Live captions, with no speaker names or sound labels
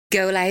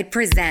Go Loud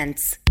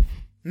presents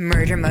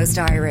Murder Most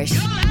Irish.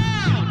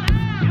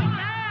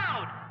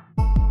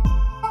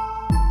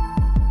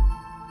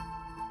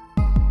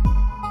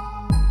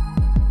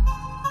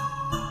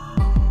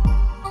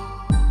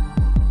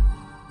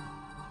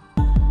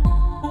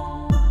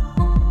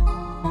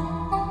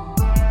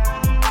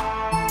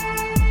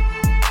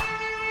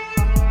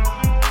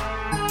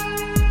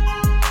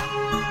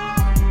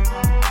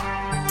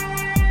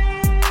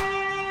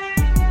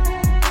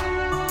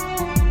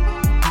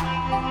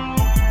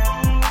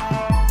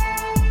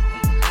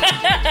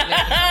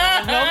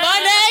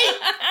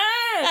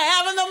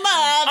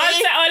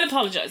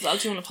 I'll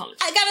do an apology.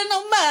 I got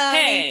no money.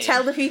 Hey.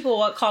 Tell the people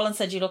what Colin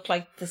said you looked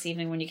like this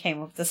evening when you came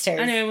up the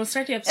stairs. Anyway, we'll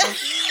start the episode.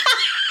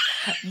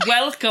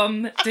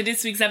 Welcome to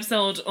this week's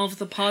episode of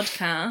the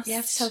podcast. You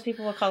have to tell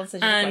people what Colin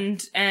said you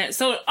looked like. And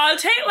so I'll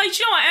take, you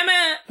know what,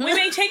 Emma, we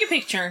may take a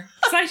picture.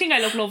 Because I think I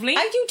look lovely.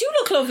 You do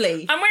look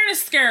lovely. I'm wearing a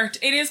skirt.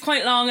 It is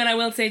quite long and I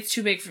will say it's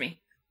too big for me.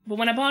 But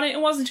when I bought it,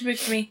 it wasn't too big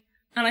for me.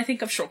 And I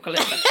think I've shrunk a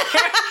little bit.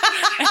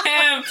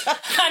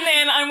 And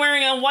then I'm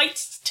wearing a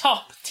white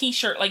top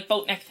t-shirt, like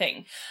boat neck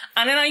thing.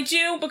 And then I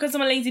do, because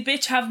I'm a lazy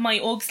bitch, have my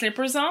Ugg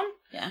slippers on.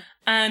 Yeah.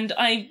 And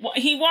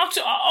he walked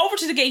over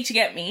to the gate to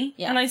get me.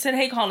 Yeah. And I said,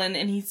 hey, Colin.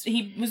 And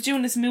he was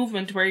doing this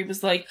movement where he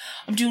was like,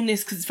 I'm doing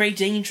this because it's very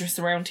dangerous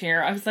around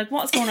here. I was like,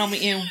 what's going on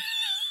with you?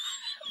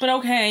 But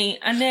okay.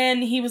 And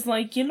then he was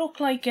like, you look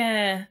like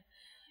an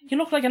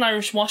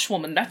Irish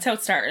washwoman. That's how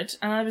it started.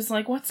 And I was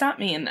like, what's that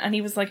mean? And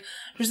he was like,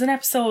 there's an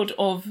episode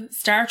of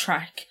Star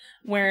Trek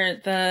where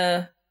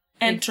the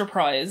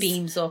Enterprise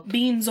beams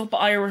up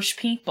Irish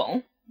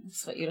people.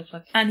 That's what you look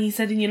like. And he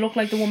said, and you look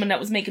like the woman that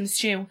was making the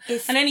stew.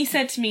 And then he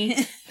said to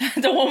me,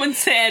 the woman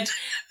said,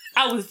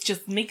 I was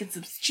just making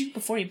some stew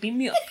before you beamed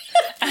me up.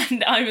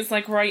 And I was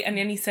like, right. And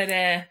then he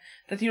said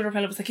that the other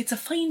fellow was like, it's a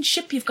fine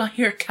ship you've got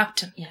here,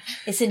 Captain. Yeah.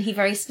 Isn't he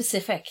very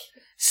specific?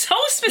 So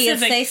specific.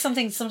 He'll say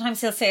something, sometimes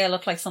he'll say I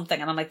look like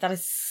something, and I'm like, that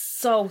is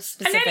so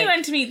specific. And then he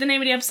went to me, the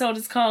name of the episode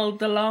is called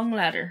The Long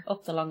Ladder.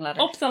 Up the Long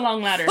Ladder. Up the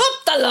Long Ladder.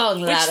 Up the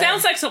Long Ladder. Which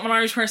sounds like something an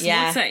Irish person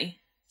would say.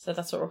 So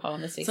that's what we're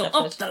calling this week's So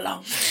episode. Up the Long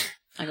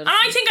Ladder. And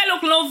I think I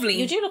look lovely.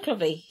 You do look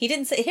lovely. He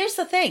didn't say, here's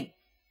the thing.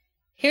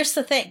 He didn't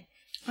say,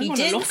 I'm going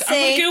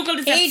to Google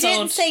this episode. He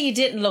didn't say you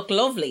didn't look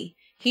lovely.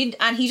 He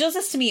does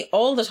this to me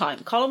all the time.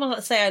 Colin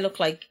will say I look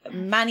like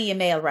many a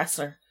male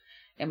wrestler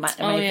in my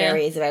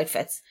various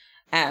outfits.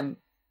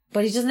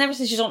 But he doesn't ever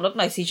say you don't look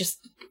nice. He just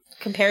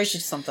compares you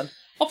to something.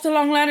 Up the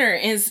Long Ladder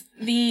is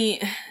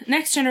the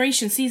Next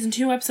Generation Season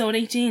 2 Episode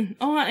 18.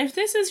 Oh, if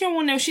this is your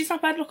one now, she's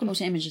not bad looking. Go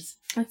to images.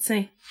 Let's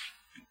see.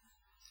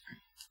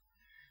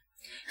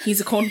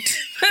 He's a cunt.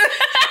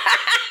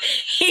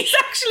 He's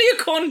actually a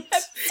cunt.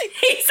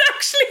 He's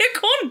actually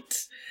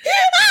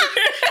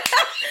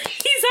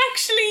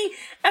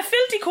a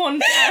filthy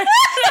cunt.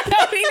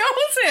 He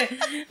knows it.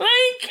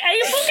 Like, are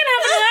you fucking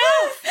having a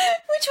laugh?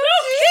 Which one?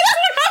 Look, this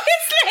one,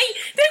 obviously.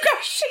 They've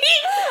got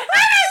sheep.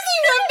 How does he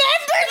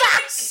remember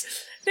that?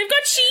 They've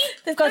got sheep.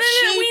 They've got and then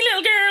sheep. a wee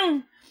little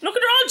girl. Look,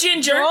 they're all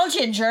ginger. They're all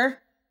ginger.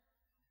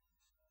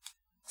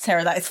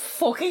 Sarah, that is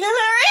fucking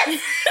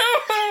hilarious.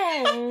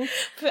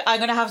 I'm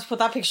going to have to put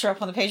that picture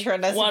up on the picture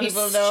unless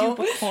people know.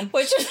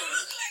 Which is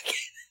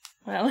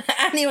well,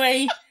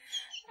 anyway,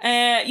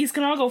 you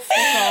can all go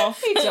fuck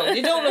off. You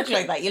don't look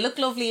like that. You look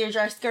lovely. Your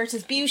skirt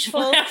is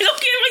beautiful. Look, my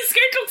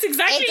skirt looks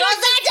exactly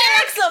it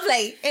looks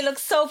lovely. It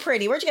looks so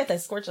pretty. Where'd you get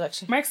this? Gorgeous,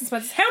 actually. Marks and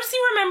Spencer. How does he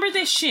remember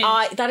this shit?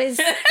 That is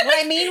what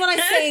I mean when I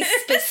say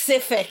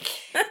specific.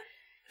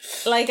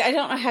 Like, I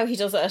don't know how he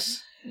does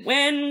it.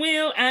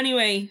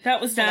 Anyway, that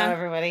was Dan. Hello,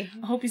 everybody.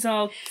 I hope he's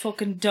all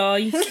fucking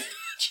die. Jesus,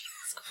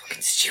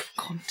 fucking stupid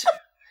cunt.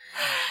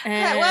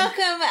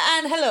 Welcome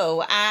and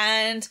hello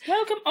and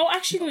welcome. Oh,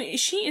 actually,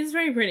 she is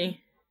very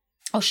pretty.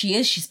 Oh, she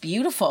is. She's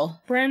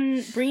beautiful.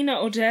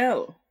 Brina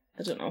Odell.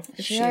 I don't know.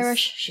 Is she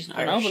Irish? She's not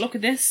Irish. I don't know, but look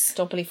at this.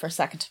 Don't believe for a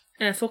second.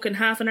 Fucking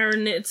half an hour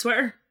knitted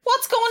sweater.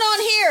 What's going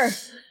on here?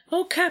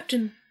 Oh,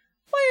 Captain.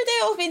 Why are they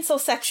all being so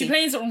sexy? She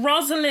plays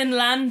Rosalind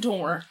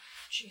Landor.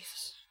 Jesus.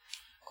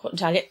 Couldn't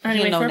tell you.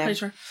 Anyway, fair play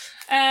to her.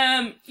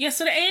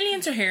 So the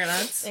aliens are here,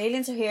 lads. The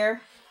aliens are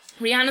here.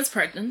 Rihanna's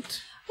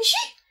pregnant. Is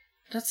she?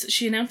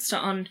 She announced it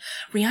on...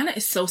 Rihanna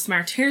is so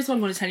smart. Here's what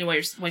I'm going to tell you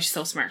why she's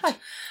so smart. Hi.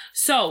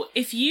 So,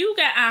 if you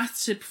get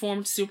asked to perform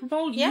at the Super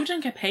Bowl, you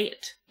don't get paid.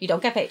 You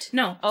don't get paid?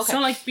 No. Okay.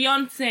 So, like,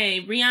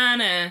 Beyonce,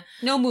 Rihanna...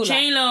 No moolah.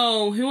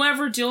 J-Lo,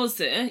 whoever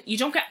does it, you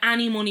don't get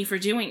any money for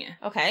doing it.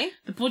 Okay.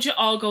 The budget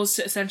all goes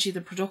to essentially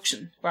the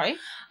production. Right.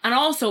 And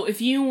also,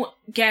 if you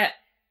get,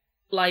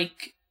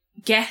 like,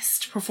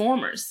 guest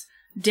performers...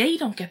 They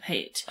don't get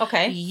paid.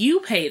 Okay.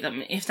 You pay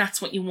them if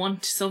that's what you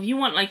want. So if you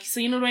want, like, so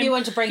you know what I mean? You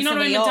want to bring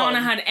somebody on. Madonna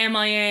on. had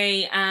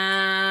MIA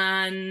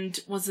and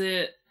was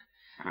it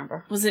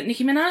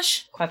Nicki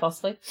Minaj? Quite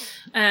possibly.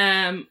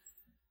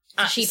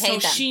 She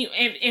paid them.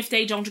 If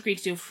they don't agree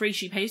to do it for free,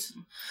 she pays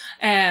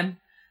them.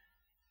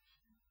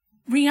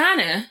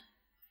 Rihanna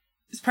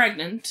is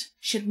pregnant.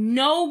 She had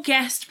no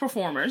guest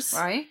performers.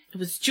 Right. It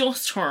was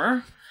just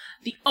her.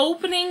 The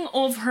opening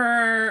of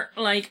her,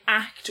 like,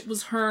 act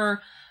was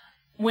her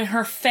with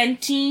her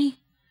Fenty,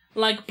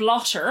 like,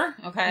 blotter,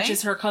 Okay. which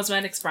is her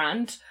cosmetics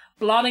brand,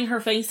 blotting her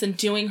face and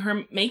doing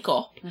her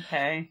makeup.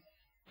 Okay.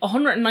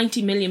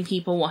 190 million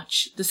people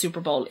watch the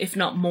Super Bowl, if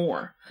not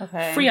more.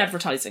 Okay. Free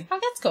advertising. Oh,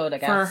 that's good, I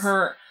guess. For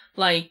her,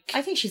 like...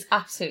 I think she's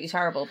absolutely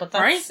terrible, but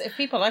that's... Right? If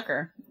people like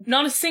her.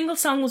 Not a single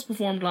song was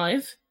performed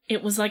live.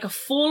 It was like a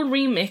full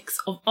remix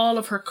of all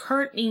of her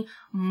currently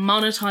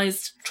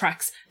monetized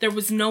tracks. There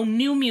was no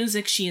new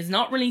music. She is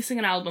not releasing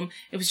an album.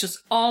 It was just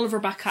all of her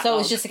back catalogue. So it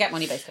was just to get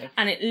money, basically.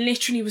 And it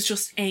literally was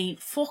just a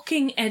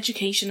fucking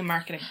education in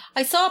marketing.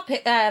 I saw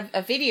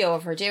a video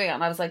of her doing it,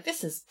 and I was like,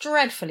 this is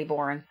dreadfully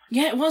boring.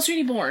 Yeah, it was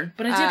really boring.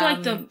 But I did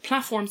like the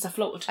platforms that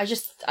floated.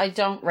 I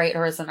don't rate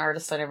her as an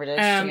artist. I never did.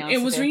 To be honest it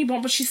was with you. really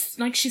boring, but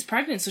she's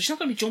pregnant, so she's not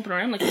going to be jumping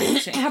around like a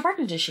lunatic. How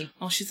pregnant is she?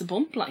 Oh, she's a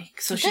bump, like.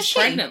 So Is she's she?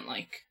 pregnant,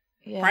 like.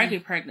 Yeah. Brightly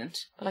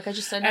pregnant. But like, I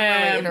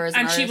never rated her as an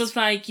and artist. she was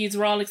like, you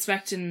were all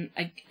expecting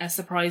a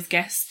surprise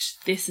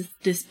guest.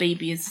 This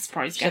baby is a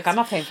surprise She's guest. like, I'm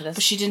not paying for this.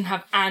 But she didn't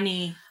have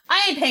any.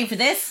 I ain't paying for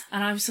this.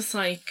 And I was just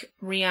like,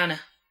 Rihanna.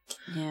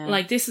 Yeah.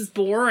 Like, this is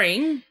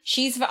boring.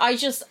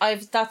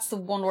 That's the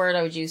one word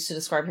I would use to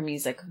describe her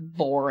music.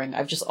 Boring.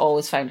 I've just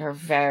always found her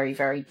very,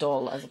 very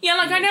dull as a Yeah,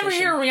 like, I never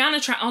musician. hear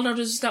Rihanna track. Although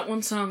there's just that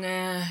one song,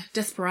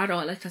 Desperado.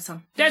 I like that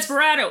song.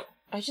 Desperado!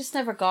 I just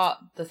never got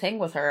the thing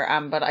with her,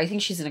 but I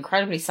think she's an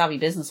incredibly savvy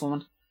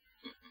businesswoman.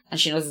 And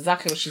she knows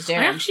exactly what she's doing.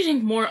 I actually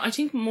think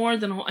more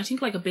than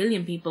like a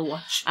billion people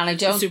watch and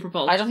the Super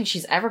Bowl. I don't think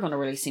she's ever going to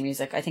release new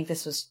music. I think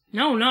this was...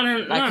 No.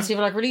 Like, because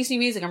people are like, release new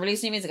music. And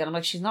I'm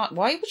like, she's not.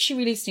 Why would she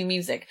release new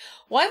music?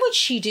 Why would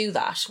she do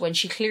that when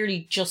she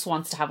clearly just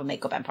wants to have a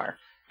makeup empire?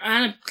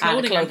 And a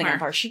clothing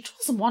empire. She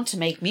doesn't want to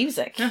make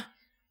music. Yeah.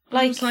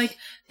 I was like,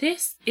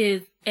 this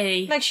is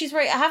a... Like, she's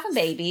having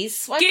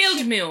babies.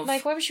 Guild move.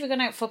 Like, why was she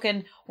going out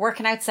fucking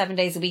working out 7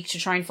 days a week to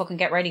try and fucking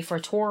get ready for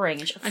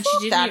touring? And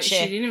she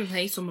didn't even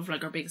play some of,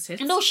 like, her biggest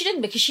hits. No, she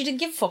didn't, because she didn't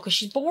give a fuck, because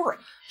she's boring.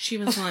 She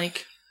was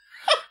like...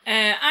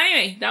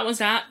 anyway, that was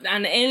that.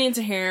 And the aliens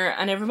are here,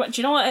 and everybody...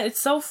 Do you know what? It's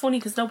so funny,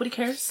 because nobody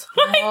cares.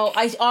 No,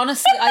 I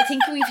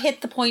think we've hit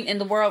the point in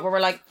the world where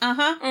we're like,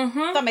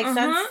 that makes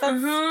sense.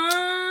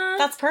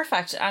 That's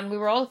perfect. And we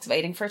were all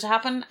waiting for it to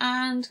happen,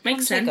 and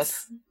makes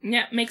sense.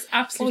 Yeah, makes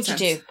absolute sense.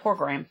 What would you do? Poor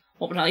Graham.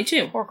 What would I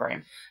do? Poor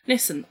Graham.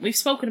 Listen, we've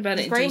spoken about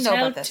it in Graham know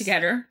detail about this?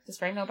 together. Does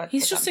Graham know about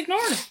He's just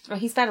ignoring it. Well,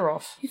 he's better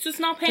off. He's just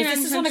not paying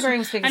attention. This is one of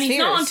Graham's biggest And he's fears.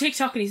 not on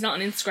TikTok and he's not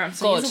on Instagram,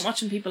 so he isn't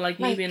watching people like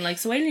me being like,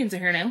 so aliens are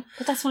here now.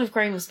 But that's one of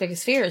Graham's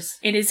biggest fears.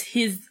 It is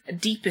his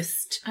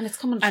deepest and it's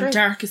coming true. And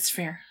darkest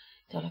fear.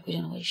 They're like, we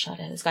don't know what he shot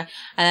at this guy.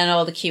 And then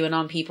all the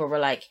QAnon people were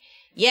like,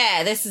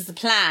 yeah, this is the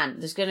plan.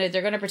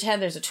 They're gonna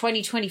pretend there's a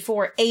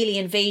 2024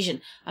 alien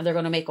invasion and they're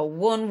gonna make a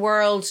one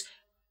world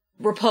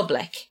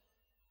republic.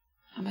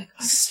 I'm like,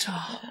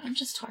 stop. I'm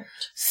just tired.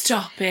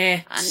 Stop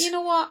it. And you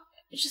know what?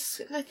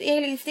 Just like the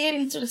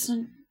aliens are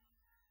listening.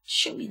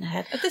 Shoot me in the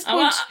head. At this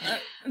point,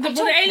 the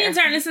aliens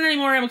aren't listening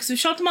anymore, Emma, because we've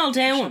shut them all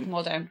down. Shut them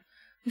all down.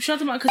 We've shut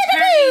them all because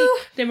apparently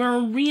they were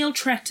a real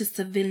threat to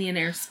civilian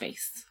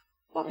airspace.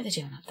 What were they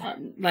doing up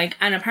there?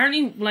 And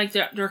apparently, like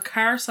they're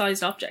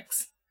car-sized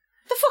objects.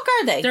 The fuck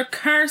are they? They're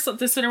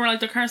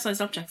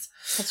car-sized objects.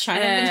 That's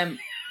China.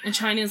 And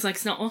China's like,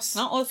 it's not us.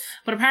 Not us.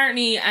 But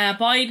apparently,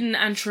 Biden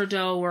and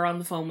Trudeau were on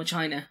the phone with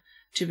China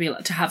to be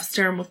able to have a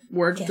stern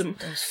word with them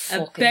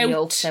about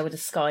the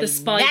sky. The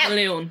spy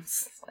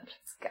balloons.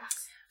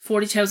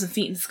 40,000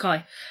 feet in the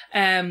sky.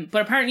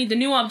 But apparently, the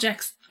new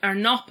objects are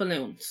not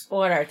balloons.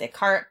 What are they?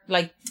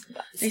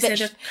 They said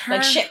they're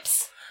like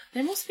ships.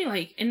 They must be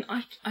like,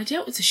 I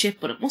doubt it's a ship,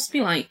 but it must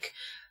be like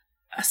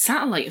a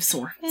satellite of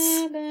sorts.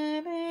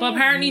 But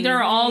apparently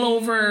they're all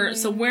over,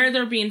 so where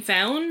they're being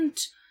found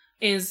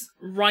is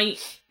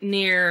right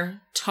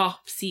near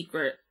top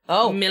secret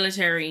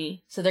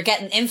military. So they're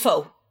getting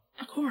info.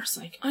 Of course,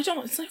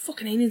 it's like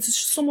fucking aliens, it's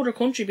just some other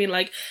country being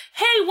like,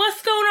 hey,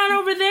 what's going on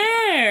over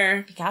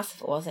there? Be gas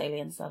if it was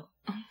aliens, though.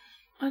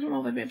 I don't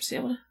know if I'd be able to see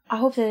it. I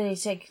hope they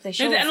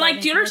show. And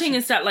like the other thing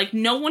is that like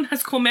no one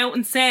has come out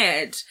and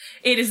said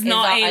it is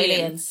not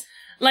aliens.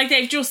 Like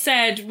they've just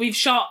said we've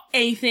shot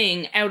a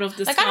thing out of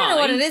the sky. I don't know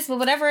what it is, but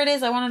whatever it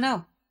is, I want to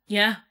know.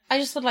 Yeah, I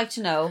just would like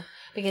to know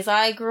because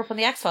I grew up on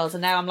the X-Files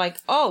and now I'm like,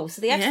 oh,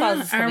 so the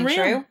X-Files is coming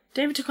true.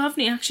 David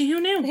Duchovny, actually, who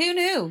knew? Who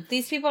knew?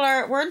 These people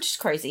weren't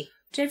crazy.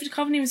 David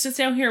Duchovny was just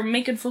out here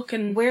making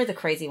fucking... We're the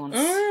crazy ones.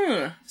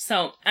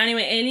 So,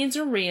 anyway, aliens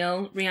are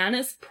real.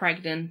 Rihanna's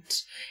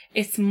pregnant.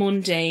 It's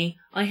Monday.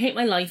 I hate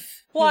my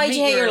life. Why do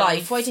you hate your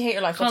life? Why do you hate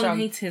your life? What's Colin wrong?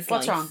 hates his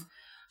What's life. wrong?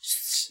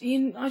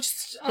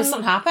 Does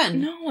something happen?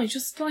 No, I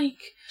just like...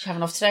 Did you have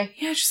enough today?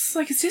 Yeah, just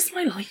like, is this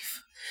my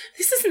life?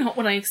 This is not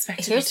what I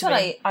expected Here's it to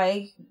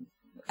be.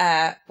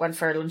 I went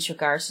for lunch with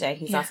Gar today.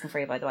 He's asking for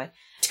you, by the way.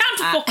 Tell him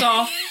to fuck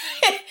off!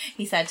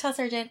 He said, tell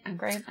Sarah I'm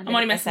Graham. I'm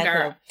only messing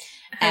Gar.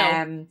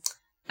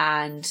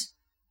 And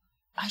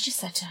I just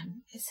said to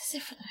him, is this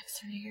it for the next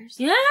 30 years?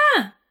 Yeah.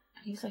 And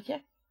he was like, yeah.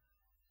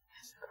 I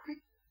was like,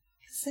 great.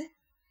 This is it.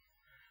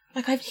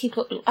 Like, I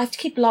have to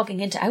keep logging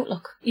into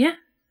Outlook. Yeah.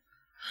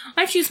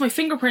 I have to use my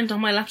fingerprint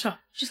on my laptop.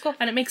 Just go.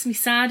 And it makes me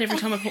sad every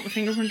time I put my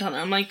fingerprint on it.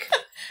 I'm like...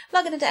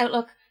 Logging into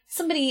Outlook.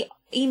 somebody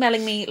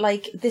emailing me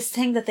like this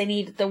thing that they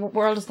need, the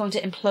world is going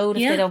to implode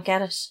if they don't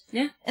get it.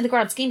 Yeah. In the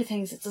grand scheme of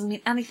things, it doesn't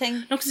mean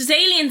anything. No, because there's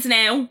aliens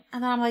now.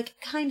 And then I'm like,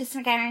 kind of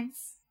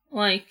regards.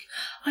 Like,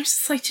 I'm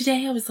just like,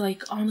 today I was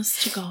like,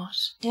 honest to God.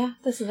 Yeah,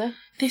 this is it.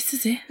 This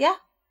is it. Yeah.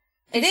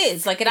 It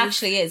is. Like, it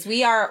actually is.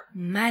 We are...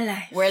 My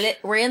life.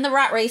 We're in the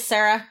rat race,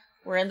 Sarah.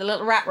 We're in the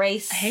little rat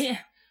race. I hate it.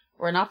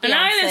 We're not Beyonce. And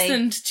I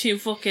listened to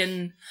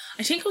fucking...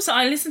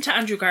 I listened to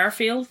Andrew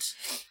Garfield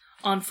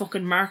on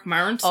fucking Mark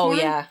Maron. Oh,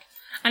 yeah.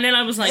 And then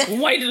I was like,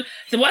 why the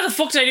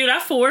fuck did I do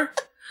that for?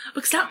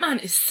 Because that man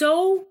is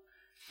so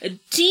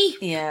deep.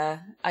 Yeah.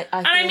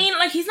 I mean,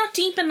 like, he's not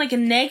deep in, like, a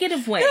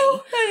negative way.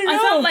 No, I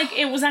felt like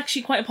it was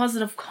actually quite a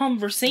positive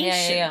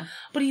conversation. Yeah.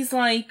 But he's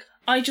like,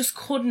 I just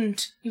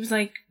couldn't. He was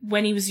like,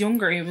 when he was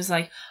younger, he was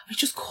like, I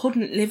just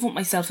couldn't live with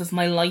myself as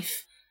my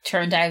life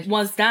turned out.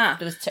 Was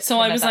that. So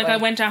I was like, I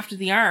went after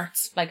the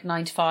arts. Like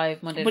 9 to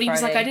 5, Monday to Friday. But he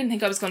was like, I didn't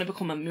think I was going to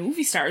become a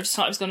movie star. I just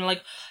thought I was going to,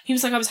 like, he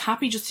was like, I was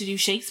happy just to do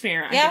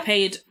Shakespeare and get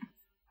paid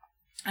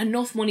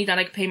enough money that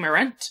I could pay my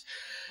rent.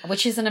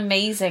 Which is an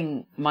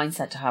amazing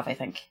mindset to have, I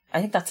think.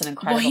 I think that's an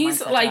incredible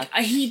mindset like, to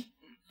have.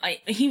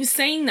 he was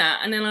saying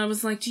that, and then I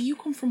was like, do you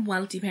come from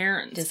wealthy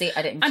parents? Does he?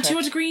 I didn't And check. to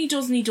a degree, he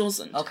does and he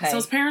doesn't. Okay. So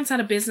his parents had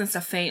a business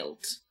that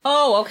failed.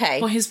 Oh, okay.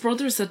 But his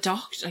brother's a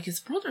doctor. Like, his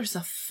brother's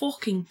a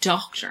fucking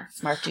doctor.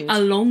 Smart dude. A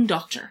lung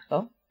doctor.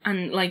 Oh.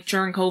 And, like,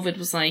 during COVID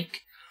was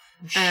like...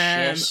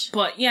 Shit.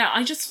 But, yeah,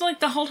 I just, like,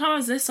 the whole time I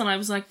was listening, I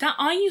was like, that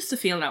I used to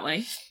feel that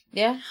way.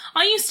 Yeah.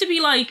 I used to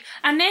be like,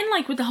 and then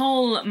like with the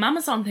whole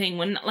Amazon thing,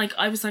 when like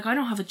I was like, I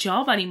don't have a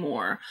job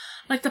anymore.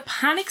 Like the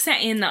panic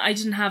set in that I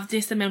didn't have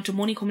this amount of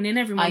money coming in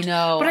every month. I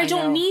know. But I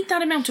don't need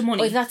that amount of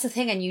money. Well, that's the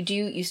thing. And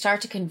you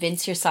start to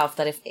convince yourself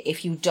that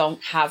if you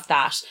don't have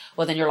that,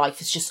 well then your life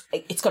is just,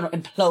 it's going to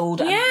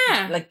implode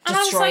and like destroy and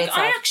I was like, itself.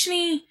 I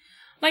actually,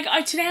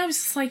 like today I was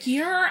just like,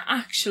 you're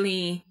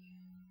actually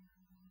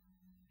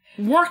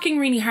working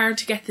really hard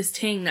to get this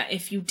thing that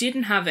if you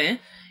didn't have it,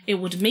 it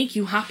would make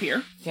you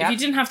happier. If you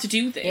didn't have to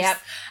do this. Yep.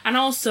 And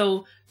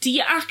also, do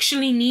you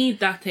actually need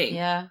that thing?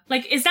 Yeah.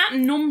 Like, is that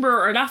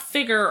number or that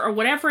figure or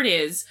whatever it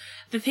is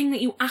the thing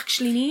that you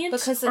actually need?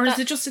 Or is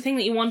it just a thing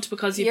that you want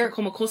because you've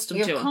become accustomed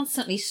to it? You're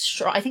constantly...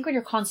 I think when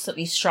you're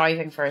constantly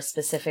striving for a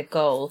specific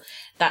goal,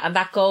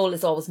 that goal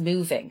is always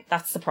moving.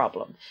 That's the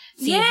problem.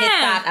 So you hit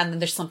that and then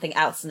there's something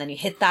else, and then you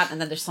hit that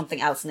and then there's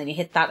something else, and then you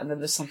hit that and then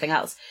there's something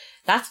else.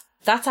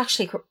 That's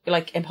actually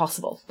like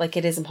impossible. Like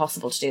it is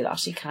impossible to do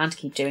that. You can't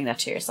keep doing that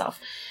to yourself,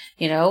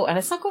 you know, and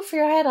it's not good for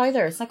your head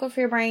either. It's not good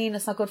for your brain.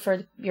 It's not good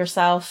for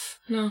yourself.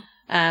 No.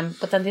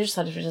 But then the other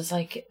side of it is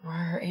like,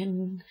 we're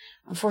in,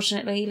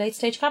 unfortunately, late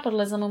stage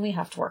capitalism and we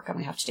have to work and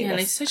we have to do this. Yeah,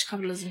 late stage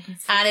capitalism.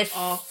 And it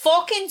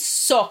fucking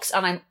sucks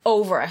and I'm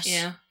over it.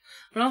 Yeah.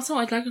 But also,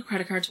 I'd like a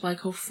credit card to buy a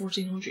coat for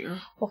 €1,400.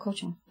 What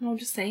coat you want? No, I'm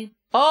just saying.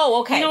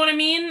 Oh, okay. You know what I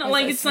mean?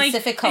 Like, it's like,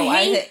 coat.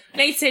 I hate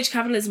late stage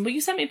capitalism, but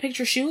you sent me a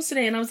picture of shoes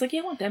today and I was like,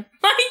 yeah, I want them.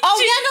 Like,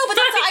 oh, yeah, no, but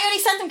I only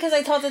sent them because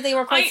I thought that they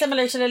were quite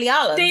similar to Lily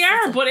Allen's. They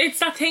are, but it's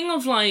that thing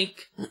of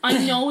like,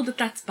 I know that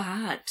that's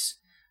bad,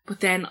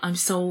 but then I'm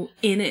so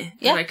in it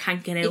that I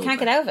can't get out of it. You can't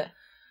get out of it.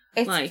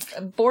 It's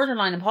like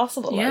borderline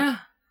impossible. Yeah. Like.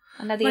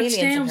 And now the aliens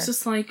today are I was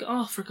just like,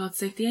 oh, for God's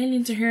sake, the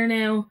aliens are here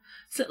now.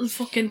 It's little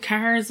fucking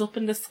cars up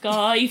in the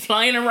sky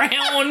flying around.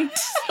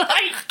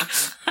 Like,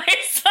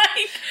 it's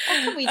like,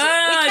 what can we do? We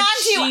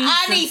can't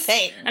do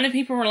anything. And then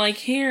people were like,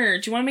 here,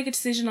 do you want to make a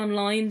decision on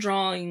line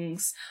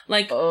drawings?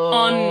 Like,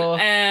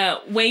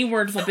 on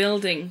Wayward of a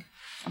building.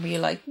 And were you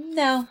like,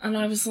 no. And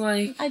I was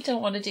like, I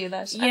don't want to do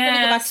that. I'm going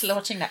to go back to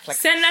watching Netflix.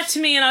 Send that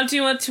to me and I'll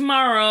do it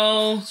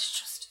tomorrow.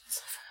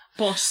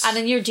 But, and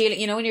then you're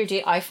dealing, you know, when you're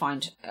I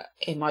find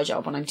in my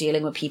job when I'm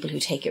dealing with people who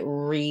take it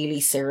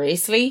really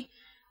seriously,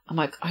 I'm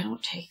like, I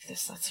don't take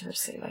this that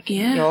seriously. Like,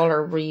 y'all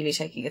are really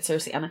taking it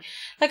seriously. And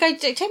I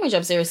take my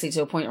job seriously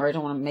to a point where I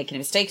don't want to make any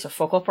mistakes or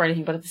fuck up or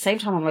anything. But at the same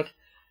time, I'm like,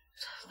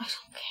 I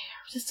don't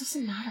care. This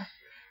doesn't matter.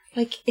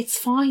 Like, it's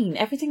fine.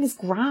 Everything is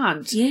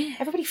grand. Yeah.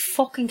 Everybody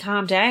fucking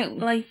calm down.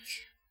 Like,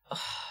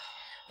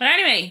 but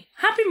anyway,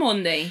 happy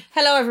Monday.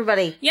 Hello,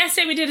 everybody.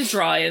 Yesterday we did a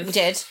drive. We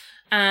did.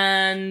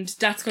 And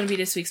that's going to be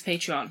this week's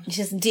Patreon. It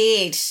is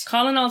indeed.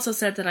 Colin also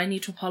said that I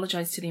need to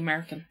apologise to the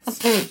Americans.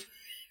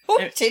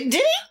 Oh, did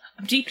he?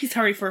 I'm deeply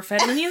sorry for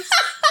offending you.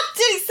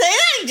 Did he say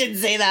that? He didn't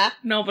say that.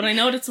 No, but I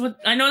know that's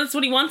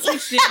what he wants me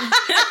to do.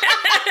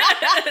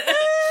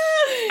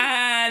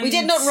 And we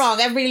did nothing wrong.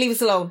 Everybody leave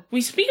us alone.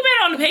 We speak about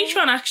it on the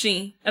Patreon,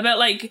 actually, about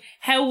like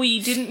how we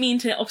didn't mean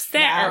to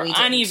upset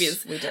any of you.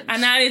 We didn't.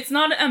 And that it's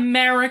not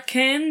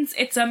Americans,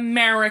 it's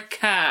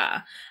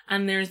America.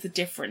 And there's a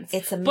difference.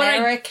 It's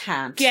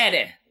American. Get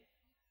it.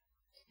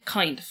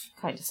 Kind of.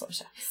 Kind of,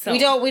 sort of. So, we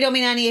don't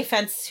mean any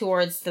offence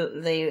towards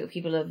the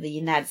people of the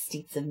United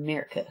States of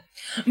America.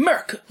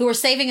 Who are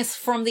saving us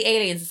from the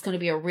aliens. It's going to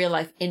be a real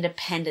life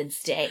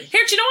Independence Day.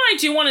 Here, do you know what I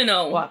do want to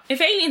know? What? If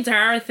aliens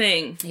are a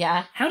thing.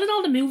 Yeah. How did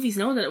all the movies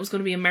know that it was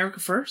going to be America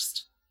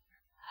first?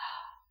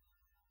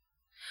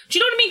 Do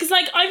you know what I mean? Because,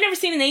 like, I've never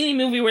seen an alien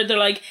movie where they're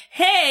like,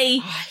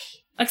 hey,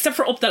 except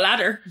for Up the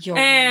Ladder. You're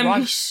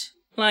right.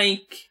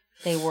 Like...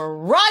 They were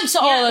right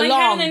all Like, how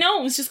along. did they know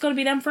it was just going to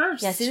be them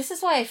first? Yeah, see, this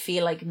is why I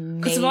feel like maybe...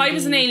 Because if I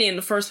was an alien,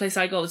 the first place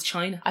I go is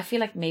China. I feel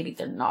like maybe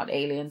they're not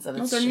aliens. And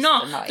No, it's they're just,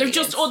 not. They're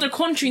just aliens. other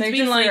countries They're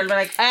being just like, they're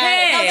like,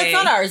 hey. no, that's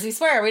not ours. We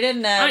swear. We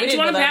didn't. Do you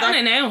want to bet on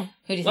it now?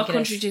 Who do you What think it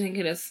country is? do you think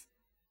it is?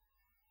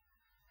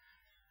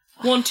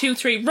 1, 2,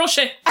 3,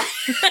 Russia.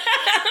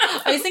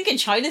 I was thinking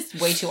China's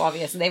way too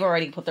obvious, and they've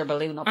already put their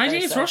balloon up. I there,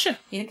 think it's so- Russia.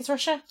 You think it's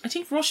Russia? I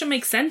think Russia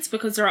makes sense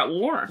because they're at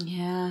war.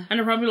 Yeah. And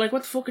they're probably like,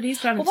 what the fuck are these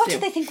planning But what to do?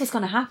 did they think was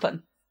going to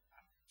happen?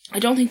 I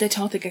don't think they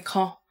thought they'd get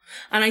caught.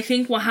 And I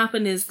think what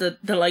happened is the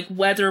like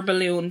weather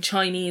balloon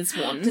Chinese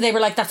one. They were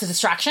like, that's a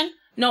distraction?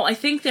 No, I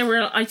think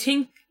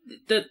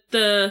that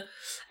the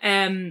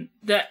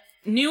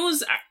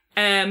news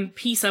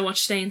piece I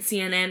watched today in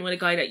CNN with a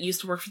guy that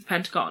used to work for the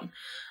Pentagon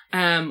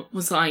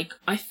was like,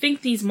 I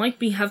think these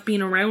might have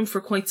been around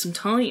for quite some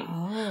time.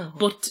 Oh.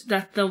 But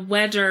that the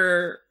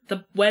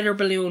weather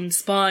balloon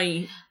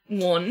spy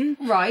one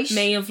Right.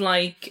 may have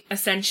like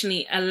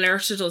essentially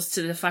alerted us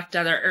to the fact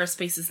that our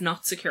airspace is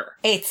not secure.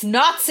 It's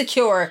not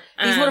secure.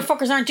 These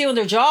motherfuckers aren't doing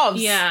their jobs.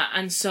 Yeah,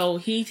 and so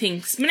he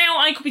thinks, now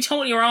I could be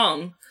totally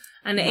wrong,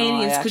 and the No,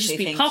 aliens I could just actually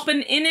be think-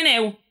 popping in and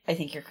out. I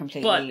think you're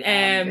completely... But you're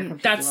completely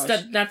that's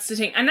right. that's the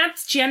thing, and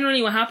that's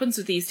generally what happens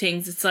with these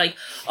things. It's like,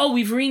 oh,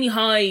 we've really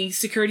high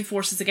security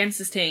forces against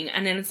this thing,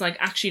 and then it's like,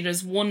 actually,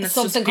 there's one that's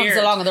Something disappeared.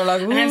 comes along and they're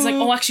like, and then it's like,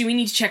 "Ooh." oh, actually, we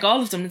need to check all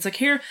of them. And it's like,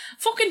 here,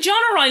 fucking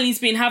John O'Reilly's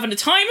been having the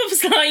time of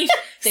his life,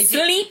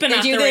 sleeping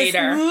at the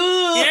radar.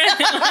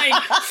 Yeah,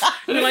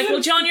 they're like,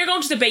 well, John, you're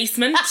going to the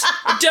basement,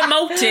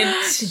 demoted.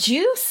 Did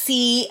you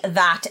see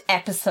that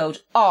episode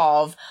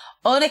of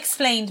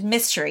Unexplained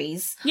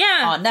Mysteries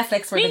on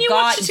Netflix where Me and the you guy...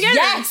 watched it together.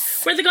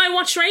 Yes! Where the guy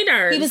watched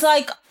radar. He was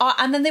like...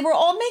 and then they were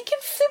all making...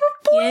 They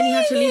were bullying yeah, and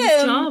he had to leave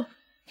his him. job.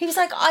 He was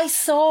like, I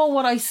saw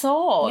what I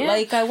saw. Yeah.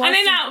 Like, I and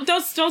then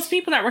watched... those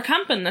people that were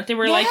camping, that they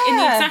were like in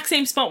the Yeah. exact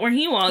same spot where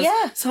he was,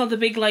 saw the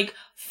big like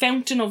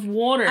fountain of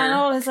water. And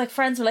all his like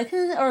friends were like,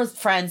 or his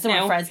friends, they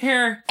weren't friends.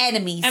 Here,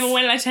 Enemies. Emma,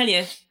 what did I tell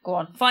you? Go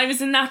on. If I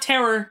was in that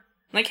tower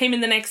and I came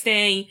in the next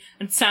day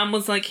and Sam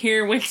was like,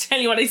 here, wait to tell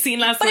you what I seen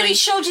last But night. if he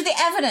showed you the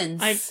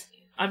evidence...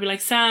 I'd be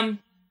like, Sam.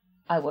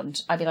 I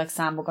wouldn't. I'd be like,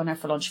 Sam, we're going out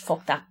for lunch.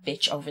 Fuck that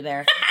bitch over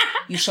there.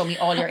 You show me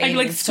all your I'd be alien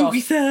like, stuff.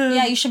 Spooky Sam.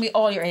 Yeah, you show me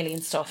all your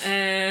alien stuff.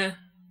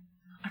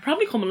 I'd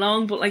probably come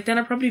along, but like then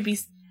I'd probably be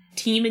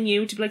teaming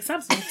you to be like,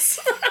 Sam's nuts.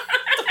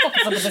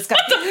 What's up with this guy?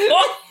 What the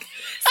fuck?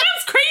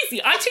 Sam's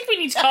crazy. I think we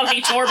need to call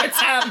HR with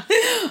Sam.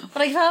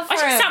 But I felt for I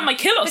think him. Sam might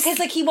kill us. Because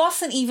like he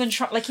wasn't even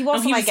like he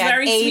wasn't he like was an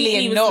very sweet and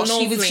alien he was nut. He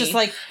lovely. was just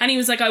like, and he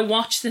was like, I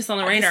watched this on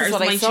the radar. this is It was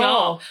what I my saw.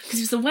 job. Because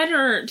he was the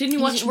weather. Didn't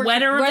you watch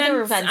weather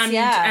events? And,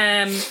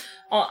 yeah.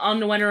 On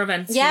the weather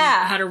events,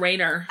 Yeah. he had a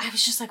radar. I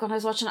was just like, when I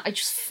was watching it, I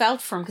just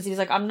felt for him because he was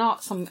like, I'm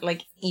not some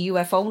like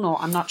UFO nut.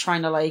 I'm not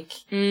trying to like,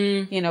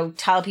 you know,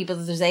 tell people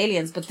that there's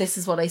aliens, but this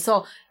is what I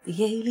saw.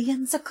 The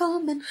aliens are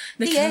coming.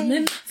 They're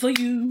coming for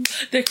you.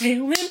 They're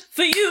coming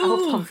for you. I hope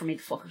they come for me,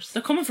 the fuckers.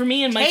 They're coming for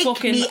me in my Take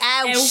fucking me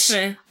out.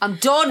 outfit. I'm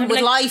done I'd be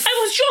with like, life.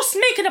 I was just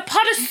making a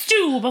pot of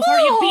stew before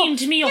you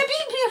beamed me up. You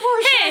beamed me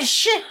aboard Hey, your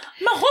ship.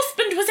 My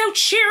husband was out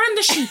shearing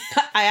the sheep.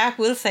 I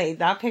will say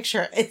that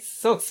picture is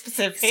so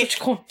specific. Such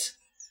a cunt.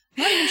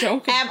 Not even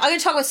joking. I'm going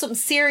to talk about something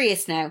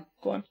serious now.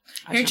 Go on.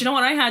 Here, do you know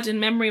what I had in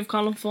memory of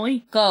Colin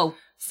Foy? Go.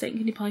 Steak and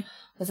kidney pie.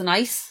 Was it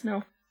nice?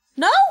 No.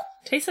 No?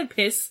 Tastes like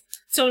piss.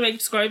 It's the only way I can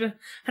describe it.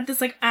 Had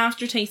this like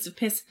aftertaste of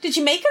piss. Did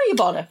you make it or you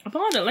bought it? I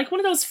bought it, like one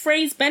of those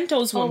phrase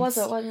bentos ones. Oh, was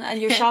it? Wasn't it?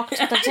 And you're shocked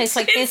that it tastes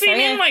like piss, are Been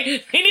you? in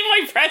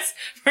my press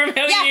for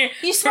about a Yeah, year.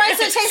 you surprised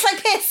it tastes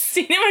like piss.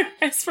 Seen in my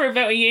press for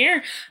about a year.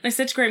 And I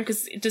said to Graham,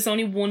 because there's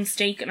only one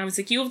steak, and I was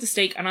like, you have the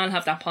steak and I'll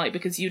have that pie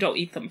because you don't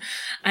eat them.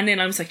 And then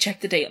I was like,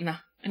 check the date on that.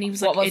 And he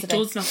was What like, was it the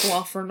date? does not go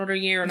off for another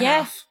year and a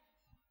half.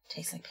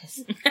 Tastes like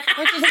piss.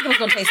 What do you think it was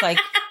going to taste like?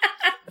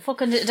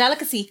 Fucking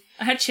delicacy.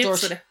 I had chips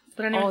Dirt. with it.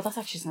 But anyway. Oh, that's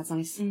actually sounds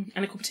nice. And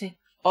a cup of tea.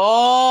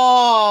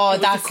 Oh, It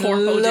was that's a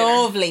Corpo dinner.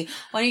 lovely.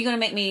 When are you going to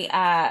make me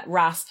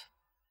rasp?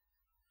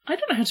 I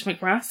don't know how to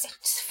make rasp.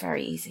 It's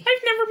very easy.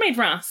 I've never made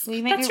rasp. Will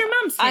you make That's me- your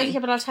mum's I thing. yeah,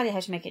 but I'll tell you how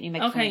to make it and you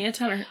make it for Okay, me. yeah,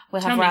 tell her.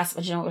 We'll Tell have me. rasp,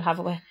 and do you know what we'll have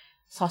it with?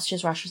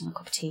 Sausages, rashers, and a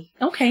cup of tea.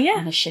 Okay, yeah.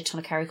 And a shit ton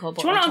of curry cold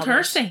Do butter. you want it on top of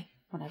Thursday?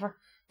 Whatever.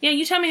 Yeah,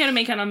 you tell me how to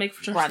make it and I'll make it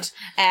for Grant.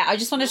 Thursday. I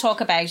just want to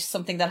talk about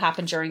something that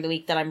happened during the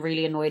week that I'm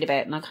really annoyed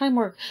about. And I kind of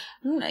more,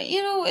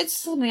 you know, it's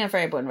something I'm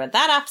very annoyed about.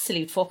 That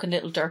absolute fucking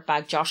little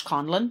dirtbag, Josh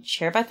Conlon. Did you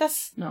hear about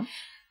this? No.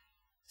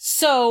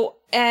 So,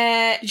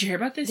 Did you hear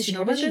about this? did you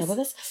know about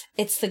this?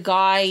 It's the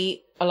guy,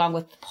 along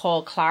with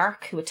Paul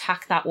Clark, who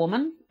attacked that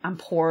woman and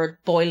poured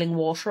boiling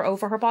water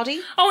over her body.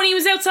 Oh, and he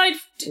was outside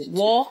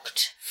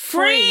Walked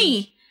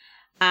free.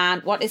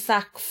 And what is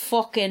that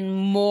fucking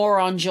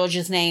moron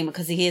judge's name?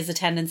 Because he has a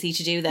tendency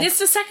to do this. It's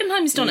the second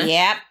time he's done it.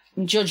 Yep.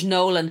 Judge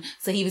Nolan.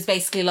 So he was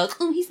basically like,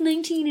 oh, he's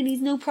 19 and he's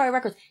no prior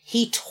records.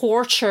 He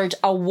tortured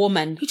a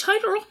woman, He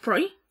tied her up,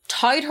 right?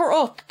 tied her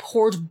up,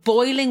 poured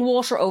boiling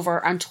water over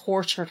her and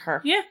tortured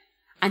her. Yeah.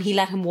 And he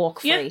let him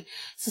walk free. Yeah.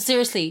 So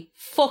seriously,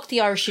 fuck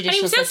the Irish And he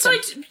judicial was system.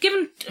 outside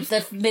giving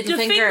The middle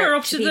the finger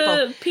up to people.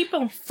 the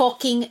people.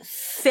 Fucking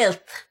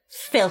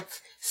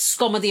filth.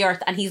 scum of the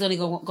earth, and he's only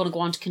going to go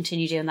on to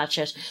continue doing that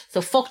shit. So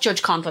fuck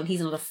Judge Conklin.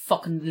 He's another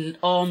fucking...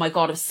 Oh my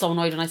God, I was so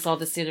annoyed when I saw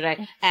this the other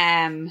day.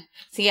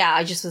 So yeah,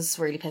 I just was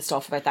really pissed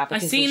off about that. I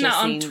seen that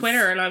on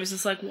Twitter and I was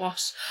just like,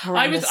 what?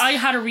 Horrendous. I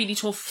had a really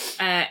tough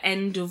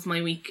end of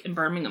my week in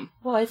Birmingham.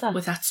 Why is that?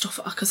 With that stuff,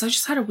 because I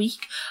just had a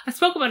week. I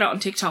spoke about it on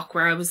TikTok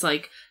where I was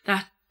like,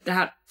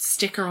 that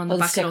sticker on the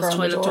back of those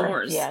toilet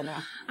doors. Yeah, no.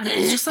 And it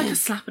was just like a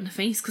slap in the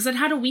face, because I'd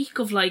had a week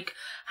of like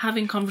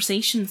having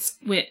conversations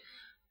with...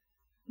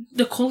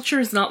 The culture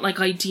is not like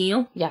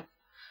ideal. Yeah.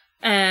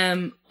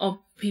 Of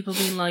people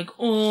being like,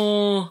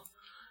 oh,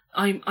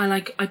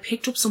 I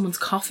picked up someone's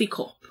coffee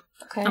cup.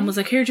 Okay. And was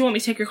like, here, do you want me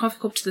to take your coffee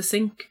cup to the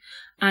sink?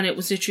 And it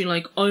was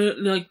literally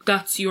like,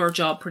 that's your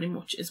job pretty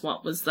much, is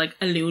what was like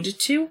alluded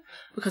to,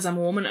 because I'm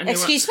a woman. And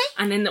Excuse me?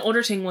 And then the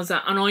other thing was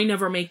that, and I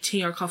never make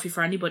tea or coffee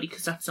for anybody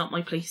because that's not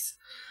my place.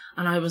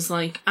 And I was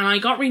like, and I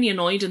got really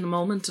annoyed in the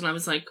moment, and I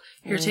was like,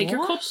 here, take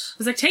your cup. I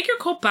was like, take your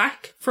cup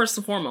back, first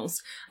and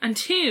foremost. And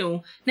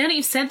two, now that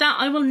you've said that,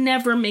 I will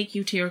never make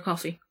you tea or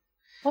coffee.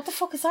 What the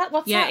fuck is that?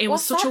 What's yeah, that? it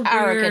was What's such that a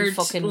arrogant weird,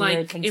 fucking like,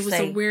 weird thing it to was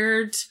say? a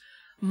weird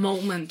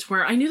moment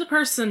where I knew the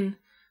person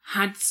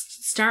had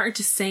started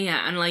to say it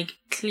and like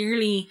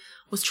clearly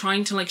was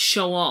trying to like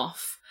show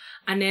off,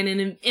 and then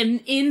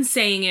in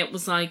saying it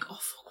was like, oh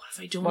fuck, what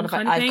have I done? What if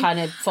kind of I've thing. kind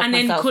of fucked and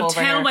then myself could over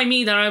tell here. by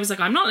me that I was like,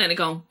 I'm not letting it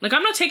go. Like,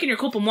 I'm not taking your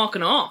cup and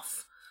walking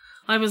off.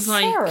 I was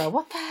like, Sarah,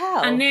 what the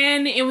hell? and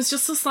then it was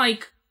just this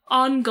like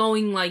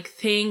ongoing like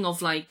thing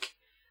of like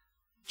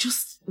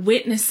just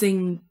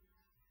witnessing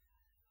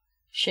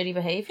shitty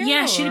behaviour?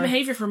 Yeah, or? shitty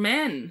behaviour for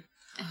men.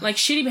 Like,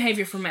 shitty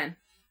behaviour for men.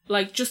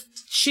 Like,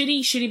 just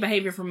shitty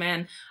behaviour for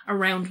men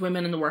around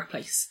women in the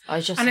workplace.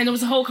 And then there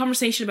was a whole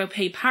conversation about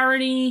pay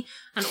parity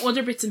and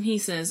other bits and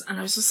pieces, and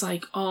I was just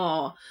like,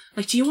 oh,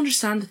 like, do you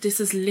understand that this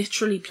is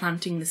literally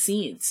planting the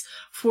seeds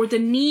for the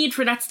need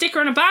for that sticker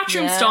in a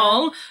bathroom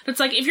stall? That's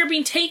like, if you're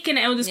being taken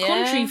out of this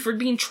country for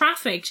being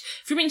trafficked,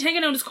 if you're being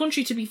taken out of this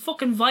country to be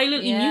fucking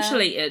violently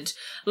mutilated,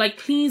 like,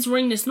 please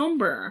ring this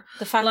number.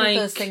 The fact like,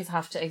 that those things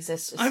have to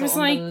exist is I was so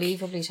like,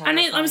 unbelievably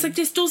terrifying. And I was like,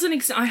 this doesn't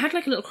exist. I had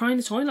like a little cry in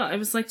the toilet. I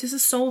was like, this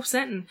is so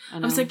upsetting. I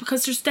was like,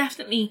 because there's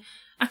definitely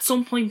at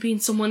some point being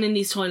someone in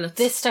these toilets.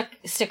 This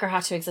sticker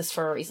had to exist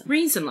for a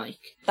reason. Like.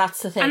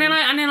 That's the thing. And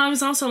then I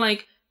was also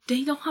like,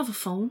 they don't have a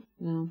phone.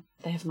 No,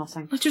 they have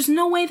nothing. Like, there's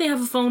no way they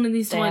have a phone in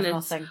these They have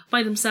toilets nothing.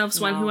 by themselves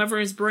while whoever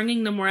is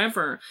bringing them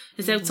wherever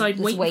is outside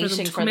Just waiting for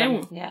them to come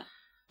out. Yeah.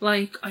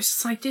 Like, I was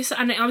just like, this,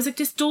 and I was like,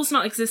 this does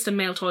not exist in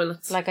male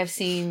toilets. Like, I've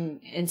seen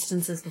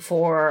instances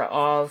before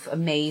of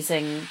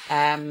amazing,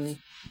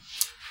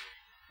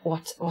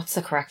 what's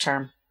the correct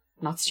term?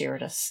 Not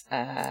stewardess.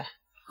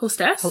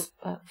 Hostess?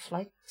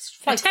 Flight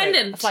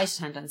attendant. Flight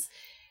attendants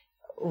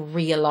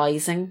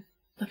realising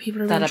that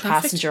people are that being a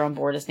trafficked? passenger on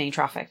board is being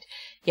trafficked.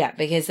 Yeah,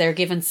 because they're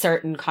given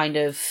certain kind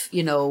of,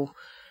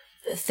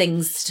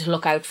 things to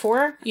look out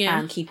for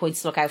and key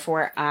points to look out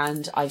for.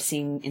 And I've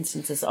seen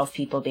instances of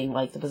people being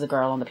like, there was a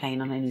girl on the plane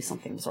and I knew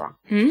something was wrong.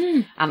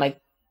 And like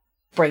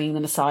bringing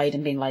them aside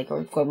and being like,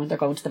 or when they're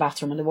going to the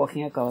bathroom and they're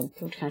walking out going,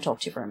 can I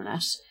talk to you for a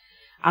minute?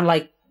 And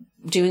like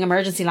doing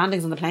emergency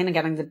landings on the plane and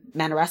getting the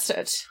men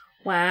arrested.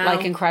 Wow.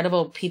 Like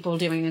incredible people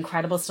doing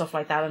incredible stuff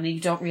like that. And you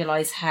don't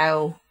realise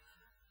how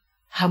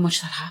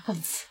much that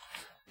happens.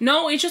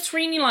 No, it just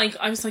really like,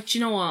 I was like, do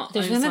you know what?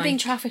 There's women being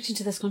trafficked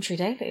into this country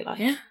daily. Like.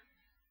 Yeah.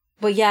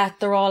 But yeah,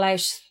 they're all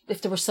out.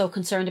 If they were so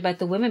concerned about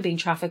the women being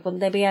trafficked,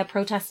 wouldn't they be out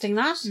protesting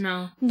that?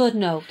 No. But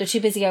no, they're too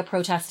busy out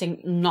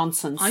protesting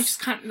nonsense. I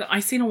just can't. I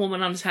seen a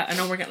woman on the telly. I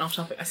know we're getting off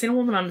topic. I seen a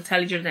woman on the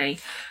telly the other day,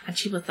 and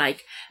she was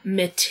like,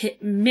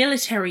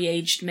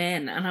 military-aged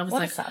men. And I was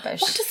like, what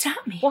does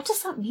that mean? What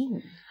does that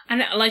mean?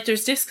 And like,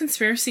 there's this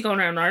conspiracy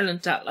going around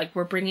Ireland that like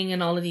we're bringing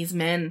in all of these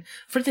men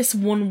for this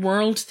one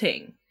world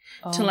thing.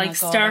 To like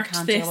start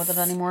this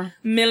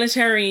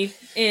military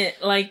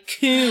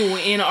coup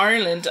in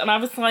Ireland, and I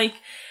was like,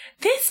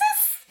 "This is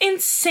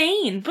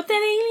insane." But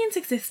then aliens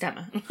exist,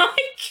 Emma.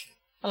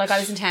 Like I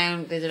was in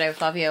town the other day with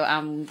Flavio,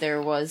 and there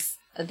was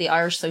the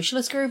Irish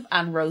Socialist Group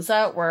and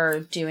Rosa were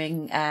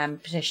doing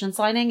petition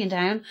signing in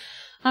town. And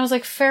I was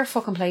like, fair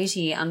fucking play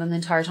to you. And then the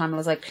entire time I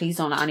was like, please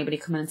don't let anybody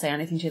come in and say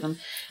anything to them,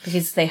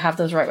 because they have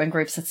those right wing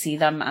groups that see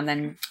them and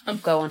then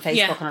go on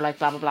Facebook and are like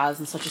blah blah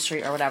blahs in such a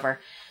street or whatever.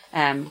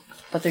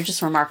 But they're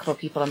just remarkable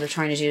people, and they're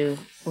trying to do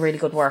really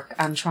good work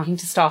and trying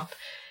to stop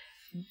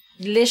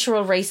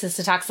literal racist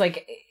attacks.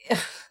 Like,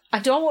 I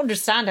don't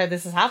understand how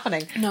this is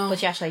happening. No.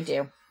 But yes, I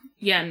do.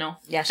 Yeah, no.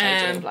 Yes,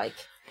 I do. Like,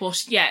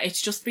 but yeah,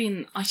 it's just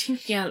been, I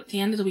think, at the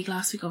end of the week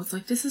last week, I was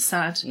like, this is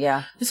sad.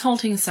 Yeah. This whole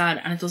thing is sad,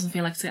 and it doesn't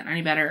feel like it's getting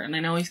any better. And I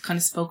know I kind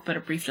of spoke about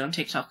it briefly on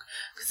TikTok,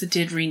 because it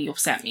did really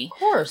upset me. Of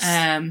course.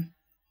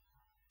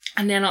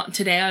 And then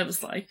today I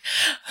was like,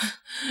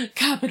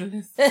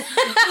 capitalism. I'm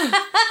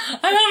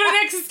having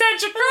an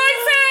existential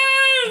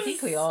crisis! I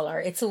think we all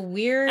are. It's a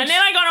weird... And then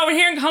I got over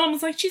here and Colin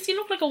was like, jeez, you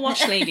look like a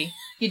wash lady.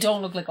 You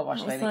don't look like a wash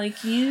lady. I was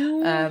like,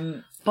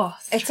 you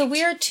boss. It's a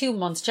weird 2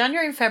 months.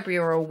 January and February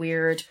are a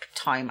weird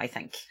time, I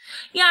think.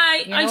 Yeah,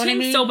 I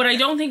think so, but I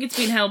don't think it's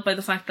been helped by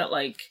the fact that,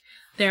 like,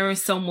 there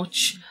is so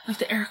much, like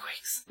the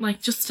earthquakes,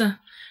 like just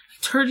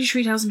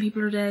 33,000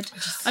 people are dead.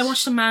 I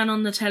watched a man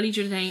on the telly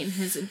today and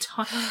his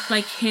entire,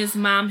 like his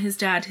mom, his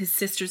dad, his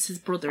sisters, his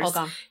brothers, all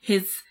gone.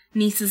 His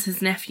nieces,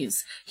 his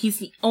nephews. He's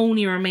the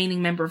only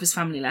remaining member of his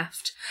family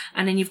left.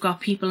 And then you've got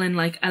people in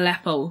like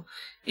Aleppo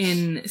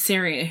in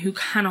Syria who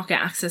cannot get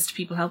access to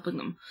people helping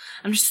them.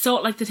 I'm just so,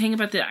 like, the thing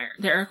about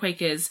the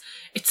earthquake is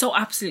it's so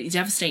absolutely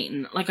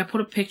devastating. Like, I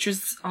put up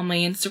pictures on my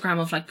Instagram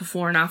of like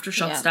before and after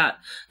shots that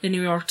the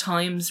New York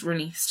Times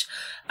released,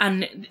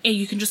 and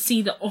you can just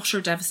see the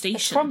utter devastation.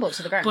 It's crumbled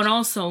to the ground. But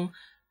also,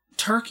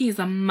 Turkey is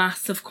a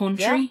massive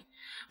country. Yeah.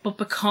 But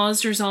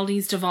because there's all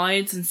these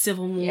divides and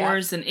civil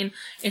wars and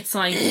it's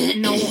like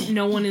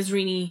no one is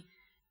really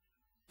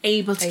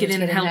able to get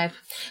in and help.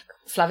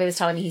 Flavia was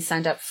telling me he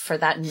signed up for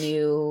that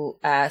new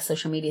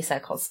social media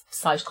site called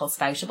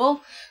Spoutable.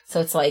 So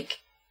it's like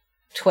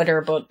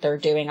Twitter, but they're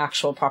doing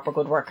actual proper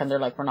good work, and they're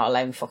like, we're not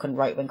allowing fucking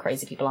right-wing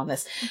crazy people on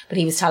this. But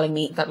he was telling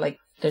me that like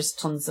there's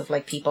tons of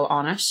like people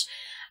on it,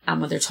 and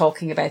when they're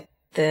talking about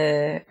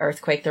the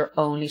earthquake, they're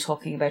only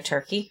talking about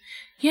Turkey.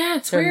 Yeah,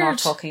 it's they're weird. Not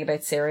talking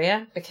about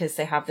Syria, because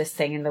they have this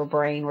thing in their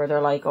brain where they're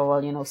like, oh,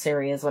 well, you know,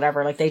 Syria is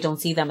whatever. Like, they don't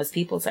see them as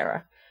people,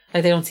 Sarah.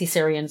 Like, they don't see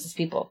Syrians as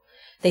people.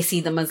 They see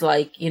them as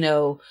like, you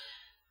know,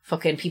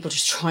 fucking people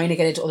just trying to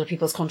get into other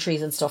people's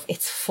countries and stuff.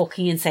 It's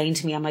fucking insane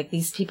to me. I'm like,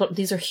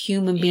 these are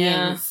human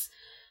beings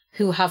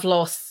who have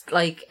lost,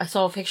 like, I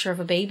saw a picture of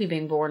a baby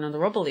being born in the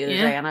rubble the other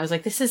day, and I was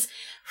like, this is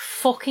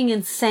fucking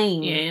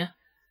insane. Yeah.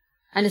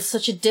 And it's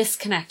such a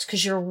disconnect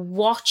because you're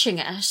watching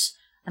it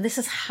and this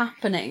is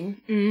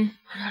happening. And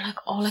you're like,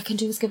 all I can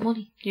do is give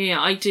money. Yeah,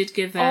 I did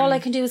give all I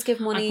can do is give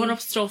money. I put up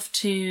stuff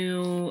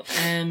to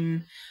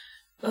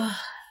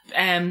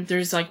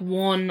there's like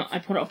one I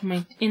put it up on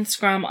my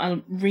Instagram.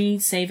 I'll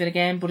save it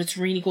again, but it's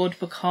really good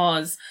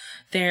because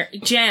they're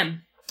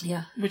GEM,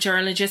 which are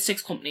a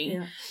logistics company.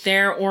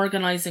 They're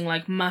organising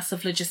like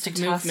massive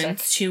logistic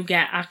movements to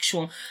get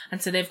actual,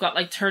 and so they've got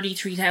like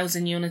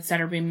 33,000 units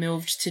that are being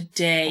moved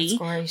today,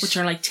 which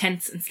are like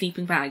tents and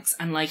sleeping bags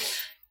and like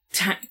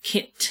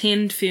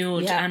tinned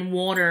food and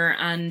water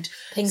and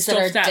things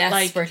stuff that are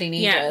desperately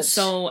needed. Yeah,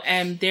 so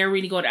they're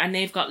really good, and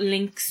they've got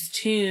links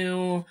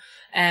to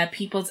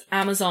people's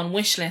Amazon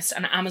wish list,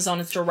 and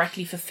Amazon is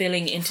directly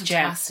fulfilling into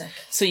GEM.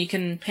 So you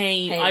can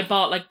pay. I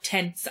bought like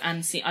tents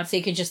and so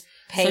you can just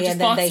pay, so I just and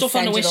bought then they stuff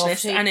on the send wish it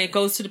list, and it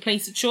goes to the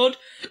place it should.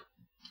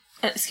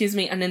 Excuse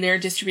me, and then they're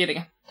distributing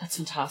it. That's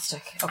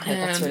fantastic. Okay,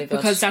 that's really good.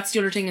 Because that's the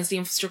other thing, is the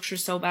infrastructure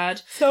is so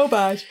bad. So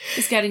bad.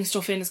 It's getting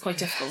stuff in is quite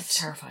difficult. It's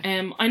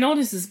terrifying. I know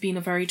this has been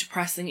a very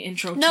depressing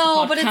intro to the podcast.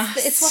 No, but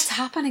it's what's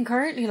happening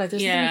currently. Like,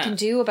 there's nothing we can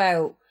do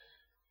about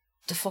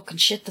the fucking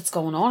shit that's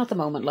going on at the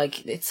moment.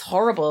 Like, it's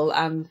horrible.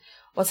 And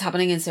what's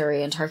happening in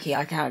Syria and Turkey,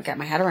 I can't get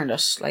my head around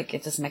it. Like,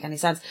 it doesn't make any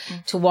sense.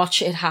 To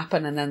watch it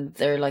happen, and then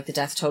they're like, the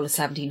death toll is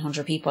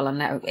 1,700 people, and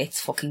now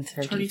it's fucking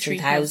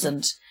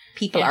 33,000.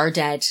 People are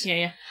dead.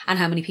 Yeah. And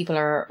how many people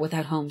are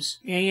without homes?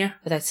 Yeah.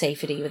 Without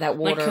safety, without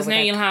water. Because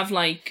now you'll have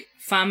like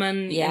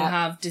famine, you'll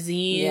have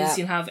disease,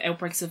 you'll have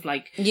outbreaks of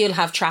like... You'll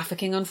have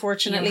trafficking,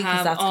 unfortunately,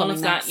 because that's all coming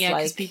of that, next.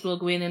 Because people will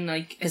go in and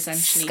like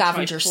essentially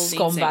scavenger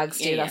scumbags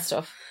do that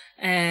stuff.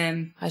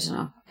 I don't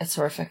know. It's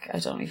horrific. I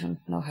don't even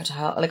know how to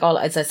help. Like,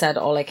 as I said,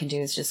 all I can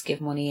do is just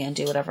give money and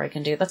do whatever I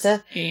can do. That's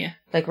it. Yeah.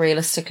 Like,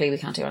 realistically, we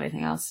can't do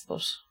anything else,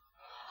 but...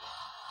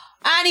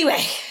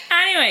 Anyway.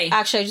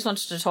 Actually, I just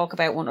wanted to talk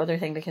about one other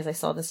thing because I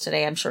saw this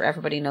today. I'm sure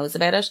everybody knows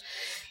about it.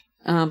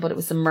 But it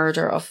was the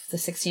murder of the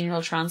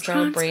 16-year-old trans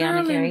girl,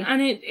 Brianna Carey.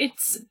 And it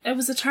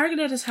was a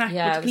targeted attack,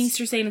 but the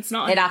police are saying it's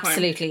not. It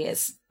absolutely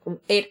is.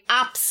 It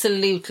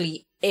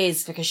absolutely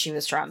is, because she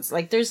was trans.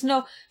 Like, there's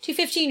no... Two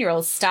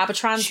 15-year-olds stab a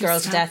trans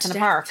girl to death in a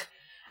park.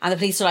 And the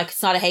police are like,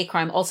 it's not a hate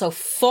crime. Also,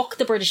 fuck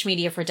the British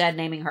media for dead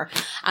naming her.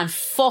 And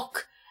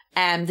fuck...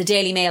 the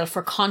Daily Mail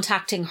for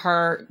contacting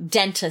her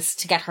dentist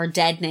to get her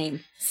dead name.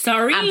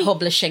 Sorry? And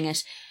publishing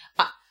it.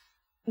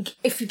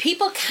 If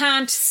people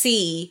can't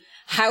see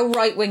how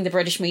right-wing the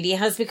British media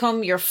has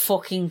become, you're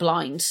fucking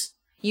blind.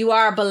 You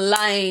are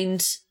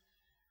blind.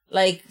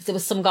 Like, there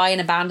was some guy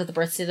in a band at the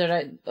Brits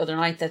the other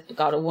night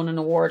that won an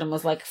award and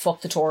was like,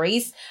 fuck the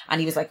Tories. And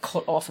he was like,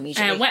 cut off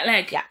immediately. Wet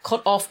leg. Yeah,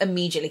 cut off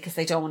immediately because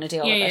they don't want to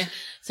deal with it.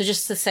 So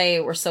just to say,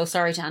 we're so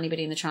sorry to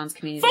anybody in the trans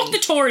community. Fuck the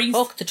Tories.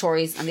 Fuck the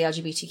Tories and the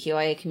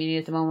LGBTQIA community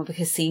at the moment,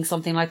 because seeing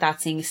something like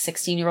that, seeing a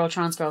 16-year-old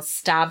trans girl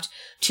stabbed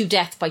to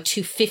death by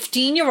two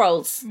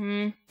 15-year-olds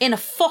in a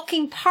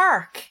fucking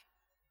park.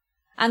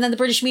 And then the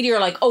British media are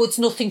like, oh, it's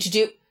nothing to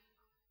do.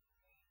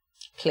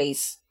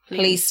 Please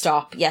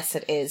stop. Yes,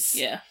 it is.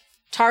 Yeah.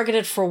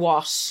 Targeted for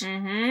what?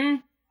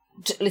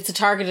 It's a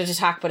targeted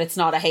attack, but it's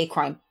not a hate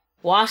crime.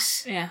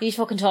 What? Yeah. What are you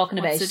fucking talking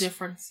about? What's the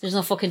difference? There's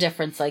no fucking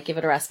difference. Like, give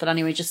it a rest. But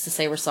anyway, just to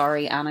say we're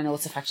sorry, and I know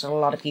it's affected a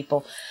lot of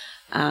people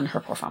and her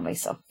poor family.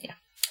 So yeah.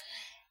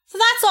 So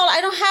that's all.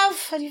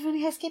 Do you have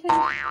any housekeeping?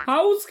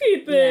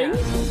 Housekeeping.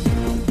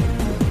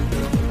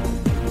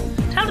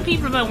 Tell the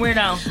people about Weird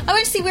Al. I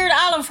went to see Weird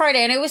Al on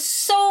Friday, and it was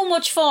so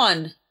much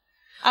fun.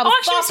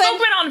 Actually, we spoke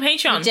about it on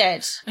Patreon. We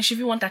did. Actually, if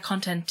you want that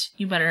content,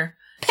 you better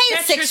pay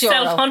get €6.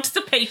 yourself onto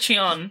the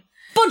Patreon.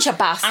 Bunch of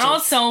bastards. And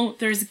also,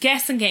 there's a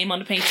guessing game on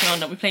the Patreon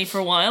that we played for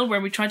a while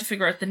where we tried to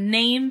figure out the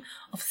name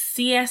of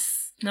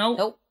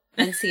Nope.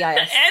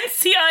 NCIS.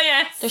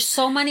 NCIS. There's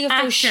so many of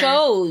Actor. those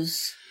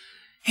shows.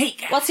 Hey,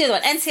 What's the other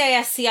one?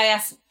 NCIS,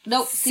 CIS.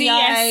 Nope.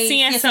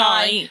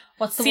 CSI.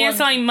 What's the CSI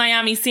one?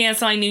 Miami,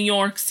 CSI New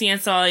York,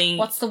 CSI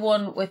What's the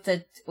one with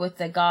the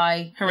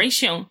guy?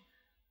 Horatio.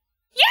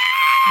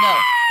 No.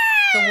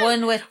 The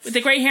one with With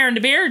the grey hair and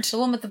the beard. the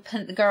one with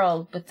the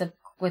girl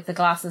with the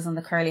glasses and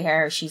the curly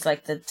hair. She's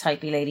like the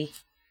typey lady.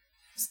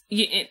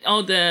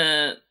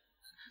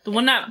 The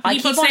one that I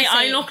people keep on say I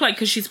saying- look like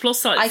because she's plus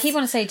size. I keep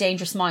wanting to say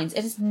Dangerous Minds.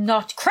 It is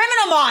not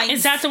Criminal Minds.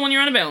 Is that the one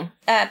you're on about?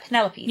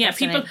 Penelope? Yeah, that's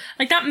her people name.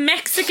 like that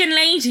Mexican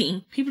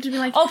lady. People to be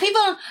like, Oh,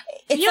 people!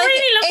 It's You like,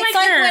 really look it's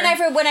like like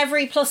her. when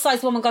every plus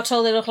size woman got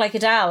told they look like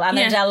Adele, and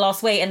then Yeah. Adele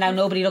lost weight, and now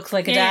nobody looks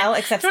like Adele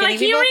except they're skinny like,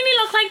 people. you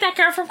really look like that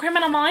girl from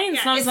Criminal Minds.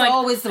 And I was it's like,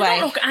 always the I way.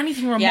 don't look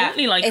anything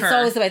remotely like it's her.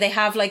 always the way. They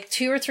have like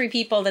 2 or 3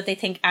 people that they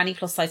think any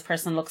plus size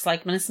person looks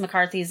like. Melissa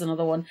McCarthy is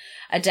another one.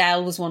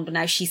 Adele was one, but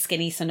now she's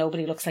skinny, so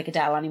nobody looks like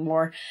Adele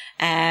anymore.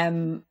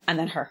 And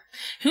then her.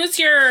 Who's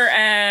your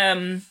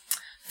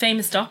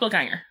famous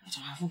doppelganger? I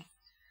don't have one.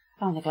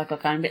 I don't think I look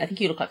like. I think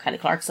you look like Kelly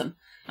Clarkson.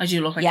 I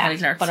do look like Kelly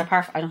Clarkson. But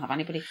apart from, I don't have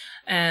anybody.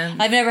 Um,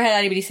 I've never had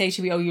anybody say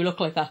to me, "Oh, you look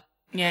like that."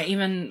 yeah,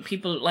 even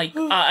people like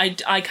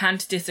I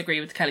can't disagree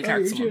with the Kelly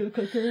Clarkson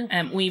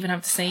one. We even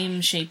have the same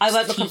shape. I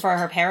went looking for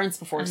her parents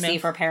before to And see milk.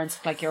 if her parents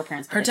look like your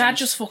parents. but Her they dad don't.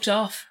 just fucked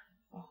off.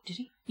 Oh, did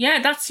he? Yeah,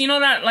 that's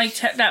that like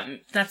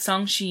that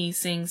song she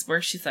sings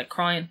where she's like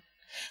crying.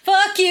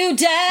 Fuck you,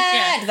 Dad.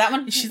 Yeah. Is that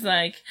one? She's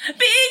like, because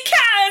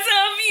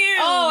of you.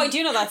 Oh, I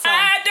do know that song.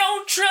 I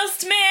don't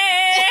trust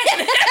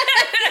men.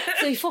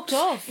 So he fucked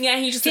off. Yeah,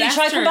 he just Did he left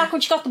try to her. come back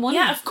when she got the money?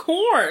 Yeah, of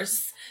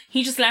course.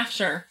 He just left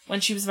her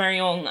when she was very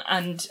young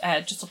and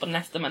just up and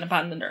left them and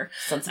abandoned her.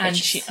 Sons of And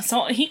bitches.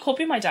 so he could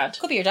be my dad.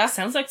 Could be your dad.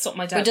 Sounds like something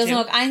my dad But doesn't do.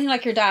 look anything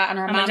like your dad, and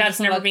her And mum my dad's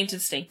doesn't never look. been to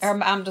the States. Her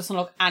mum doesn't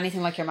look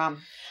anything like your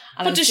mum.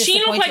 And I But was does she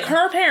look like disappointed.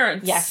 her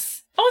parents? Yes.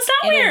 Oh, is that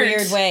In weird? a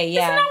weird way,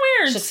 yeah. Isn't that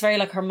weird? She looks very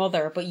like her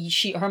mother, but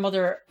her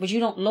mother. But you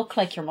don't look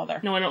like your mother.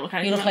 No, I don't look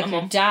anything You look like like my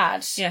your mum.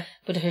 dad. Yeah.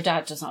 But her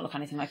dad does not look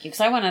anything like you. Because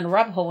I went on a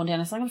rabbit hole one day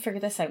and I was like, I'm going to figure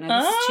this out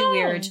now. This is too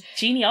weird.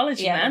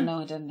 Genealogy, Yeah, man. no,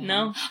 I didn't.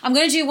 No. I'm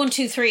going to do 1,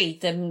 2, 3.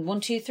 The 1,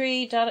 2,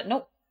 3.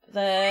 Nope.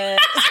 I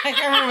can't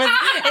remember.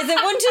 Is it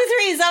 1, 2,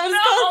 3? Is that what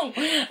it's called?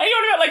 No. Are you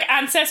on about like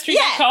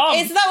Ancestry.com?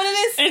 Yeah. Is that what it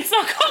is? It's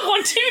not called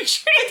 1, 2, 3.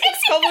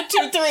 It's called 1,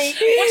 2, 3.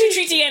 1, 2,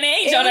 3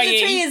 DNA. 1, 2,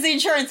 3 is the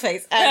insurance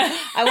place.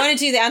 I want to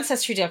do the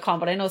Ancestry.com,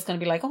 but I know it's going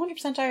to be like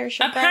 100%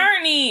 Irish.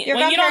 Apparently, Your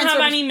when you don't grandparents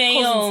have are any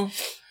male,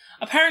 cousins.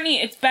 apparently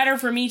it's better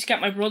for me to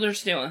get my brother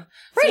to do it. So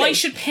Really? I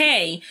should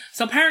pay.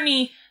 So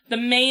apparently the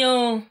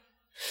male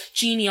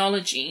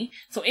genealogy.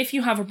 So if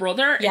you have a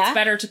brother, Yeah. it's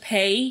better to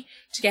pay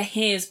to get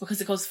his because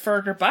it goes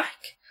further back.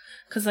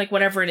 Because like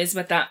whatever it is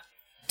with that,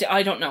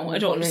 I don't know. I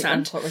don't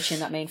understand. Put Richie in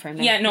that mainframe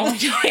now. Yeah, no, I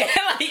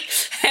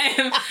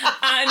don't.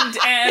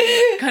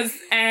 And because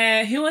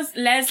who was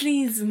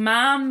Leslie's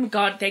mom?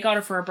 They got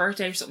her for her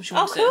birthday or something. She Oh,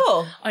 wanted to-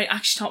 cool. I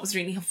actually thought it was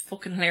really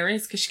fucking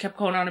hilarious because she kept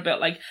going on about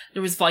like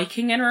there was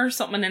Viking in her or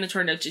something, and then it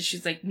turned out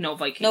she's like no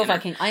Viking. No in her.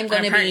 Viking. I'm And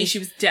gonna apparently be she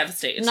was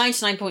devastated.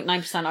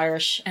 99.9%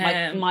 Irish.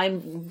 My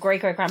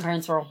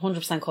great-great-grandparents were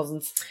 100%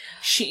 cousins.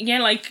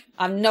 Like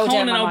I'm no doubt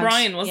Conan in my mind.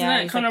 O'Brien, wasn't Yeah,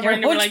 it? he's Conan like,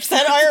 O'Brien, "You're they were like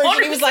 100% Irish.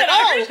 And he was like, 100%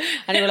 oh! Irish.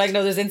 And they were like,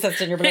 no, there's incest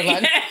in your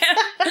bloodline.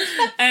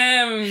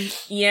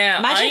 Yeah.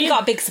 Imagine if you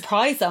got a big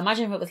surprise though.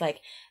 Imagine if it was like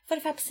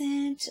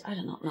 45%. I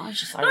don't know. No, it's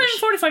just not Irish.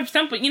 even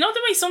 45%, but you know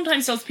the way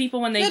sometimes those people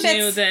when they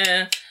Little do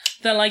bits.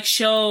 the like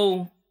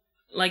show,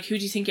 like who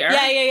do you think you are?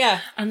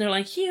 Yeah. And they're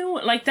like, you,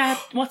 like that,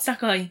 what's that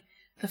guy?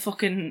 The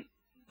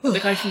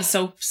guy from the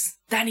soaps.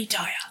 Danny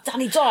Dyer.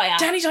 Danny Dyer.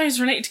 Danny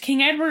Dyer's related to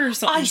King Edward or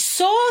something. I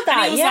saw that,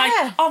 And he was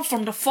yeah. like, I'm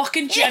from the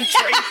fucking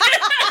gentry.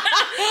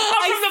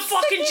 I'm from the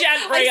fucking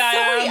gentry,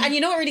 I am. And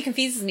you know what really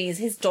confuses me is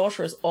his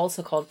daughter is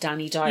also called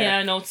Danny Dyer. Yeah,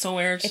 I know, it's so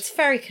weird. It's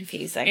very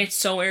confusing. It's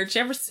so weird. Did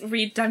you ever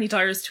read Danny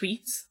Dyer's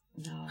tweets?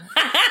 No.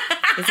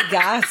 It's a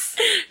gas.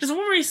 There's one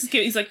where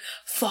he's like,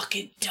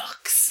 fucking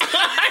ducks.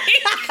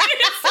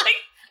 It's like,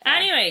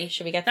 anyway,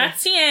 Should we get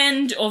that's the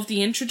end of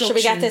the introduction. Should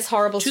we get this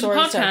horrible to story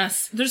the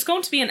podcast? There's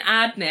going to be an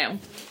ad now.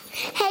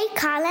 Hey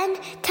Colin,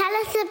 tell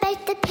us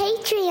about the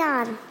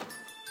Patreon.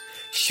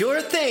 Sure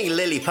thing,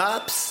 Lily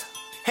Pops.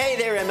 Hey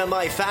there,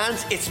 MMI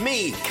fans, it's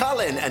me,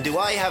 Colin, and do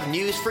I have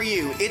news for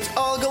you? It's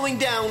all going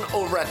down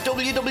over at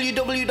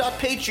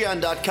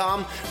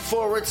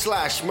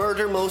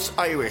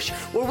www.patreon.com/MurderMostIrish,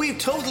 where we've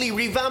totally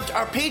revamped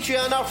our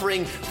Patreon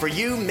offering for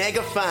you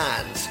mega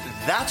fans.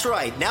 That's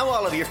right, now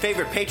all of your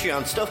favorite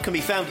Patreon stuff can be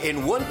found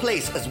in one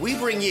place as we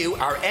bring you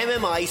our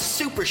MMI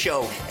Super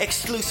Show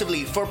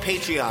exclusively for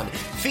Patreon,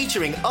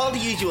 featuring all the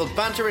usual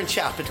banter and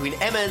chat between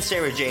Emma and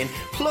Sarah Jane,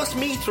 plus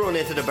me thrown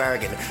into the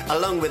bargain,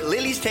 along with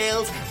Lily's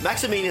Tales,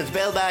 Maximilian's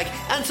Bell Bag,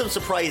 and some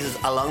surprises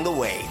along the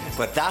way.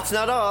 But that's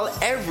not all.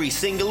 Every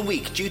single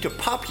week, due to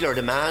popular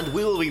demand,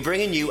 we will be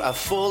bringing you a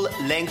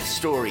full-length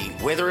story,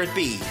 whether it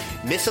be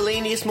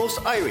Miscellaneous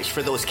Most Irish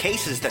for those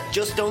cases that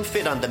just don't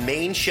fit on the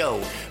main show,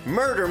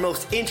 Murder Most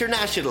Most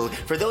International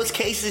for those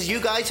cases you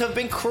guys have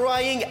been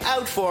crying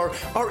out for,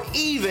 or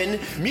even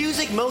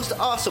Music Most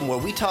Awesome, where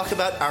we talk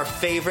about our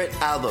favourite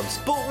albums.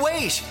 But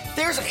wait,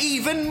 there's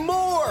even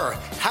more!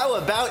 How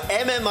about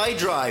MMI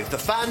Drive, the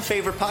fan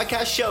favourite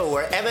podcast show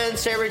where Emma and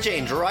Sarah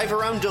Jane drive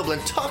around Dublin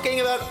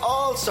talking about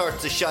all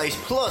sorts of shite,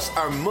 plus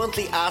our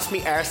monthly Ask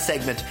Me Arse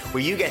segment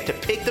where you get to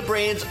pick the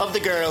brains of the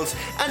girls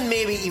and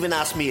maybe even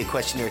ask me a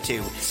question or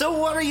two. So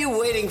what are you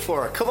waiting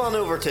for? Come on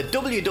over to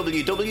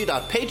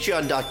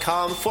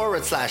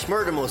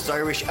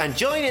www.patreon.com/MurderMostIrish and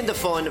join in the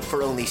fun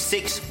for only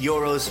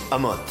 €6 a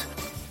month.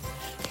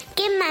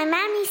 Give my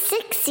mommy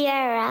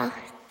 €6.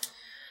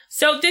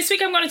 So this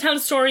week I'm going to tell the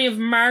story of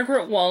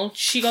Margaret Walsh.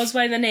 She goes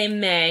by the name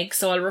Meg,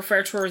 so I'll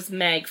refer to her as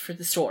Meg for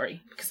the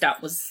story, because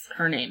that was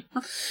her name.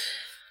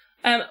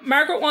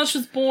 Margaret Walsh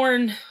was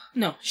born...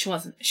 No, she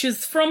wasn't. She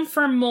was from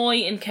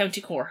Fermoy in County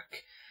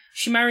Cork.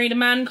 She married a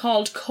man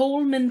called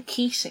Coleman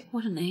Keating.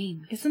 What a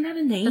name. Isn't that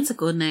a name? That's a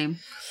good name.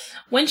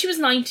 When she was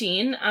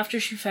 19, after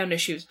she found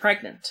out she was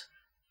pregnant,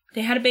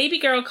 they had a baby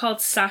girl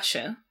called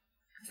Sasha.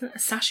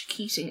 Sasha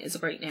Keating is a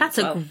great name. That's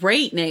a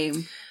great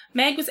name.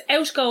 Meg was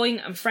outgoing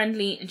and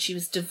friendly, and she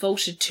was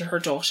devoted to her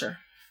daughter.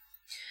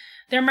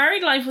 Their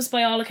married life was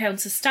by all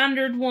accounts a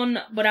standard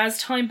one, but as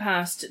time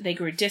passed, they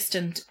grew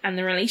distant and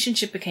the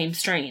relationship became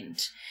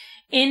strained.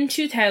 In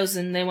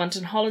 2000, they went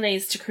on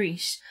holidays to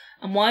Crete,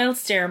 and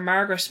whilst there,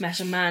 Margaret met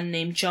a man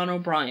named John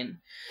O'Brien.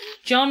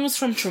 John was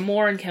from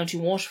Tramore in County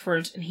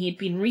Waterford, and he had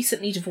been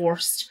recently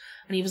divorced,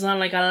 and he was on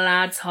like a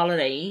lad's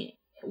holiday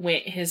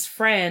with his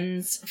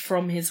friends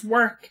from his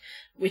work,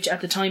 which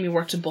at the time he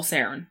worked in Bus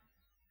Éireann.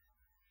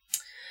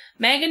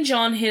 Meg and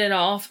John hit it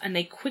off, and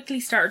they quickly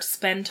started to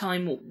spend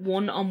time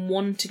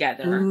one-on-one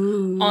together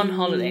on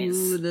holidays.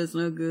 Ooh, that's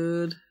no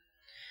good.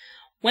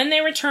 When they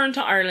returned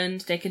to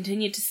Ireland, they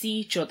continued to see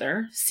each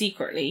other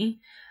secretly,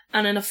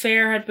 and an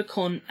affair had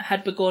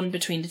begun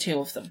between the two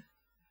of them.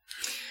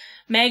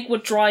 Meg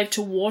would drive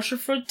to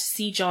Waterford to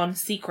see John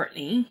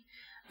secretly,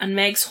 and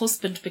Meg's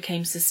husband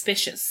became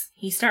suspicious.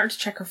 He started to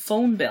check her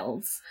phone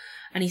bills,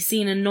 and he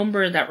seen a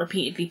number that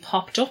repeatedly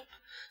popped up,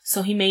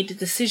 so he made the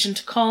decision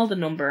to call the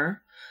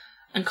number,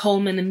 and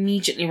Coleman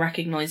immediately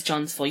recognised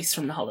John's voice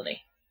from the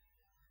holiday.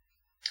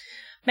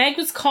 Meg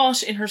was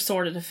caught in her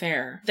sordid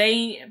affair.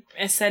 They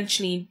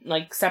essentially,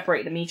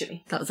 separated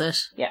immediately. That was it?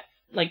 Yeah,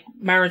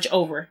 marriage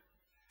over.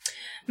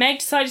 Meg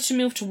decided to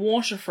move to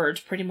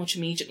Waterford pretty much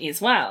immediately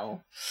as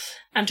well,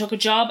 and took a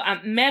job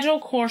at Meadow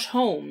Court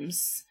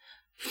Homes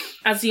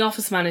as the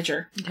office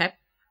manager. Okay.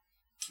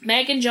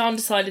 Meg and John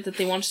decided that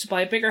they wanted to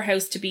buy a bigger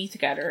house to be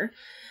together.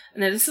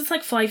 Now, this is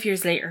 5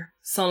 years later.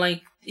 So,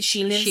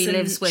 she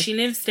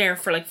lives there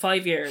for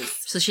 5 years.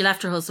 So she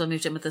left her husband,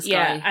 moved in with this guy.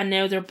 Yeah, and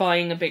now they're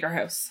buying a bigger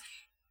house.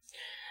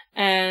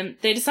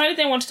 They decided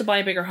they wanted to buy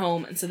a bigger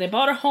home, and so they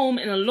bought a home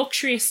in a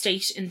luxury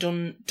estate in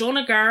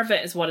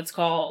Donagarva is what it's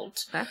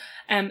called. Okay.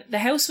 The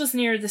house was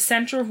near the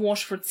centre of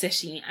Waterford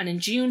City, and in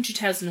June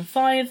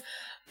 2005,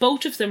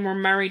 both of them were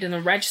married in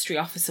a registry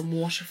office in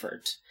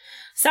Waterford.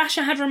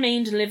 Sasha had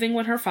remained living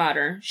with her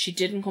father. She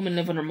didn't come and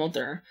live with her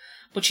mother,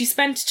 but she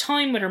spent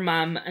time with her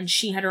mum, and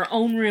she had her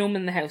own room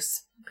in the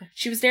house. Okay.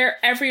 She was there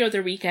every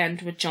other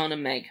weekend with John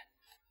and Meg.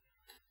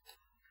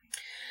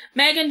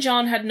 Meg and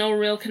John had no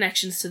real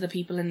connections to the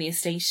people in the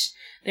estate.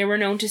 They were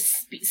known to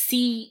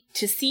see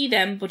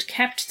them, but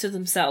kept to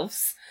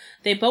themselves.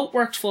 They both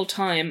worked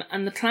full-time,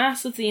 and the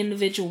class of the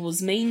individual was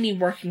mainly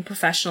working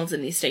professionals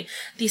in the estate.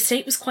 The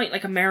estate was quite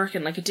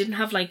American. It didn't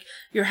have,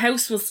 your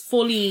house was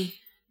fully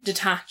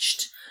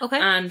detached. Okay.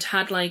 And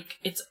had, an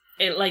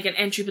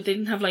entry, but they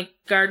didn't have,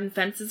 garden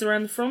fences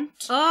around the front.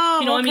 Oh,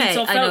 you know okay. what I mean?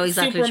 So it felt I know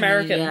exactly super what you mean,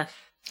 American. yeah.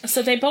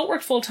 So they both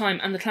worked full-time,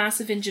 and the class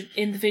of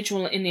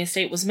individual in the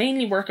estate was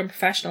mainly working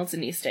professionals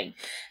in the estate.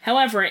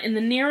 However, in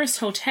the nearest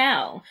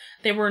hotel,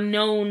 they were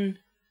known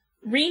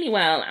really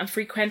well and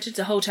frequented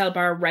the hotel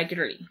bar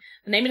regularly.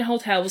 The name of the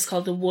hotel was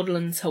called the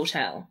Woodlands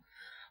Hotel.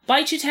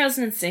 By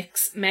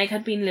 2006, Meg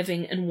had been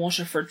living in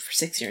Waterford for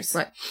 6 years.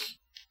 Right.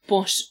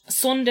 But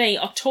Sunday,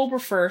 October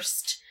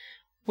 1st,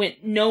 with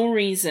no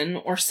reason,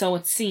 or so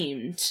it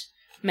seemed,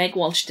 Meg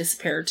Walsh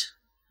disappeared.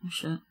 Oh,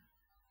 shit.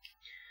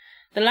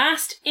 The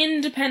last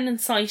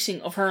independent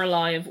sighting of her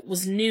alive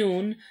was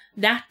noon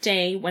that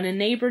day when a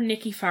neighbour,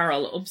 Nicky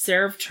Farrell,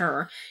 observed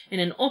her in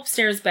an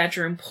upstairs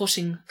bedroom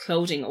putting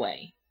clothing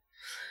away.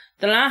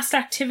 The last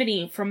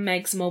activity from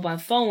Meg's mobile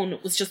phone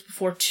was just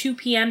before 2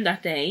 p.m.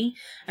 that day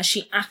as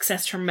she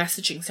accessed her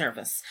messaging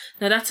service.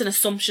 Now that's an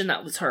assumption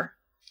that was her.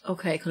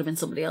 Okay, could have been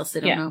somebody else, they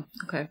don't know.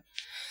 Okay.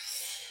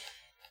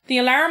 The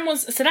alarm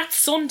was... So that's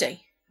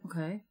Sunday.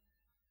 Okay.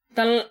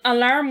 The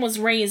alarm was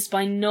raised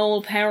by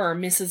Noel Power,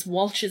 Mrs.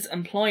 Walsh's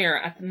employer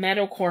at the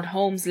Meadow Court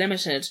Homes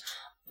Limited,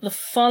 the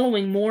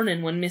following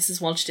morning when Mrs.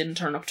 Walsh didn't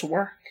turn up to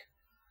work.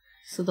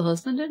 So the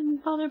husband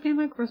didn't bother being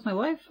where's my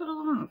wife?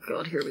 Oh,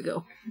 God, here we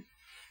go.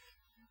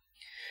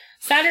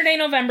 Saturday,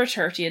 November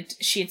 30th,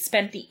 she had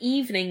spent the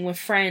evening with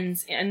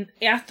friends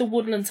at the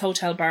Woodlands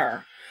Hotel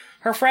bar.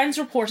 Her friends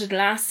reported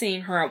last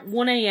seeing her at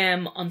 1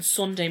 a.m. on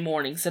Sunday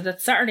morning, so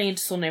that's Saturday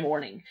into Sunday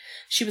morning.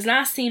 She was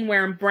last seen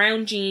wearing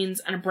brown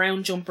jeans and a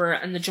brown jumper,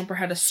 and the jumper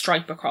had a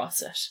stripe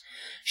across it.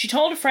 She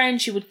told a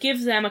friend she would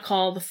give them a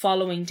call the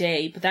following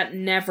day, but that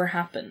never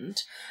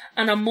happened.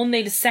 And on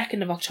Monday the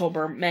 2nd of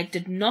October, Meg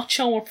did not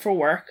show up for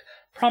work,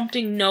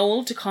 prompting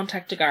Noel to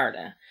contact the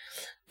Garda.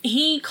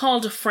 He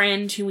called a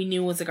friend who he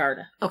knew was a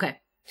Garda. Okay.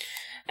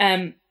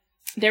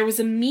 There was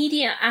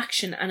immediate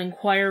action and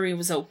inquiry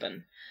was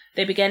open.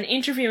 They began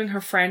interviewing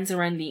her friends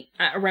around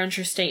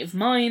her state of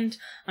mind,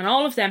 and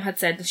all of them had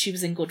said that she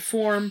was in good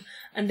form.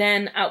 And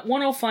then at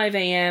 1:05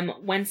 a.m,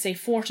 Wednesday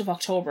 4th of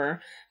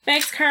October,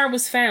 Meg's car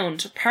was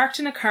found, parked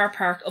in a car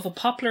park of a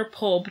popular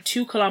pub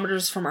 2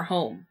 kilometres from her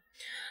home.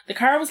 The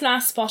car was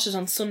last spotted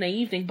on Sunday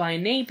evening by a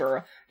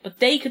neighbour, but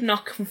they could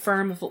not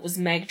confirm if it was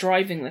Meg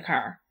driving the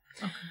car.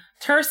 Okay.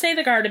 Thursday,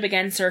 the Garda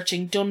began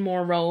searching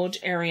Dunmore Road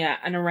area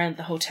and around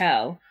the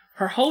hotel.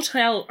 Her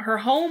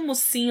home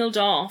was sealed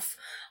off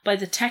by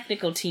the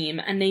technical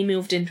team and they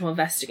moved in to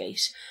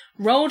investigate.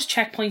 Road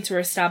checkpoints were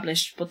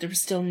established, but there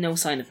was still no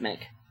sign of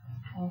Meg.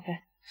 Okay.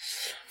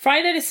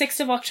 Friday the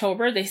 6th of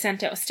October, they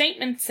sent out a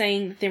statement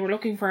saying that they were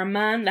looking for a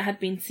man that had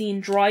been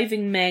seen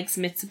driving Meg's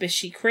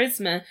Mitsubishi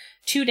Charisma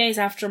 2 days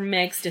after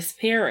Meg's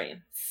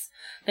disappearance.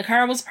 The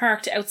car was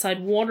parked outside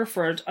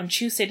Waterford on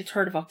Tuesday the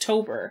 3rd of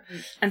October,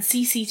 and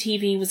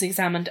CCTV was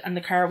examined and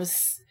the car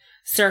was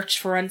searched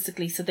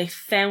forensically, so they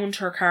found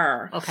her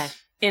car. Okay.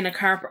 In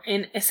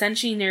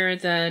essentially near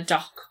the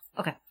dock.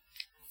 Okay.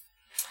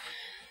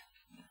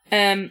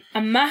 A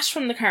mat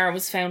from the car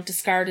was found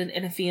discarded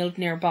in a field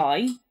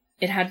nearby.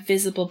 It had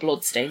visible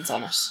bloodstains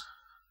on it.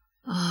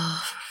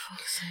 Oh, for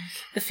fuck's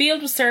sake. The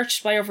field was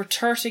searched by over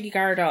 30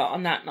 Garda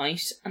on that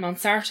night, and on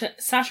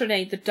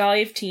Saturday the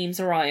dive teams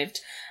arrived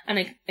and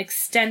an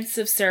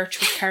extensive search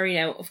was carried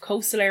out of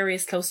coastal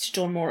areas close to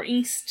Dunmore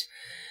East.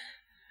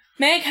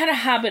 Meg had a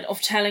habit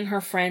of telling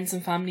her friends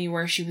and family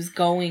where she was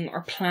going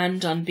or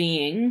planned on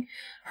being.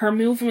 Her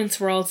movements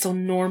were also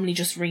normally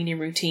just really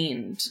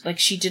routine. Like,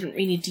 she didn't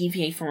really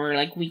deviate from her,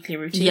 like, weekly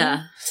routine.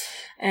 Yeah.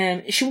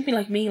 She wouldn't be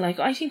like me. Like,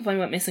 I think if I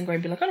went missing, Graham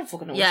would be like, I don't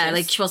fucking know what Yeah, it is.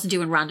 like, she wasn't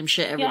doing random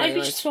shit every day. I'd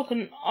be just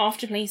fucking off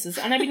to places.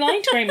 And I'd be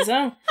lying to Graham as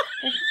well.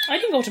 Like, I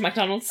didn't go to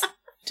McDonald's. What are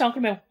you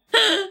talking about?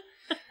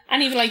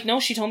 And he'd be like,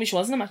 no, she told me she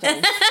wasn't at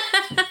McDonald's.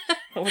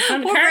 Poor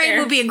Graham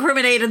would be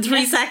incriminated in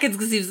 3 seconds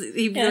because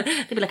they'd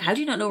be like, how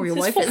do you not know where your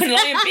wife is? Fucking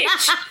lying,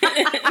 bitch.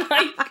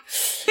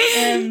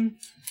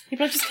 He'd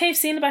be like, just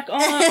KFC in the back.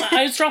 Oh,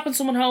 I was dropping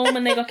someone home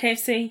and they got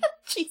KFC.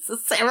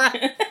 Jesus, Sarah.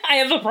 I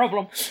have a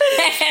problem.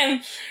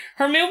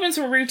 Her movements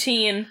were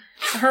routine.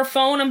 Her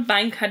phone and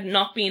bank had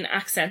not been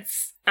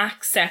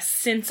accessed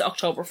since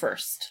October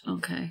 1st.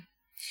 Okay.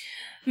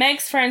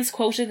 Meg's friends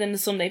quoted in the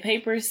Sunday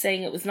papers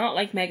saying it was not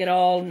like Meg at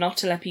all not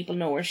to let people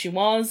know where she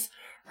was.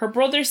 Her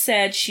brother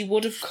said she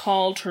would have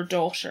called her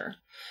daughter.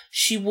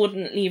 She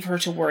wouldn't leave her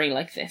to worry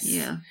like this.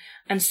 Yeah.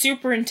 And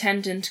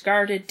Superintendent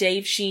Garda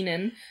Dave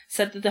Sheenan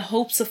said that the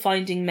hopes of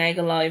finding Meg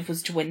alive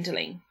was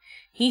dwindling.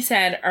 He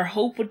said our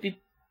hope would be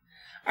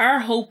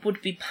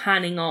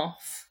panning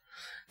off.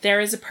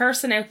 There is a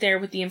person out there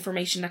with the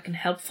information that can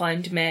help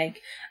find Meg,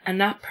 and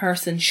that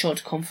person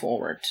should come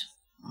forward.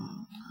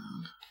 Oh,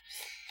 man.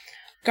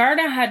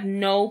 Garda had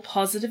no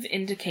positive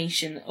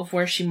indication of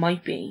where she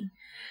might be.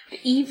 The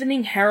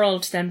Evening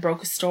Herald then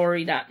broke a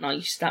story that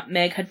night that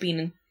Meg had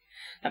been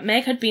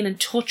in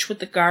touch with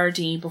the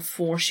Gardaí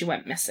before she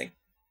went missing.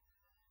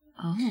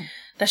 Oh.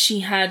 That she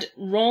had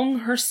rung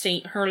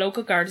her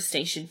local Garda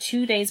station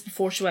 2 days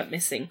before she went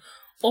missing,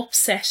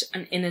 upset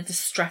and in a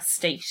distressed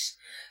state,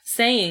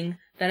 saying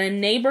that a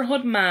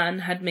neighbourhood man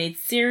had made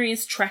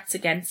serious threats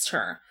against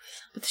her,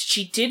 but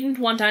she didn't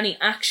want any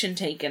action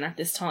taken at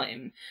this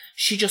time.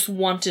 She just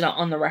wanted it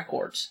on the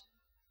record.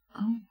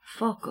 Oh,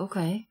 fuck,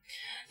 okay.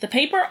 The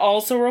paper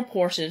also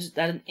reported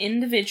that an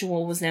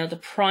individual was now the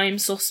prime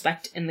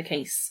suspect in the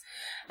case,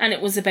 and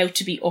it was about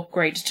to be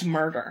upgraded to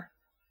murder.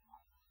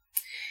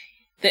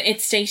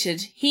 It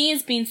stated, he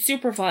is being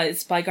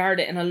supervised by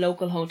Garda in a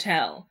local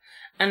hotel,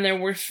 and there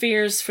were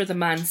fears for the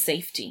man's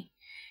safety.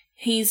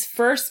 He's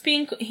first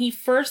being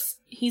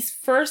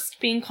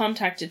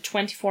contacted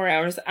 24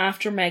 hours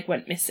after Meg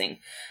went missing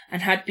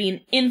and had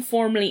been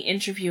informally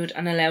interviewed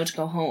and allowed to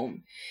go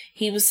home.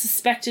 He was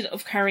suspected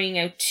of carrying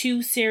out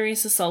 2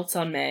 serious assaults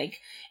on Meg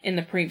in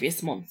the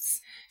previous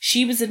months.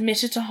 She was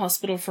admitted to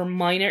hospital for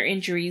minor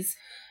injuries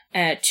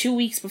 2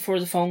 weeks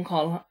before the phone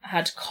call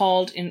had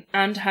called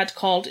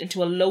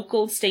into a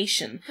local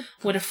station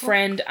with a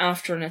friend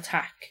after an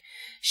attack.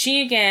 She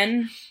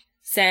again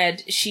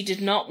said she did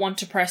not want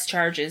to press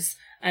charges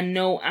and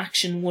no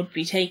action would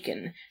be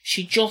taken.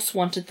 She just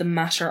wanted the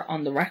matter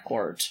on the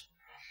record.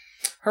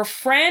 Her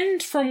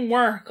friend from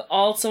work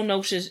also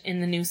noted in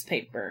the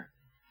newspaper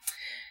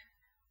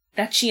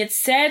that she had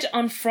said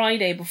on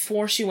Friday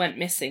before she went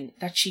missing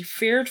that she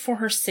feared for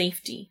her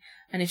safety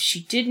and if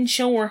she didn't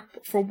show up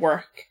for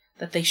work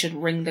that they should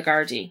ring the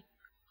Gardaí.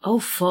 Oh,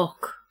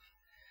 fuck.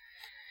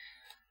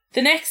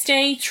 The next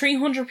day,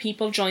 300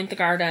 people joined the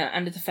Garda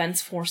and the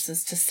Defence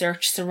Forces to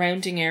search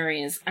surrounding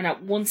areas, and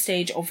at one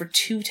stage over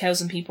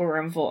 2,000 people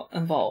were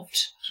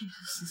involved.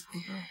 Jesus,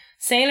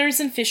 Sailors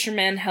and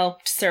fishermen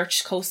helped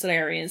search coastal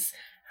areas.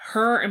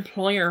 Her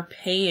employer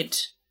paid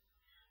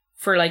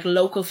for like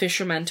local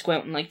fishermen to go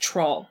out and like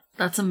trawl.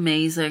 That's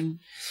amazing.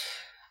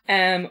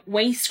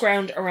 Waste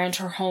ground around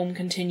her home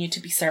continued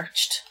to be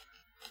searched.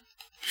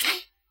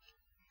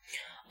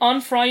 On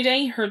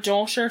Friday, her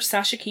daughter,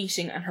 Sasha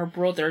Keating, and her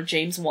brother,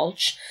 James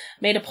Walsh,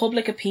 made a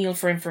public appeal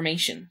for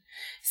information,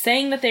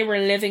 saying that they were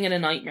living in a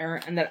nightmare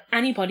and that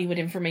anybody with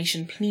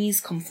information please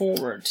come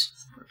forward.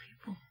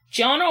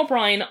 John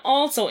O'Brien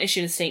also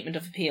issued a statement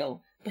of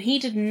appeal, but he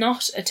did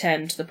not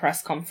attend the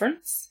press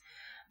conference.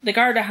 The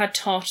Garda had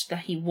thought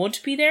that he would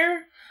be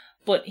there,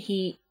 but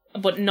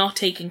not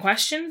taking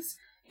questions.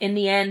 In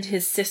the end,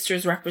 his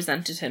sisters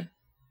represented him.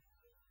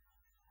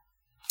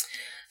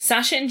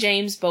 Sasha and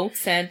James both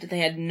said that they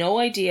had no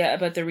idea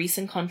about the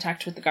recent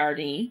contact with the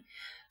Gardaí.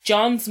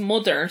 John's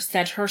mother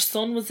said her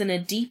son was in a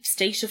deep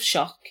state of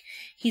shock.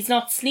 He's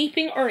not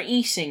sleeping or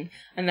eating,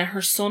 and that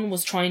her son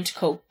was trying to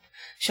cope.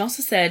 She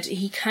also said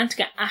he can't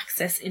get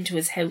access into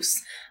his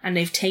house, and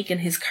they've taken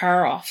his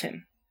car off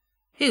him.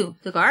 Who?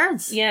 The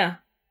guards? Yeah.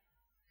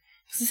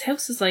 Because his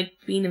house is like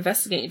being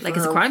investigated. Like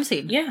it's a crime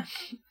scene? Yeah.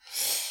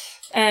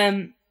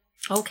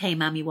 Okay,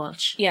 Mammy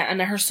Walsh. Yeah, and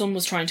that her son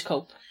was trying to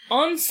cope.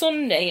 On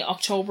Sunday,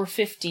 October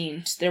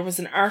 15th, there was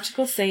an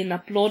article saying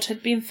that blood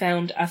had been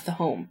found at the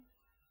home.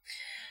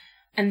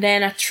 And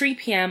then at 3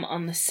 p.m.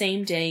 on the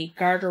same day,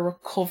 Garda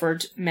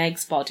recovered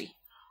Meg's body.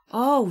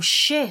 Oh,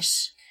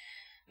 shit.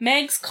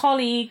 Meg's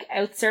colleague,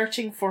 out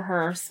searching for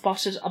her,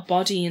 spotted a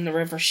body in the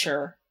River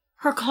Suir.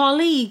 Her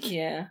colleague?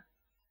 Yeah.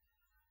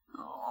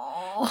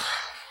 Oh.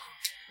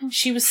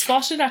 She was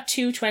spotted at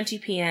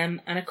 2:20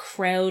 p.m. and a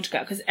crowd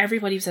because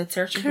everybody was out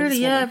searching for this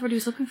Clearly, woman. yeah, everybody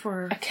was looking for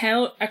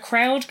her. A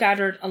crowd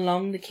gathered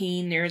along the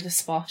quay near the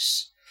spot,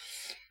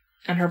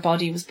 and her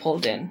body was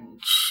pulled in.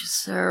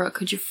 Sarah,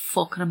 could you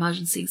fucking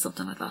imagine seeing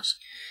something like that?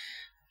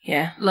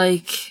 Yeah.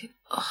 Like,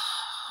 oh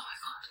my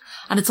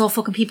god. And it's all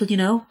fucking people you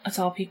know? It's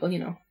all people you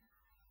know.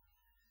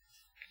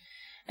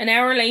 An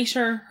hour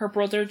later, her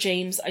brother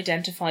James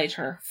identified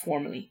her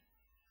formally.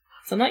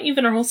 So not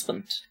even her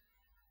husband.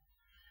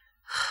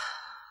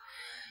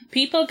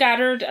 People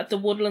gathered at the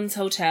Woodlands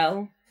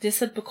Hotel. This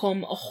had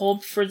become a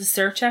hub for the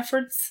search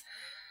efforts.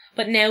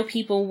 But now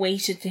people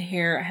waited to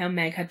hear how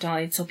Meg had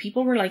died. So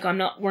people were like, we're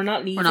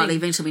not leaving. We're not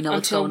leaving until we know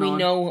what's going on. Until we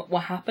know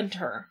what happened to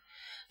her.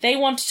 They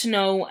wanted to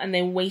know, and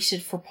they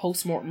waited for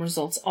post-mortem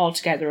results all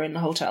together in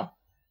the hotel.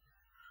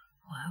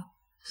 Wow.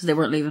 So they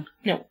weren't leaving?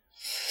 No.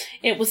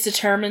 It was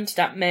determined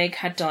that Meg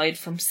had died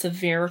from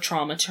severe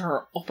trauma to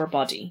her upper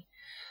body.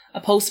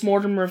 A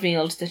post-mortem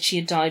revealed that she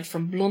had died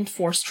from blunt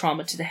force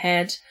trauma to the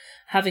head,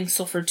 having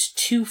suffered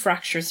 2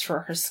 fractures for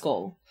her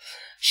skull.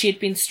 She had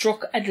been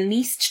struck at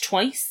least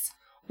twice.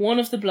 One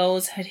of the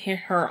blows had hit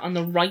her on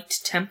the right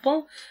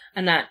temple,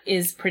 and that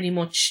is pretty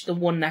much the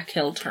one that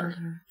killed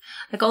her.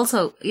 Like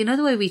also, you know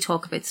the way we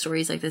talk about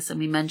stories like this and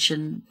we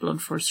mention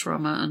blunt force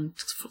trauma and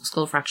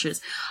skull fractures,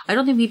 I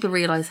don't think people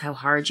realise how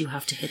hard you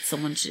have to hit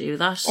someone to do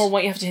that. Or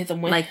what you have to hit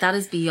them with. Like, that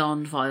is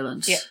beyond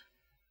violent. Yeah.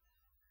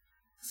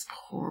 This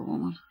poor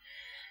woman.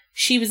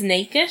 She was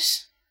naked,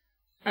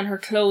 and her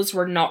clothes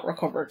were not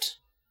recovered.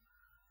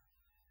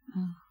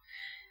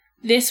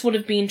 This would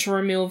have been to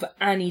remove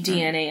any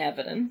DNA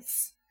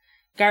evidence.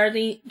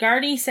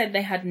 Gardaí said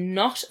they had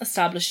not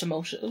established a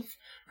motive.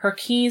 Her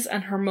keys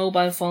and her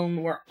mobile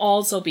phone were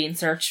also being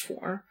searched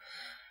for.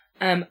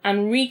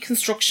 And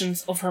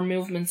reconstructions of her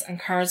movements and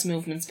car's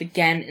movements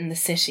began in the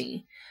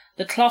city.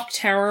 The clock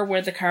tower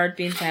where the car had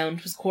been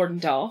found was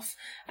cordoned off,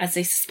 as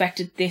they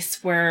suspected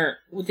this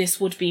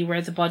would be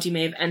where the body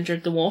may have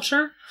entered the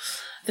water.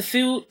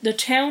 The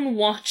town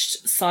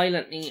watched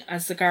silently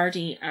as the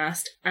Gardaí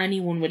asked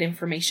anyone with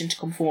information to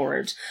come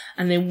forward,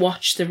 and they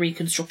watched the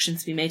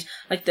reconstructions be made.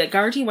 Like, the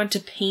Gardaí went to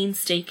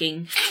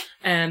painstaking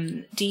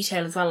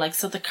detail as well. Like,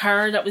 so the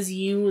car that was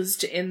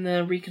used in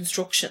the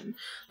reconstruction,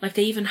 like,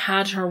 they even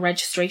had her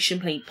registration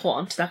plate put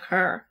onto that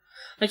car.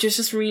 Like, there's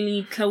just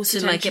really close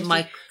attention. Like, it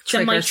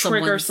might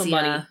trigger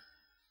somebody. Yeah.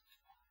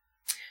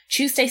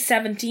 Tuesday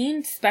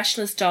 17th,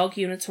 specialist dog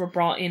units were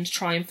brought in to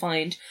try and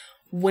find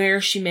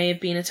where she may have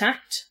been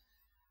attacked.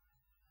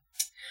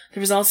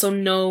 There was also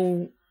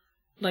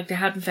they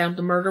hadn't found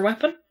the murder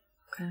weapon.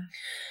 Okay.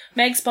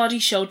 Meg's body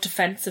showed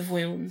defensive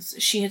wounds.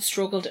 She had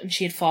struggled and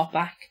she had fought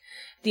back.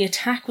 The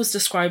attack was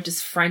described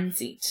as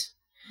frenzied.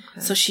 Okay.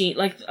 So she,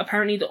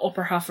 apparently the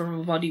upper half of her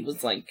body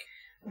was,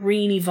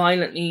 really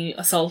violently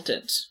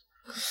assaulted.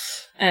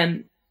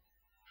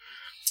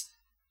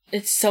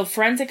 So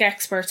forensic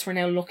experts were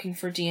now looking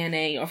for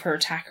DNA of her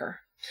attacker.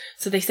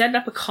 So they said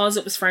that because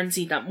it was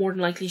frenzied, that more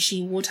than likely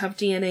she would have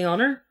DNA on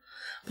her,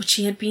 but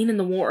she had been in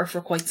the water for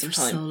quite some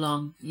time. So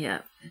long, yeah.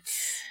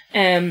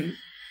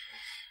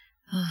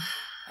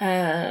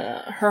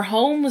 Her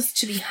home was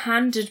to be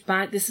handed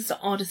back. This is the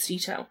oddest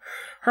detail.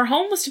 Her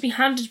home was to be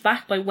handed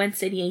back by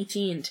Wednesday the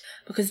 18th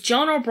because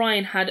John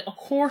O'Brien had a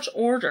court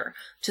order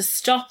to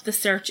stop the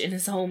search in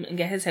his home and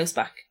get his house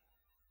back.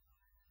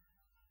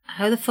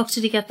 How the fuck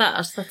did he get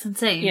that? That's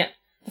insane. Yeah.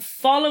 The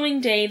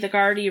following day, the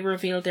Gardaí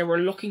revealed they were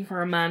looking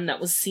for a man that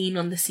was seen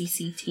on the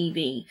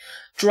CCTV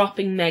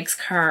dropping Meg's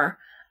car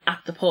at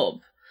the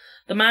pub.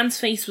 The man's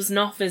face was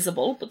not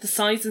visible, but the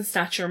size and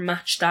stature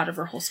matched that of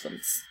her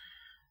husband's.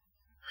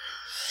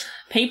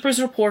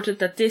 Papers reported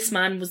that this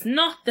man was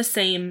not the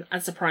same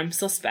as the prime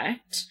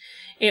suspect.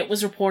 It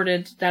was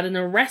reported that an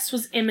arrest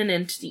was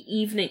imminent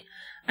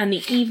and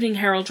the Evening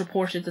Herald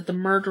reported that the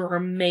murderer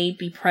may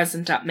be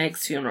present at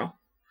Meg's funeral.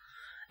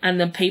 And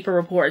the paper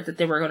reported that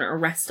they were going to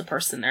arrest the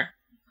person there.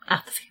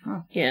 At the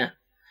funeral? Yeah.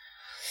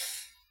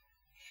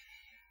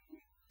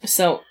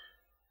 So,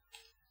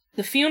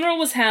 the funeral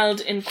was held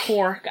in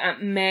Cork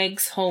at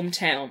Meg's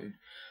hometown,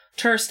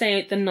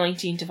 Thursday the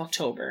 19th of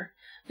October.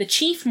 The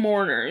chief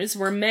mourners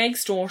were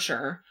Meg's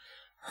daughter,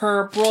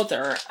 her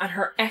brother, and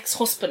her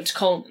ex-husband,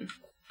 Coleman.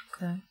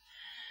 Okay.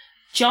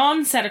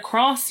 John sat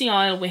across the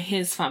aisle with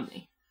his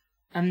family,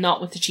 and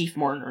not with the chief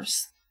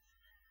mourners.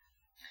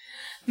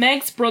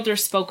 Meg's brother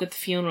spoke at the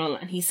funeral,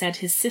 and he said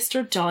his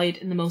sister died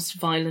in the most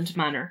violent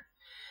manner.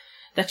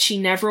 That she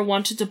never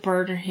wanted to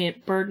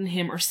burden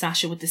him or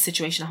Sasha with the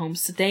situation at home,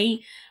 so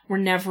they were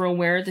never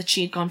aware that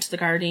she had gone to the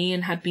Gardaí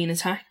and had been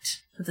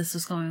attacked. That this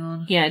was going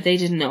on. Yeah, they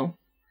didn't know.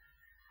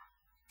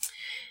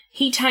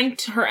 He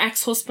thanked her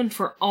ex-husband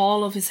for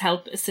all of his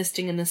help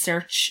assisting in the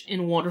search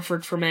in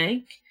Waterford for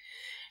Meg.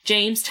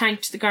 James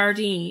thanked the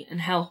Gardaí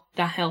and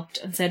helped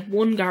and said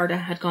one Garda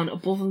had gone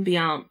above and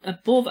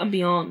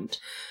beyond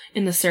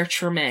in the search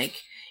for Meg.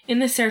 In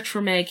the search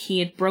for Meg, he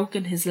had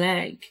broken his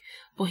leg,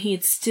 but he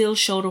had still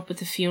showed up at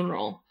the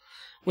funeral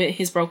with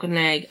his broken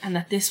leg, and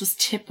that this was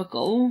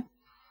typical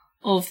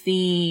of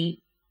the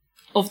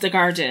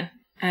Garda.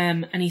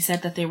 And he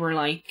said that they were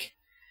like,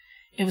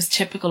 it was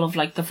typical of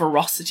like the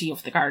ferocity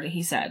of the Garda,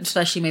 he said.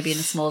 Especially maybe in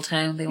a small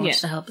town, they wanted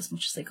to help as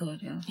much as they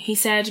could, yeah. He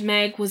said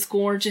Meg was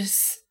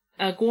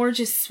a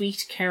gorgeous,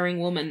 sweet, caring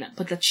woman,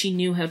 but that she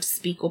knew how to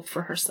speak up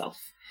for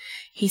herself.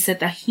 He said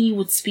that he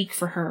would speak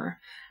for her,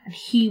 and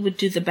he would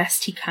do the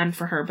best he can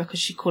for her because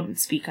she couldn't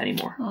speak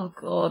anymore. Oh,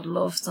 God,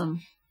 love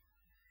them.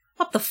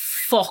 What the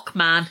fuck,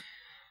 man?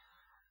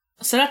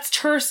 So that's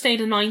Thursday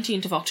the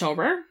 19th of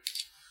October.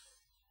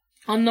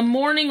 On the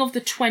morning of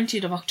the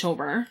 20th of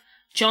October,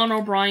 John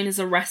O'Brien is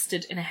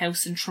arrested in a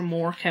house in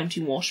Tramore,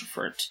 County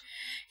Waterford.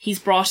 He's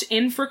brought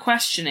in for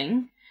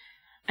questioning,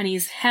 and he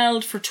is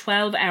held for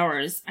 12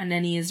 hours, and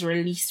then he is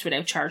released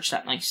without charge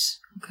that night.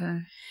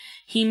 Okay.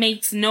 He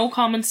makes no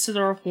comments to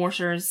the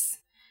reporters.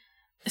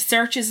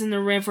 Searches in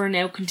the river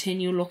now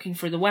continue looking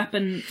for the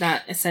weapon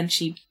that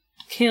essentially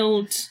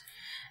killed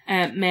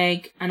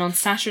Meg, and on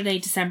Saturday,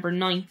 December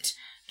 9th,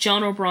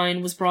 John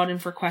O'Brien was brought in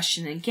for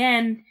questioning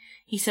again.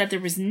 He said there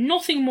was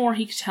nothing more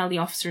he could tell the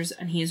officers,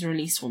 and he is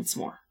released once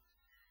more.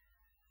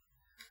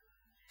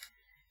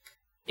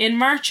 In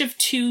March of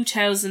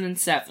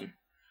 2007,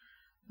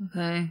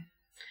 okay,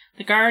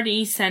 the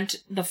Gardaí sent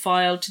the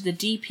file to the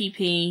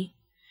DPP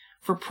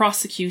for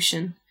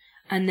prosecution,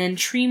 and then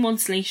 3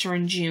 months later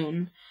in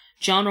June,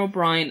 John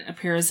O'Brien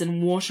appears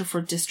in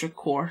Waterford District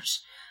Court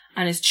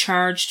and is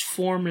charged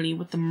formally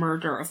with the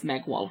murder of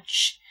Meg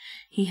Walsh.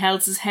 He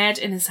holds his head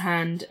in his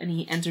hand and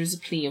he enters a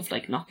plea of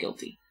not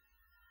guilty.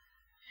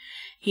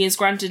 He is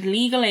granted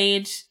legal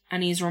aid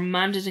and he is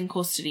remanded in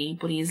custody,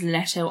 but he is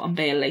let out on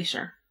bail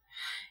later.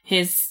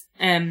 His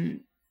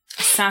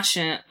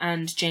Sasha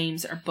and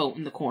James are both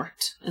in the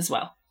court as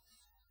well.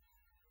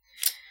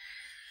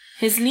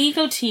 His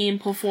legal team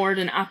put forward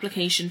an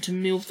application to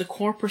move the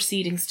court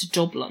proceedings to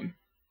Dublin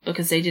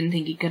because they didn't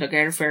think he could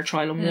get a fair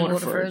trial in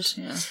Waterford.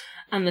 Yeah.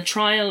 And the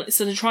trial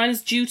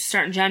is due to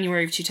start in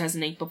January of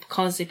 2008, but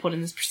because they put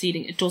in this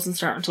proceeding, it doesn't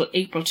start until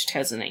April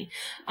 2008.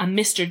 And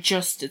Mr.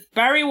 Justice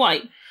Barry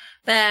White.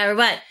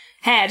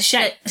 Head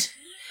shut.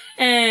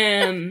 We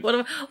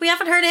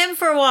haven't heard him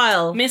for a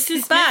while.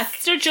 He's back.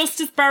 Mr.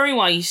 Justice Barry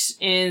White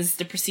is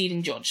the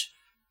proceeding judge.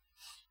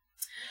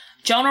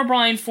 John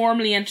O'Brien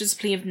formally enters a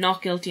plea of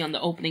not guilty on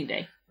the opening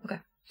day. Okay.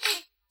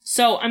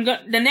 So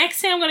the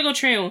next thing I'm going to go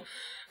through,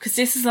 because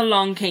this is a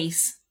long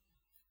case,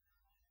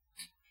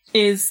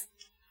 is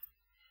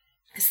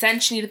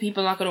essentially the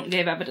people that got up and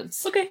gave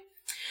evidence. Okay.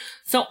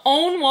 So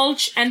Owen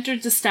Walsh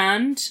entered the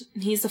stand,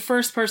 and he's the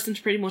first person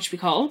to pretty much be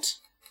called.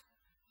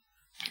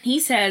 He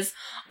says,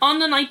 on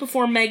the night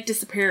before Meg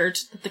disappeared,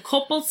 that the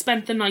couple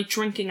spent the night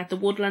drinking at the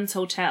Woodlands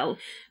Hotel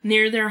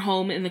near their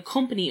home in the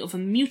company of a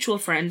mutual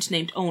friend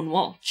named Owen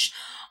Walsh.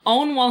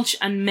 Owen Walsh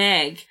and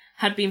Meg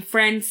had been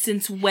friends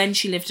since when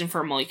she lived in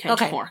Fermoy,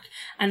 County Cork,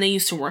 and they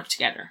used to work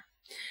together.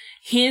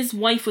 His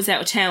wife was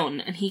out of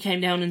town, and he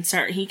came down and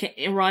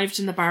he arrived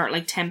in the bar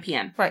at 10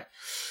 p.m. Right.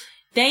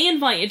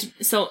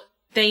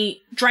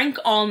 They drank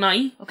all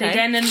night. Okay. They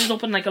then ended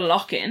up in a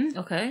lock-in.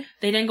 Okay.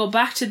 They then go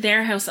back to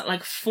their house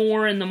at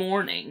 4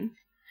 a.m.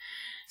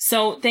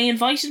 So they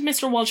invited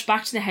Mr. Walsh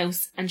back to the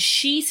house and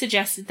she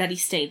suggested that he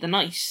stay the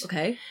night.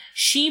 Okay.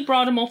 She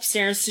brought him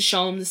upstairs to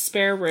show him the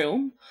spare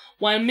room,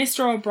 while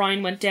Mr.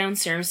 O'Brien went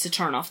downstairs to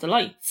turn off the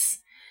lights.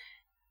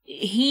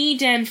 He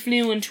then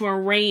flew into a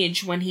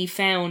rage when he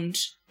found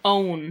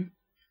Owen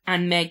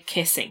and Meg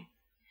kissing.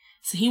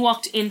 So he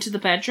walked into the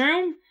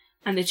bedroom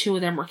and the two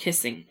of them were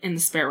kissing in the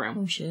spare room.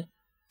 Oh shit.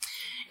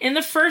 In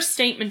the first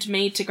statement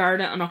made to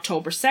Garda on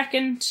October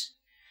 2nd,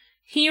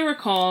 he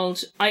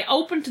recalled, I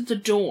opened the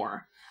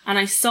door and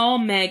I saw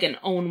Meg and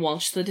Owen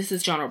Walsh, so this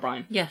is John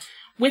O'Brien,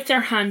 with their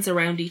hands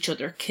around each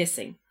other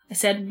kissing. I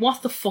said,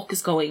 what the fuck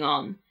is going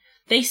on?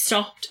 They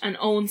stopped and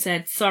Owen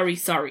said, sorry.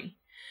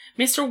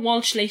 Mr.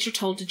 Walsh later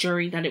told the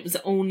jury that it was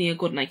only a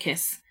goodnight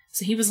kiss.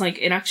 So he was like,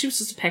 it actually was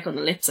just a peck on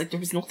the lips, like there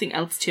was nothing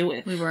else to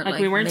it. We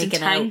weren't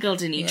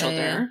entangled in each other.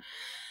 Yeah.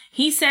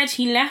 He said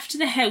he left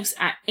the house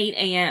at 8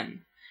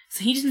 a.m.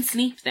 So he didn't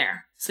sleep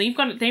there. So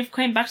they've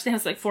come back to the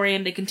house at like 4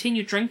 a.m. They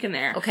continued drinking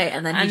there. Okay,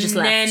 and then he just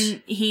left.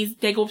 And then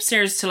they go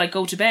upstairs to like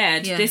go to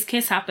bed. Yeah. This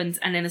kiss happens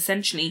and then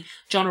essentially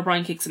John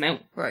O'Brien kicks him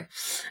out. Right.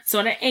 So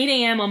at 8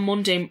 a.m. on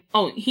Monday,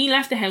 he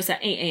left the house at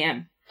 8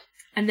 a.m.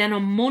 And then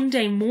on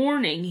Monday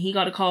morning, he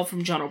got a call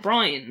from John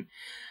O'Brien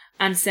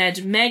and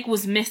said, Meg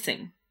was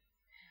missing.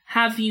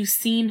 Have you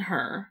seen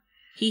her?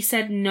 He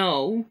said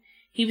no.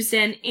 He was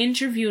then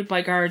interviewed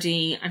by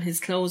Gardaí and his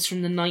clothes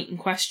from the night in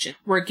question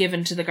were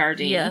given to the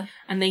Gardaí. Yeah.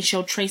 And they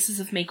showed traces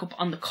of makeup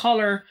on the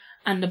collar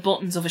and the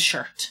buttons of a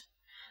shirt.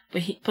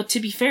 But to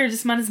be fair,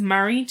 this man is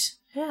married.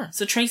 Yeah.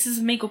 So traces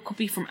of makeup could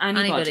be from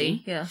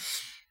anybody. Yeah.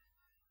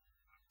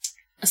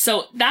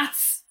 So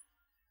that's...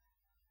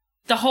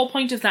 The whole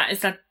point of that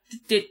is that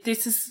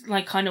this is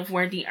like kind of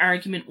where the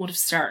argument would have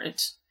started.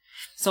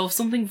 So if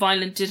something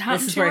violent did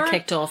happen to her... This is where it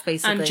kicked off,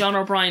 basically. And John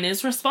O'Brien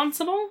is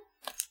responsible,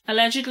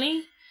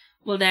 allegedly...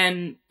 Well,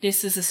 then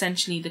this is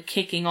essentially the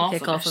kicking off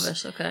of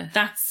it. Okay.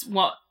 That's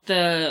what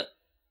the,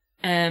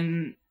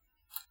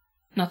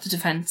 not the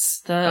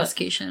defense, the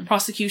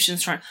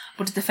prosecution's trying.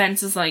 But the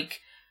defense is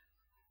like,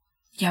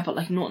 yeah, but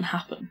like nothing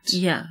happened.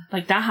 Yeah.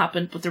 Like that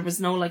happened, but there was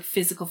no like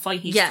physical fight.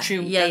 He just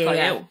threw that guy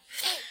out.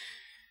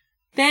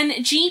 Then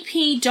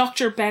GP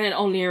Dr. Bennett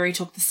O'Leary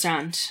took the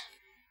stand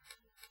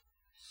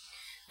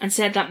and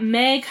said that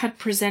Meg had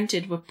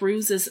presented with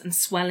bruises and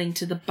swelling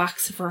to the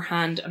backs of her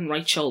hand and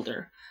right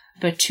shoulder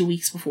about 2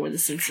 weeks before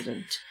this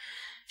incident.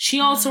 She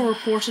also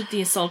reported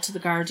the assault to the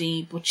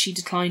Gardaí, but she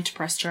declined to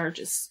press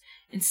charges.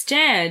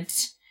 Instead,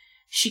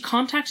 she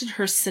contacted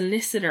her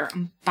solicitor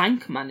and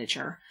bank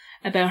manager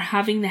about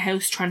having the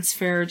house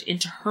transferred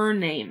into her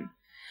name.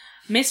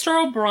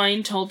 Mr.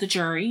 O'Brien told the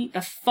jury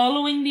that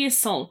following the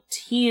assault,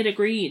 he had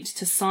agreed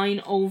to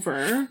sign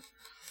over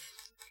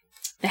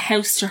the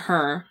house to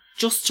her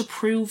just to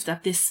prove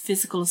that this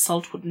physical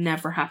assault would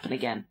never happen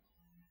again.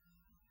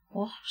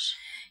 What?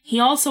 He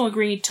also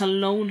agreed to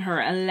loan her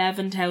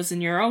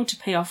 €11,000 to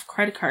pay off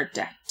credit card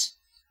debt.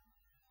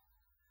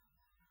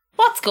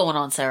 What's going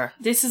on, Sarah?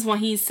 This is what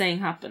he's saying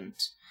happened.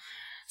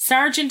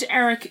 Sergeant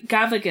Eric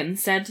Gavigan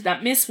said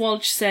that Miss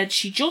Walsh said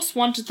she just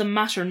wanted the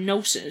matter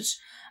noted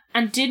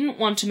and didn't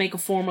want to make a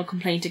formal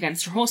complaint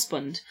against her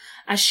husband,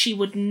 as she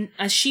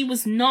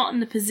was not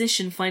in the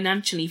position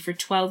financially for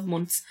 12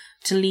 months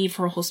to leave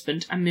her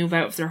husband and move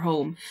out of their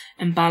home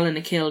in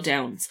Ballinakil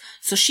Downs.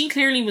 So she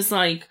clearly was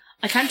like,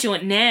 I can't do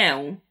it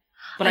now,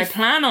 but I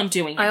plan on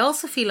doing it. I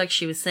also feel like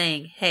she was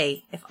saying,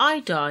 hey, if I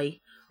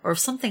die or if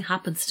something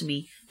happens to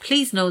me,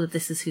 please know that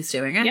this is who's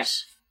doing it. Yep.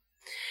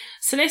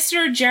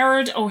 Solicitor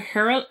Gerard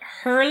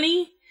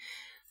O'Hurley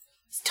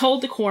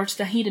told the court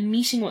that he had a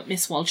meeting with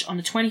Miss Walsh on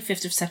the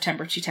 25th of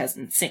September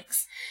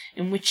 2006,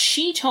 in which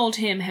she told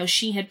him how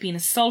she had been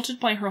assaulted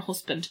by her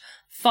husband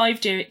 5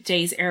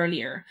 days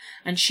earlier,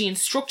 and she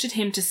instructed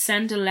him to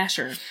send a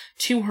letter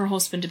to her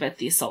husband about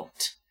the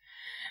assault.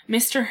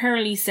 Mr.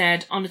 Hurley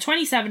said on the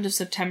 27th of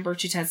September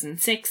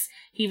 2006,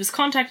 he was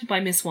contacted by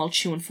Miss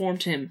Walsh, who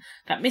informed him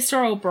that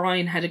Mr.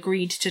 O'Brien had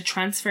agreed to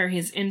transfer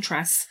his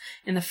interests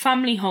in the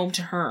family home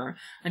to her,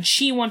 and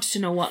she wanted to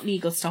know what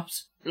legal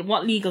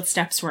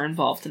steps were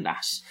involved in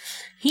that.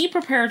 He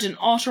prepared an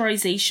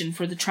authorization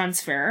for the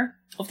transfer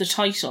of the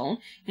title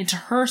into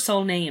her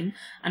sole name,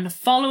 and the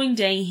following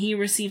day he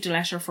received a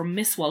letter from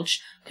Miss Walsh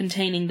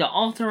containing the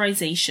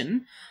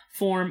authorization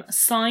form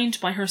signed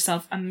by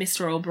herself and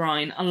Mr.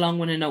 O'Brien, along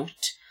with a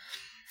note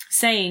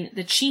saying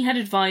that she had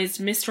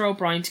advised Mr.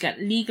 O'Brien to get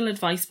legal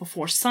advice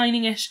before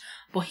signing it,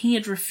 but he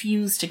had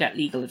refused to get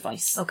legal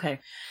advice. Okay.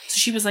 So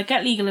she was like,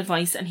 get legal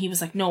advice, and he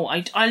was like, no,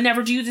 I'll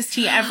never do this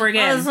to you ever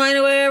again. I'll sign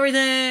away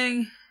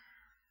everything.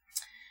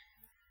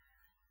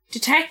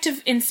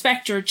 Detective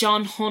Inspector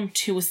John Hunt,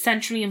 who was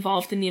centrally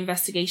involved in the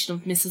investigation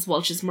of Mrs.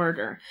 Walsh's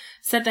murder,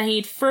 said that he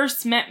had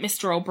first met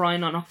Mr.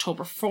 O'Brien on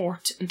October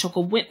 4th and took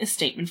a witness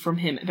statement from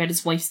him about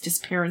his wife's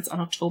disappearance on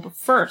October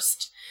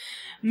 1st.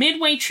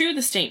 Midway through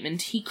the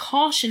statement, he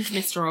cautioned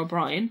Mr.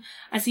 O'Brien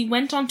as he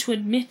went on to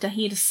admit that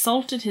he had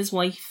assaulted his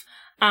wife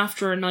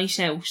after a night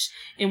out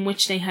in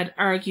which they had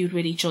argued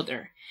with each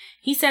other.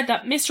 He said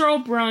that Mr.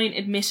 O'Brien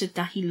admitted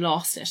that he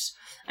lost it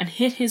and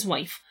hit his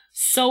wife,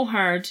 so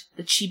hard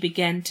that she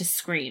began to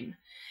scream.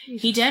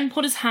 He then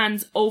put his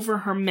hands over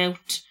her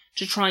mouth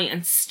to try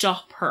and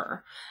stop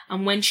her,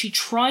 and when she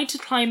tried to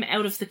climb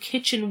out of the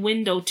kitchen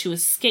window to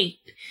escape,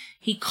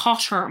 he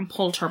caught her and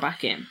pulled her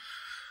back in.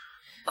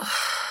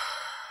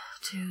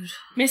 Dude.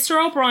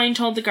 Mr. O'Brien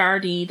told the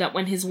Gardaí that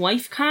when his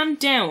wife calmed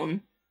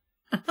down,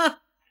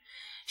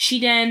 she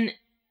then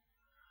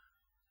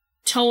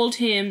told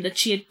him that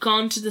she had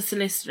gone to the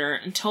solicitor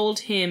and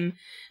told him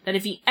that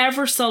if he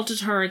ever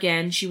assaulted her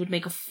again, she would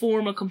make a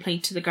formal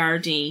complaint to the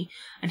Gardaí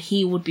and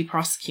he would be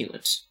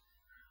prosecuted.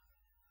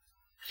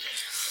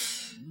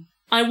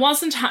 I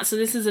wasn't so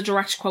this is a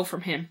direct quote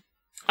from him.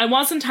 I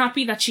wasn't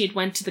happy that she had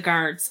went to the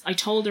guards. I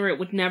told her it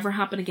would never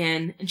happen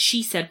again, and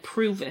she said,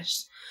 prove it.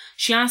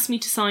 She asked me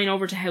to sign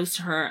over the house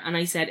to her, and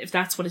I said, if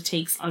that's what it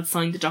takes, I'll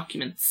sign the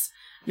documents,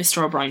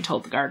 Mr. O'Brien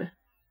told the Garda.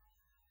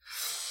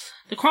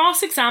 The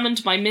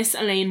cross-examined by Miss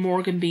Elaine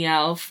Morgan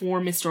BL for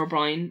Mr.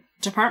 O'Brien,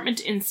 Department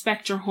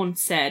Inspector Hunt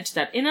said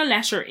that in a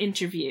later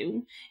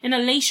interview,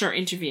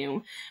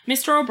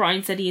 Mr.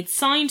 O'Brien said he had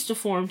signed the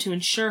form to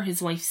ensure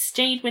his wife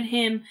stayed with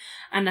him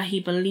and that he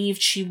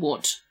believed she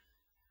would.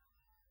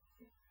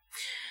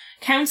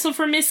 Counsel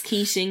for Miss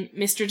Keating,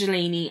 Mr.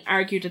 Delaney,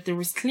 argued that there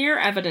was clear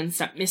evidence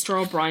that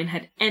Mr. O'Brien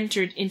had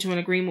entered into an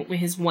agreement with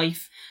his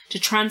wife to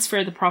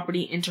transfer the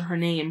property into her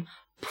name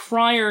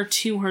prior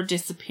to her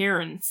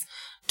disappearance,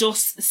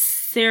 thus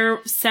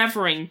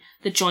severing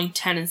the joint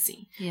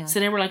tenancy. Yeah. So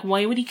they were like,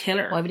 why would he kill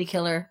her? Why would he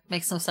kill her?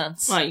 Makes no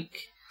sense.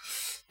 Like,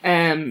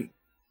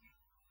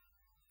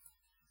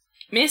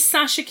 Miss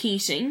Sasha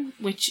Keating,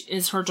 which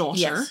is her daughter,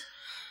 Yes.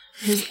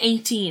 who's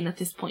 18 at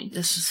this point.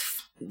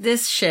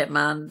 This shit,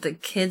 man. The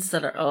kids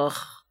that are, ugh.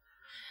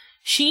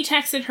 She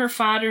texted her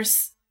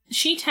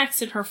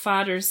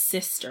father's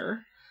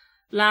sister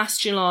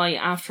last July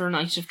after a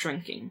night of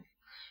drinking.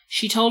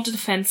 She told the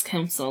defence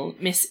counsel,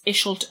 Miss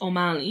Ishalt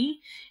O'Malley,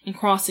 in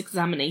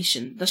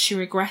cross-examination, that she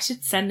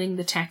regretted sending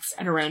the text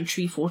at around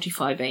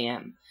 3:45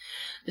 a.m.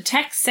 The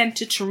text sent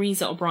to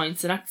Teresa O'Brien,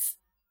 so that's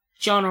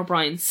John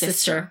O'Brien's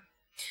sister,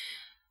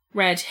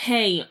 read,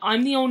 hey,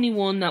 I'm the only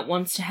one that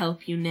wants to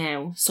help you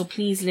now, so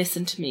please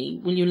listen to me.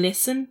 Will you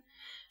listen?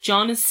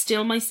 John is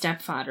still my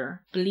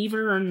stepfather, believe it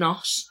or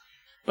not,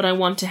 but I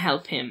want to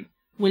help him.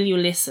 Will you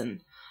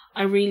listen?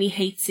 I really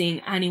hate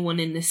seeing anyone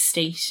in this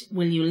state.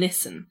 Will you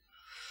listen?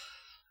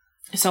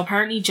 So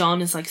apparently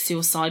John is like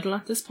suicidal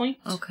at this point.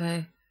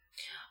 Okay.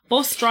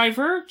 Bus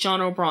driver John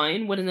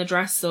O'Brien, with an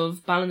address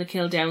of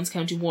Ballinakil Downs,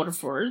 County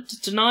Waterford,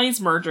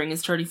 denies murdering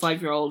his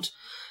 35-year-old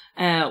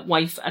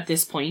wife at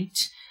this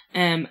point.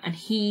 And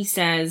he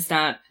says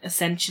that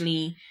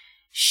essentially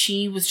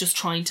she was just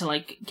trying to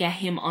like get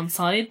him on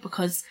side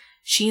because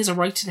she has a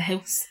right to the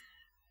house.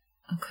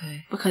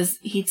 Okay. Because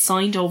he'd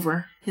signed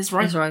over his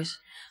right. He's right.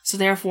 So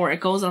therefore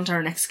it goes on to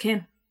our next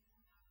kin.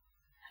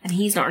 And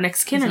he's not our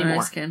next kin anymore.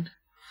 Next kin.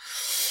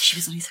 She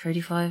was only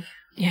 35.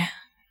 Yeah.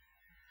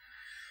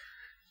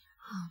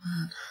 Oh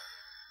man.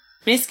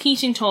 Miss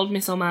Keating told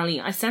Miss O'Malley,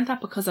 I sent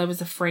that because I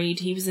was afraid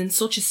he was in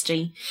such a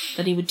state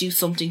that he would do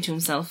something to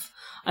himself.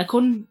 I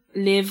couldn't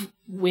live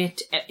with...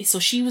 So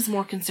she was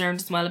more concerned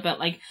as well about,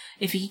 like,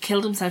 if he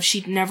killed himself,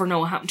 she'd never know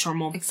what happened to her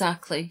mum.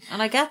 Exactly.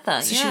 And I get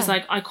that, So she was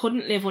like, I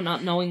couldn't live with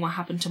not knowing what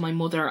happened to my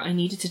mother. I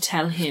needed to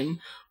tell him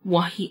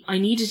I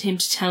needed him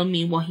to tell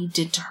me what he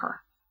did to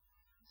her,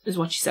 is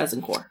what she says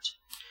in court.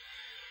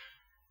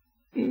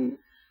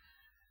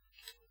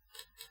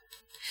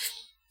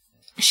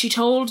 She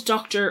told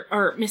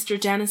Mr.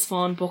 Dennis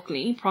Vaughan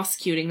Buckley,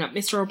 prosecuting, that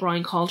Mr.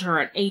 O'Brien called her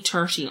at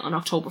 8:30 on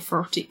October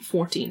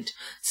 14th.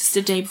 This is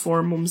the day before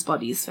her mum's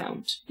body is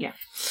found. Yeah.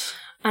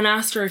 And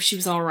asked her if she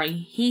was alright.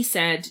 He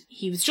said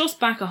he was just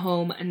back at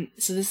home, and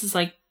so this is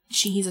like,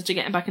 he's after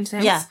getting back into the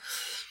house. Yeah.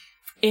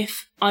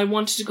 If I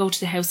wanted to go to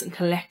the house and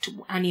collect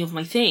any of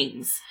my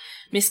things.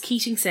 Miss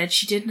Keating said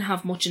she didn't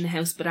have much in the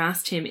house, but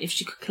asked him if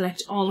she could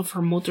collect all of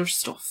her mother's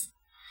stuff.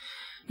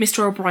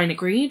 Mr. O'Brien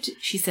agreed.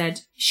 She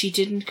said she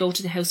didn't go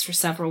to the house for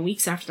several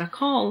weeks after that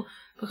call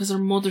because her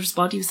mother's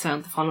body was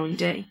found the following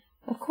day.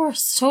 Of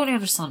course, totally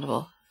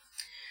understandable.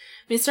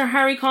 Mr.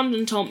 Harry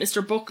Condon told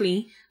Mr.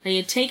 Buckley that he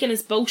had taken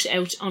his boat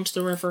out onto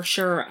the River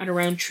Suir at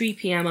around 3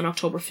 p.m. on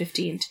October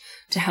 15th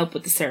to help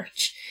with the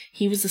search.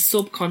 He was a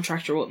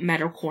subcontractor with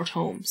Meadowcourt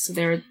Homes, so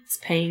they're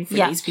paying for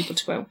these people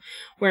to go,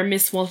 where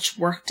Miss Walsh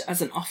worked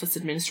as an office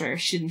administrator.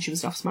 She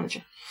was an office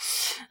manager.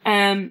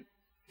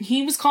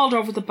 He was called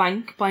over the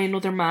bank by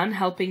another man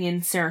helping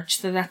in search,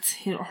 so that's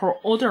her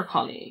other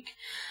colleague.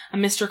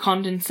 And Mr.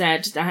 Condon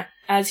said that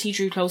as he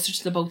drew closer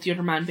to the boat, the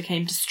other man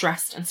became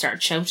distressed and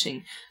started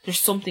shouting. There's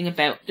something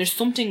about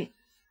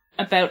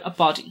a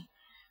body.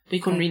 But he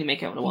couldn't really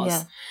make out what it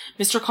was.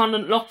 Yeah. Mr.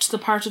 Condon looked to the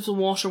part of the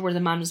water where the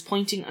man was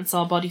pointing and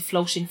saw a body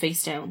floating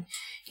face down.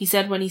 He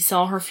said when he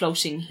saw her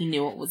floating, he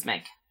knew it was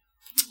Meg.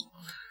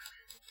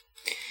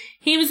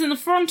 He was in the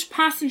front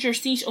passenger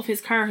seat of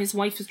his car his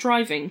wife was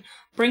driving,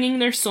 bringing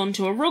their son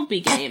to a rugby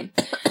game.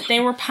 They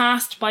were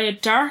passed by a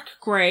dark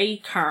grey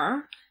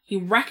car. He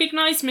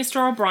recognised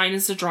Mr. O'Brien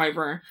as the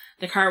driver.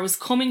 The car was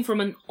coming from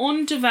an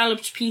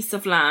undeveloped piece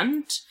of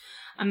land,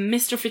 and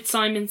Mr.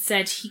 Fitzsimons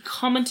said he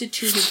commented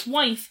to his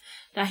wife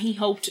that he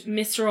hoped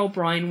Mr.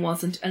 O'Brien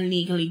wasn't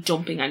illegally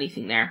dumping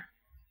anything there.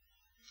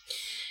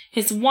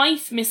 His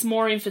wife, Miss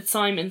Maureen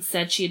Fitzsimons,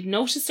 said she had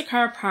noticed a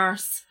car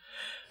pass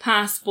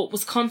but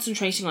was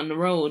concentrating on the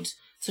road,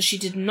 so she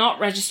did not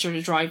register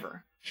the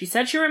driver. She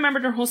said she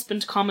remembered her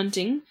husband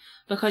commenting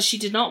because she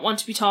did not want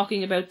to be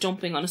talking about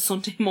dumping on a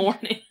Sunday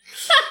morning.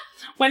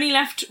 When he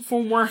left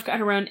for work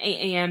at around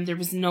 8 a.m, there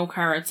was no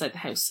car outside the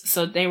house.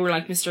 So they were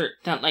like,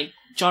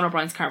 John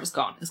O'Brien's car was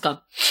gone. It's gone.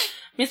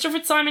 Mr.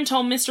 Fitzsimons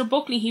told Mr.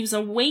 Buckley he was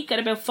awake at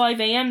about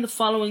 5 a.m. the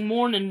following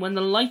morning when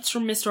the lights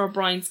from Mr.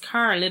 O'Brien's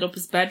car lit up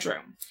his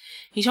bedroom.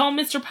 He told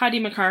Mr. Paddy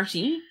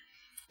McCarthy,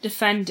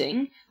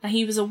 defending, that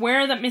he was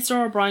aware that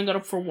Mr. O'Brien got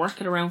up for work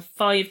at around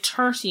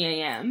 5:30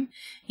 a.m.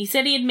 He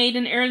said he had made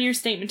an earlier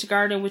statement to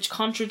Garda which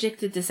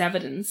contradicted this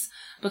evidence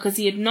because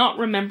he had not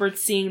remembered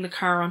seeing the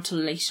car until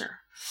later.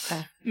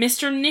 Okay.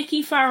 Mr.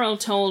 Nicky Farrell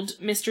told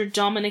Mr.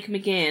 Dominic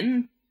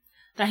McGinn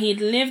that he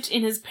had lived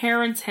in his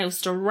parents'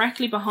 house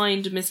directly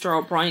behind Mr.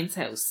 O'Brien's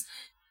house.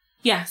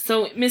 Yeah,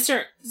 so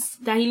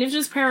that he lived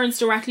with his parents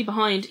directly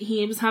behind.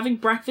 He was having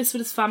breakfast with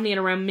his family at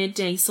around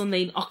midday,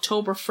 Sunday,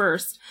 October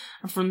 1st.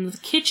 And from the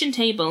kitchen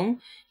table,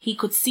 he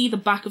could see the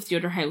back of the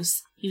other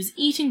house. He was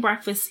eating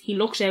breakfast, he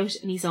looked out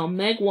and he saw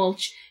Meg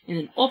Walsh in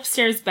an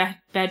upstairs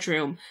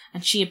bedroom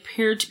and she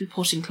appeared to be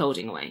putting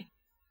clothing away.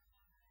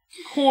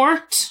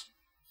 Court.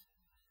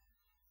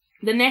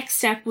 The next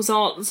step was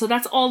so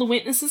that's all the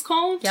witnesses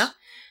called? Yeah.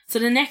 So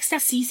the next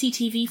step,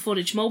 CCTV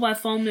footage, mobile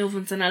phone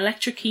movements and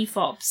electric key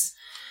fobs.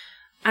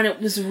 And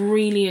it was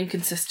really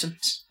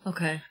inconsistent.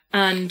 Okay.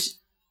 And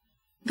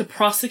the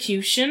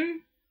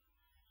prosecution,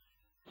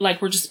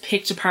 were just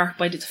picked apart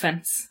by the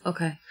defence.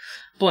 Okay.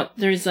 But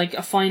there's,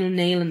 a final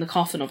nail in the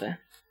coffin of it.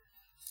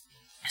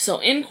 So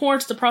in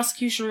court, the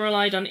prosecution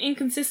relied on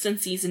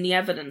inconsistencies in the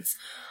evidence.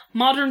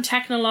 Modern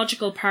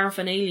technological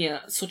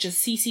paraphernalia, such as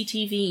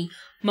CCTV,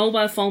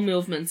 mobile phone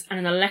movements, and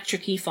an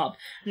electric key fob.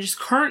 And there's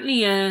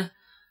currently a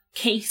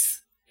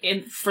case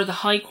for the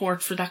High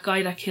Court for that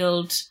guy that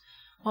killed...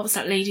 What was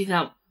that lady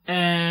that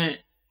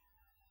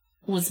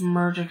was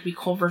murdered? We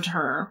covered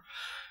her.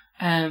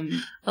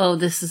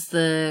 This is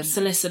the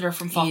solicitor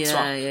from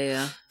Foxrock.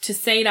 Yeah. To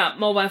say that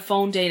mobile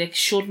phone data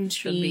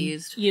shouldn't be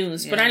used. Yeah.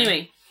 But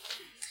anyway.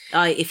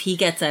 If he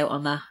gets out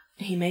on that.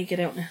 He may get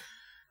out now.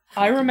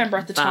 I remember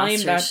at the time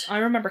that... I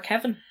remember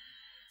Kevin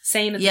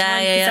saying at the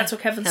time, because that's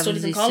what Kevin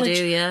studied in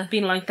college,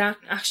 being like, that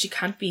actually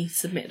can't be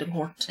submitted in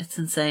court. It's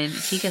insane.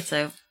 If he gets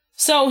out.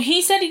 So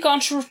he said he'd gone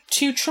to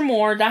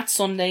Tramore that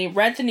Sunday,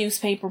 read the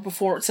newspaper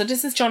before. So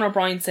this is John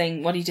O'Brien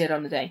saying what he did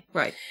on the day.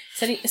 Right.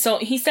 So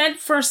he said,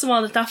 first of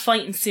all, that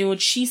fight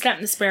ensued. She slept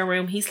in the spare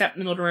room. He slept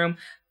in another room.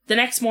 The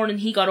next morning,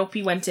 he got up.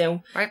 He went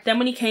out. Right. Then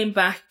when he came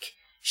back,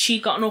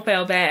 she'd gotten up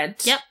out of bed.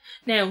 Yep.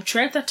 Now,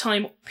 throughout that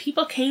time,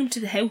 people came to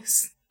the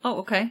house. Oh,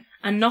 okay.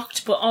 And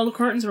knocked, but all the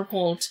curtains were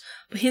pulled.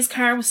 But his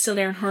car was still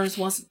there and hers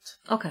wasn't.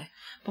 Okay.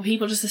 But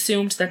people just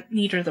assumed that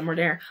neither of them were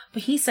there.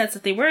 But he says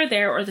that they were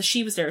there or that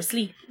she was there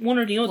asleep. One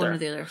or the other. One or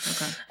the other,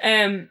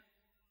 okay.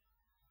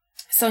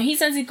 So he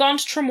says he'd gone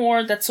to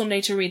Tramore that Sunday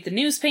to read the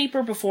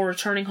newspaper before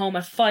returning home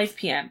at 5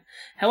 p.m.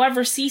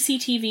 However,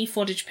 CCTV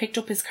footage picked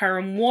up his car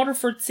in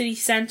Waterford city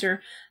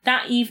centre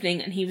that evening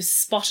and he was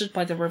spotted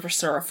by the River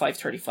Suir at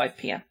 5:35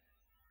 p.m.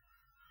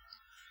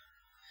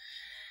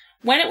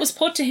 When it was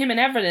put to him in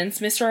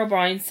evidence, Mr.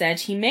 O'Brien said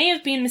he may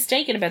have been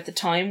mistaken about the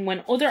time.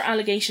 When other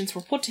allegations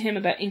were put to him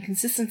about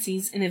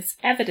inconsistencies in his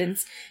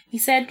evidence, he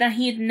said that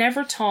he had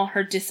never thought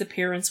her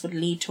disappearance would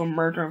lead to a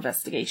murder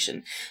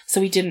investigation. So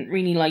he didn't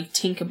really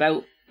think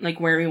about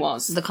where he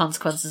was. The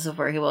consequences of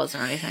where he was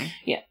or anything.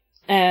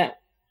 Yeah.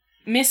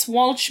 Mrs.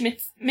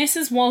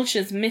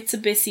 Walsh's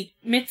Mitsubishi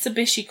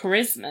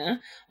Charisma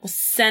was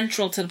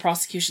central to the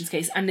prosecution's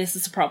case, and this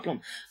is the problem.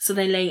 So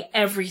they lay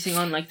everything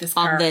on this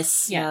car. On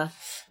this, yeah.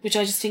 Which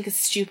I just think is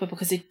stupid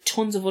because it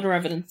tons of other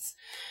evidence.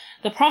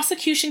 The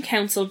prosecution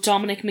counsel,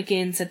 Dominic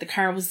McGinn, said the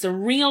car was the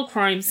real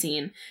crime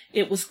scene.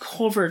 It was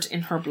covered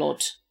in her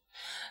blood.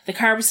 The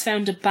car was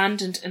found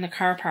abandoned in a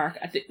car park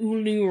at the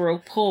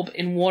Ulnuro pub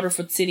in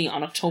Waterford City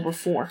on October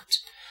 4th.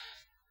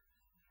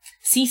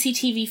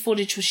 CCTV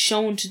footage was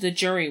shown to the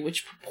jury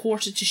which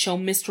purported to show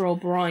Mr.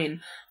 O'Brien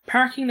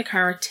parking the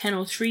car at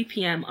 10:03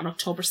 p.m. on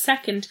October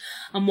 2nd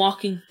and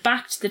walking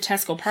back to the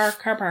Tesco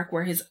car park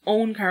where his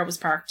own car was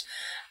parked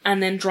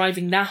and then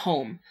driving that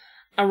home,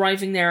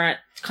 arriving there at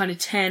kind of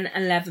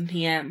 10:11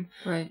 p.m.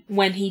 Right.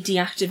 when he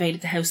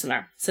deactivated the house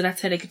alarm. So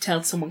that's how they could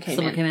tell someone came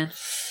in.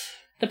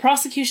 The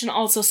prosecution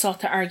also sought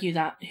to argue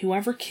that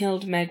whoever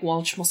killed Meg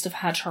Walsh must have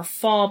had her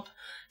fob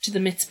to the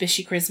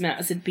Mitsubishi Charisma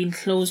as it had been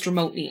closed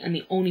remotely and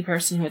the only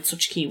person who had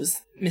such a key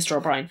was Mr.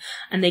 O'Brien,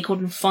 and they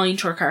couldn't find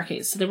her car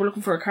keys. So they were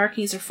looking for her car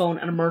keys, her phone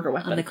and a murder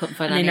weapon. And they couldn't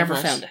find any. And they never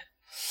of found it.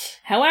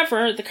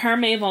 However, the car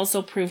may have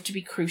also proved to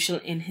be crucial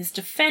in his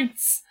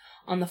defence.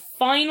 On the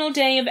final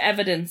day of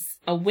evidence,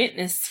 a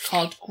witness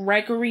called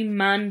Gregory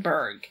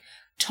Manberg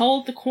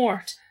told the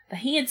court that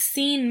he had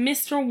seen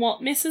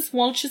Mrs.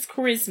 Walsh's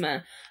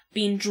Charisma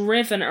being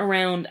driven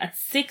around at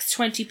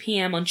 6:20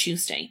 p.m. on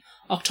Tuesday,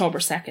 October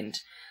 2nd.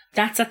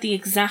 That's at the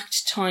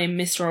exact time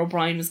Mr.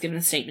 O'Brien was giving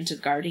a statement to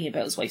the Gardaí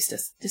about his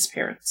wife's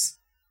disappearance.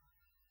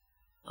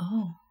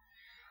 Oh.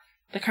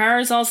 The car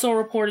is also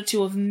reported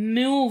to have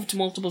moved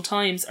multiple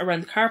times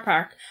around the car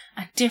park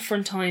at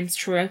different times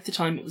throughout the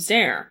time it was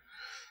there.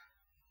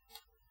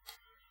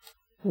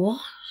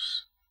 What?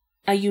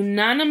 A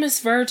unanimous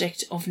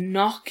verdict of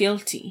not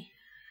guilty.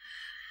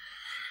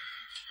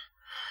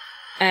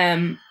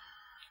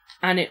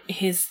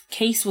 His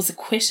case was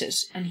acquitted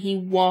and he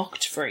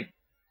walked free.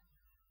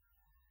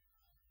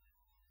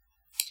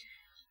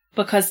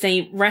 Because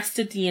they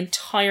rested the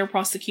entire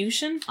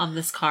prosecution On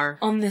this car.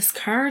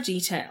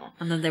 detail.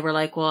 And then they were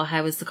like, well,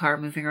 how is the car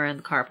moving around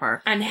the car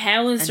park? And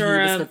how is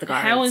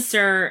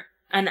there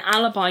an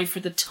alibi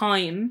for the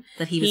time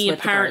that he was with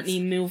apparently the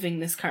guards? moving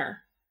this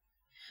car?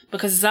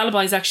 Because his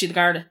alibi is actually the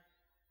Garda.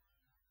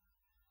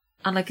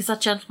 And like, is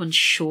that gentleman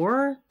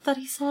sure that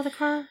he saw the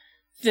car?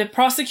 The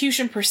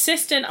prosecution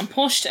persisted and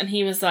pushed, and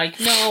he was like,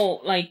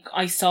 no, like,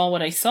 I saw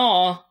what I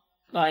saw.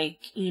 Like,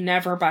 he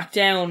never backed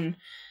down.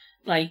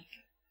 Like,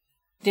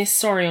 this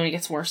story only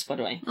gets worse, by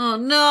the way. Oh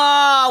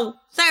no!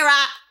 Sarah!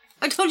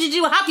 I told you to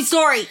do a happy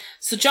story!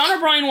 So John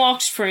O'Brien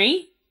walked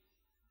free.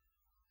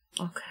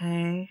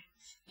 Okay.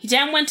 He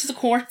then went to the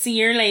courts a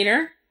year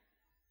later.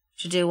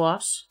 To do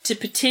what? To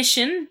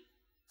petition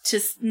to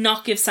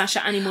not give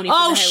Sasha any money for the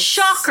Oh, house.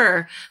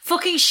 shocker!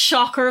 Fucking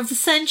shocker of the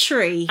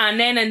century. And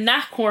then in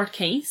that court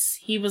case,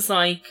 he was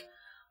like,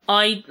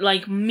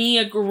 me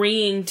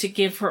agreeing to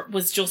give her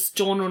was just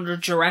done under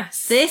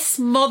duress. This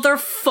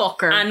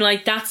motherfucker. And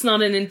like, that's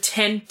not an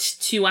intent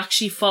to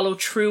actually follow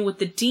through with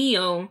the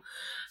deal.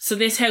 So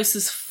this house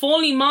is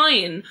fully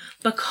mine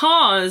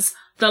because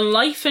the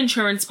life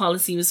insurance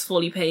policy was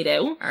fully paid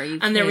out. Are you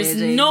and there was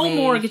kidding no me?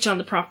 mortgage on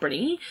the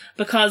property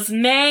because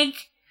Meg,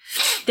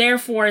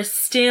 therefore, is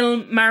still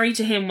married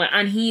to him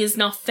and he is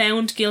not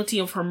found guilty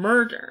of her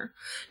murder.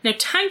 Now,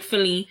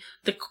 thankfully,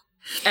 the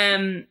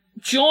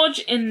judge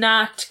in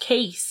that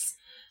case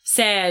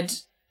said,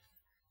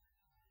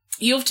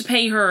 you have to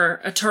pay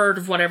her a third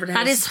of whatever the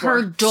house That is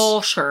her worth.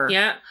 daughter.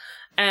 Yeah.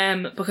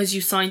 Because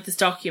you signed this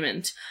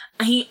document.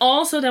 And he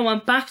also then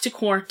went back to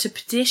court to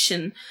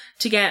petition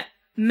to get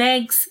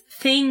Meg's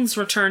things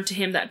returned to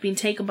him that had been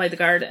taken by the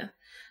Garda.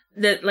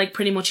 That, like,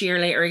 pretty much a year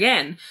later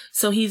again.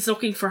 So he's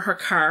looking for her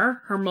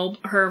car,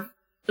 her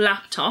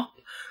laptop,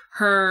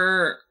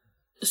 her,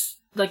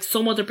 like,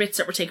 some other bits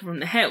that were taken from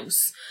the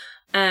house.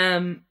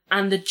 And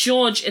the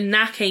judge in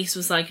that case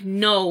was like,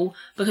 no,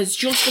 because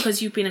just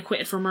because you've been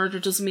acquitted for murder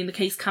doesn't mean the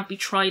case can't be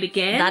tried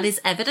again. That is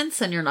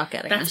evidence and you're not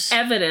getting That's it.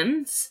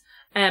 evidence.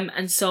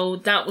 And so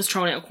that was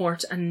thrown out of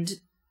court.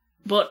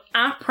 But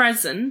at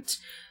present,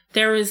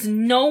 there is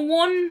no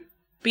one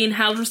being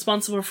held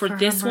responsible for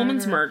this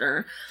woman's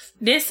murder.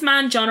 This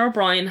man, John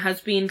O'Brien,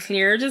 has been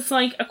cleared as,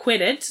 like,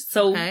 acquitted.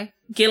 So, Okay.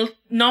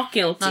 not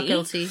guilty. Not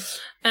guilty.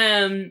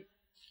 And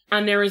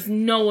there is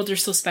no other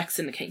suspects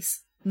in the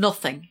case.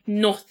 Nothing.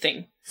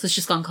 Nothing. So it's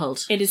just gone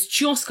cold. It has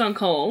just gone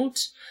cold.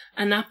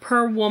 And that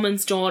poor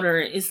woman's daughter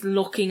is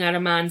looking at a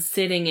man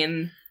sitting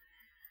in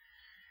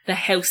the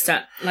house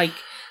that, like,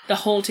 the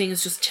whole thing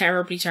is just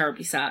terribly,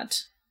 terribly sad.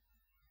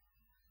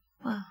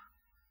 Well,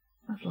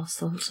 I've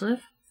lost the will to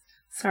live.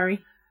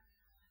 Sorry.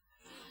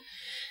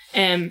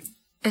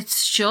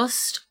 It's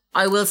just,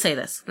 I will say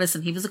this.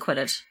 Listen, he was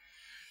acquitted.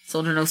 So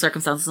under no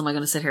circumstances am I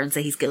going to sit here and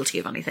say he's guilty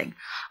of anything.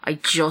 I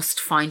just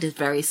find it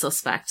very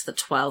suspect that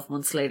 12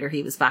 months later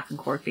he was back in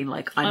court being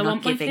like, I'm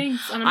not giving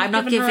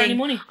her any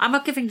money. I'm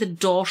not giving the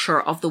daughter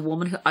of the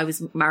woman who I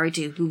was married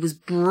to, who was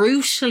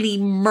brutally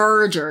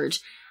murdered,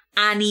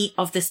 any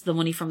of the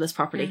money from this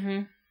property.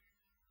 Mm-hmm.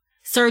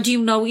 Sir, do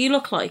you know what you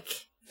look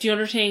like? The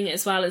other thing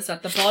as well is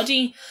that the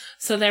body,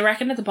 so they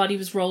reckon that the body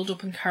was rolled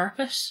up in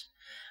carpet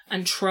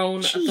and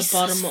thrown at the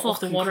bottom of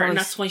the water, and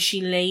that's why she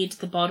laid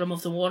the bottom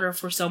of the water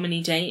for so many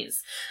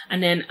days.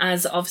 And then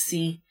as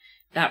obviously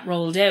that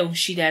rolled out,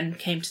 she then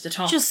came to the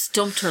top. Just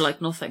dumped her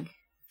like nothing.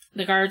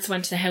 The guards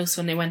went to the house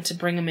when they went to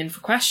bring him in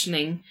for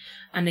questioning,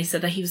 and they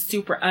said that he was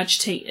super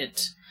agitated,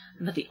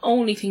 and that the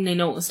only thing they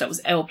noticed that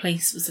was out of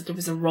place was that there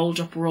was a rolled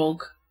up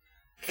rug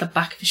at the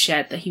back of the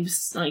shed that he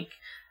was, like,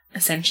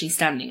 essentially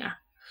standing at.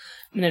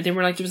 You know, they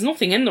were like, there was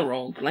nothing in the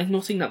rug, like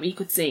nothing that we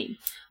could see,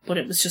 but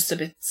it was just a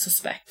bit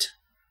suspect.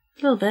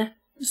 A little bit.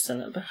 Just a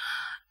little bit.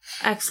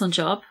 Excellent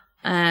job.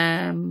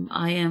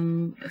 I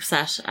am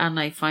upset and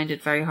I find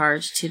it very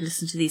hard to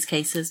listen to these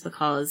cases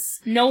because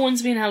no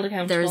one's being held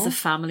accountable. there is a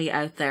family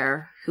out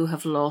there who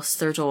have lost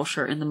their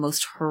daughter in the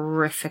most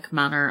horrific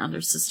manner, and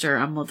their sister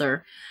and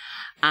mother,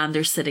 and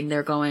they're sitting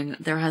there going,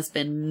 there has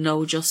been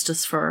no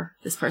justice for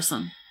this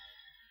person.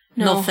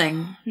 No,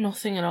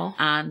 Nothing at all.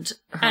 And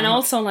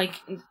also,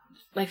 like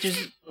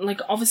there's,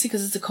 like, obviously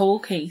because it's a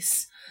cold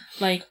case,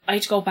 like, I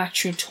had to go back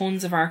through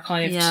tons of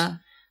archived. Yeah.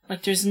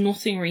 Like, there's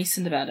nothing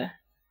recent about it.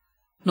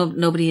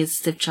 Nobody has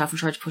stiffed chaff and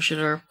tried to push it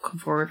or come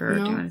forward or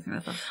do anything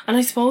like that. And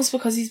I suppose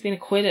because he's been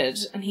acquitted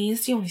and he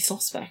is the only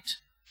suspect.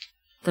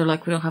 They're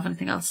like, we don't have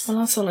anything else. Well,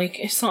 also, like,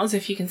 it's not as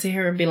if you can sit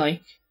here and be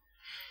like,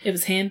 it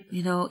was him.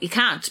 You know, you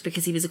can't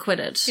because he was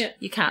acquitted. Yeah.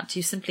 You can't.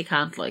 You simply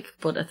can't, like,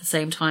 but at the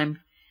same time,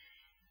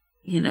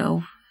 you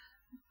know,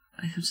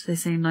 I think they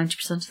say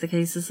 90% of the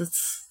cases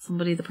it's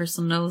somebody the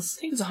person knows.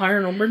 I think it's a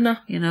higher number than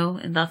that. You know,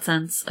 in that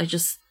sense, I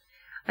just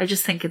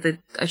think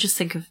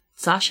of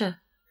Sasha.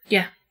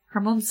 Yeah. Her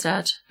mum's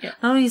dead. Yeah.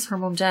 Not only is her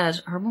mum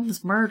dead, her mum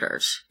was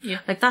murdered. Yeah.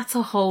 Like, that's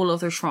a whole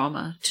other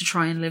trauma to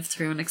try and live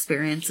through and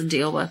experience and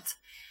deal with.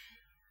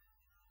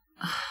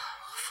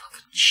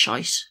 Fucking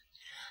shite.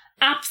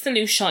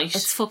 Absolute shite.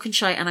 It's fucking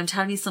shite, and I'm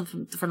telling you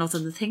something for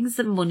nothing. The things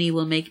that money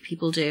will make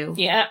people do.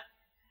 Yeah.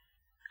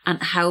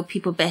 And how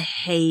people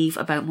behave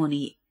about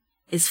money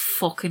is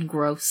fucking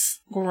gross.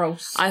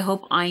 Gross. I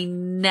hope I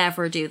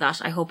never do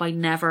that. I hope I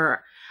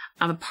never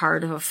am a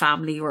part of a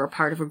family or a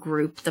part of a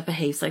group that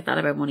behaves like that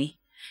about money.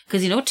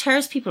 Because, you know, it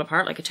tears people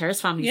apart. Like, it tears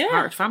families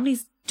apart.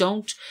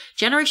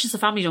 Generations of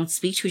family don't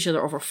speak to each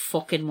other over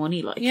fucking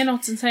money. Like, yeah, no,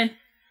 it's insane.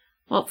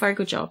 Well, very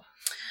good job.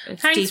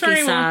 It's Thanks deeply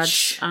very sad,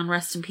 much. and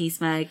rest in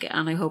peace, Meg.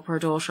 And I hope her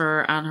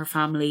daughter and her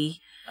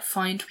family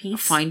find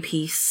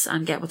peace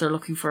and get what they're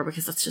looking for,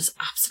 because that's just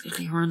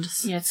absolutely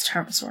horrendous. Yeah, it's a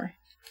terrible story.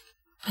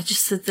 I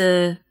just said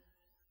to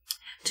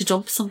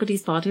dump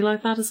somebody's body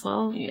like that as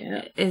well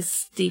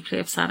is deeply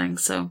upsetting.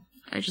 So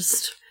I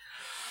just,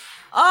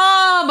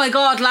 oh my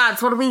God,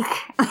 lads, what a week!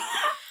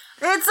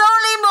 It's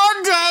only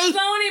Monday. It's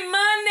only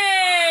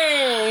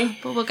Monday.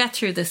 But we'll get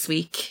through this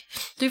week.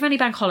 Do you have any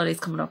bank holidays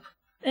coming up?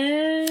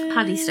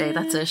 Paddy's Day,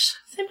 that's it.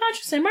 St.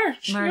 Patrick's Day,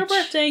 March. Your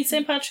birthday,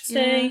 St. Patrick's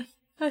Day.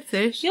 That's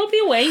it. You'll be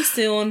away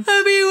soon.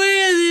 I'll be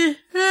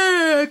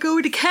away.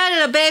 Going to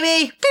Canada,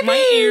 baby. My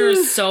ear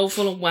is so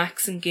full of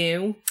wax and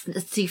goo.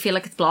 Do you feel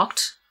like it's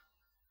blocked?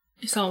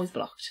 It's always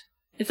blocked.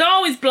 It's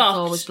always blocked. It's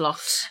always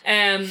blocked.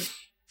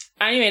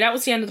 Anyway, that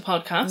was the end of the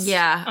podcast.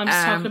 Yeah. I'm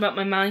just talking about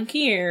my manky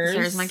ears.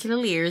 There's manky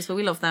little ears, but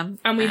we love them.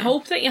 And we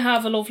hope that you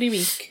have a lovely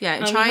week. Yeah,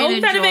 and try we and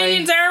hope that enjoy. if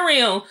aliens are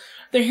real,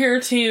 they're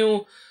here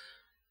to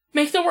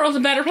make the world a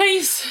better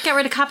place. Get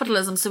rid of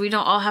capitalism so we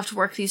don't all have to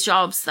work these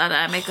jobs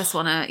that make us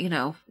want to, you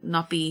know,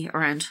 not be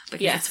around,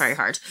 because it's very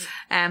hard.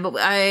 But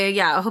I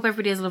hope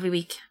everybody has a lovely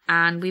week,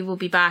 and we will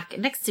be back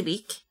next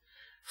week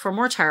for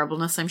more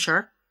terribleness, I'm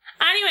sure.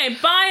 Anyway,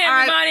 bye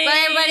everybody. Right,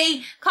 bye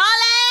everybody.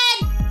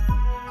 Colin!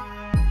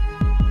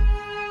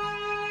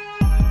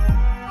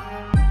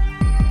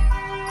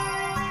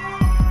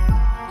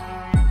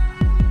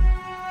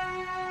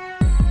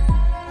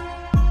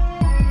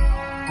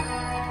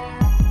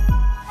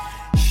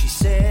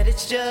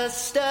 It's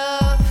just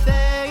a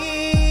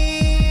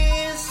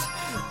phase.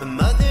 The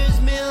mother's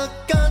milk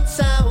gone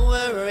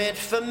sour, it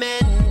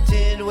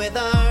fermented with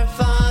our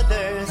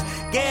father's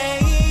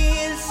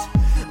gaze.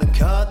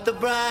 Caught the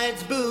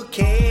bride's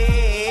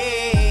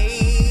bouquet.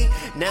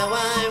 Now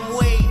I'm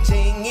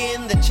waiting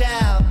in the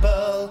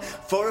chapel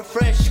for a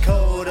fresh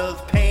coat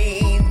of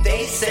paint.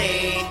 They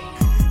say,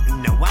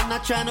 no, I'm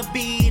not trying to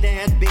be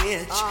that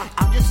bitch.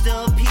 I'm just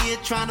up here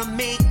trying to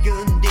make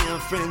a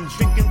difference.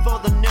 Drinking for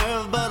the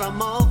nerve, but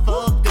I'm all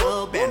fucked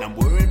up. And I'm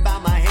worried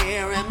about my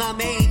hair and my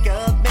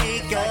makeup.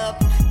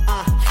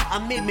 I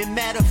made me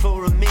matter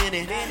for a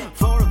minute.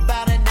 For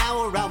about an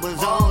hour I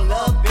was all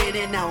up in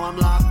it. Now I'm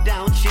locked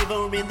down,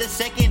 shivering the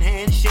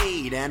secondhand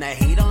shade. And I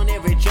hate on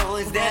every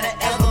choice that I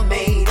ever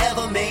made.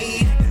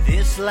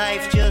 This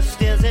life just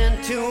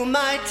isn't to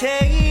my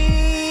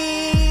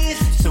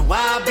taste. So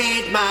I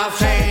beat my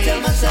face.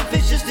 Tell myself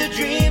it's just a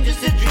dream,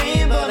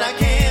 but I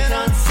can't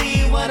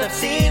unsee what I've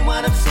seen.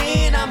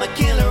 I'm a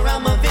killer,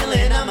 I'm a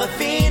villain, I'm a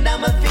fiend,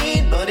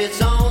 but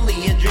it's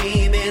only a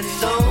dream,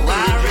 it's only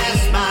a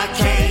dream. My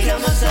case. Tell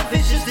myself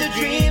it's just a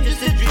dream,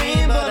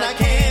 but I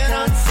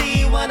can't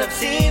unsee what I've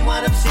seen.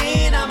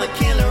 I'm a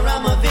killer,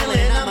 I'm a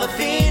villain, I'm a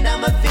fiend,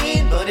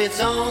 but it's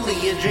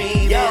only a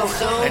dream.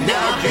 It's only and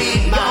now a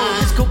dream.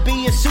 This could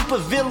be a super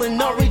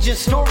villain origin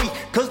story,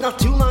 cause not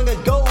too long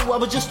ago I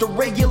was just a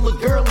regular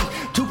girlie,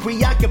 too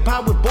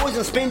preoccupied with boys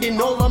and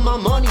spending all of my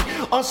money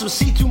on some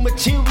see-through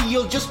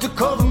material just to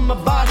cover my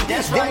body.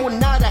 Then one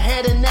night I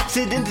had an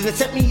accident that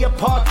set me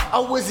apart. I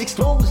was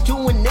exposed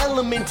to an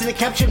element that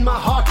captured my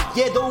heart.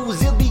 Yeah,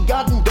 those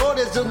ill-begotten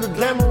daughters of the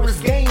glamorous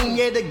game.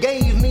 Yeah, they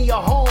gave me a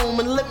home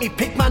and let me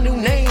pick my new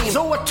name.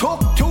 So I took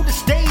to the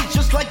stage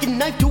just like a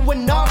knife to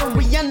an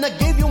artery, and I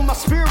gave you my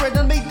spirit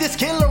and made this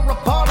killer a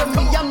part of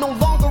me. I'm no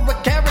longer a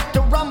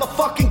character, I'm a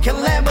fucking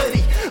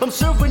calamity. I'm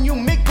serving you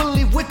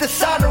make-believe with the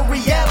side of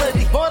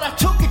reality. But I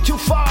took it too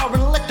far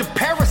and let the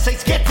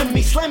parasites get to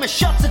me, slamming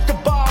shots at the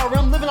bar.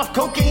 I'm living off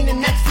cocaine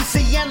and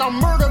ecstasy, and I'll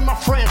murder my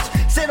friends.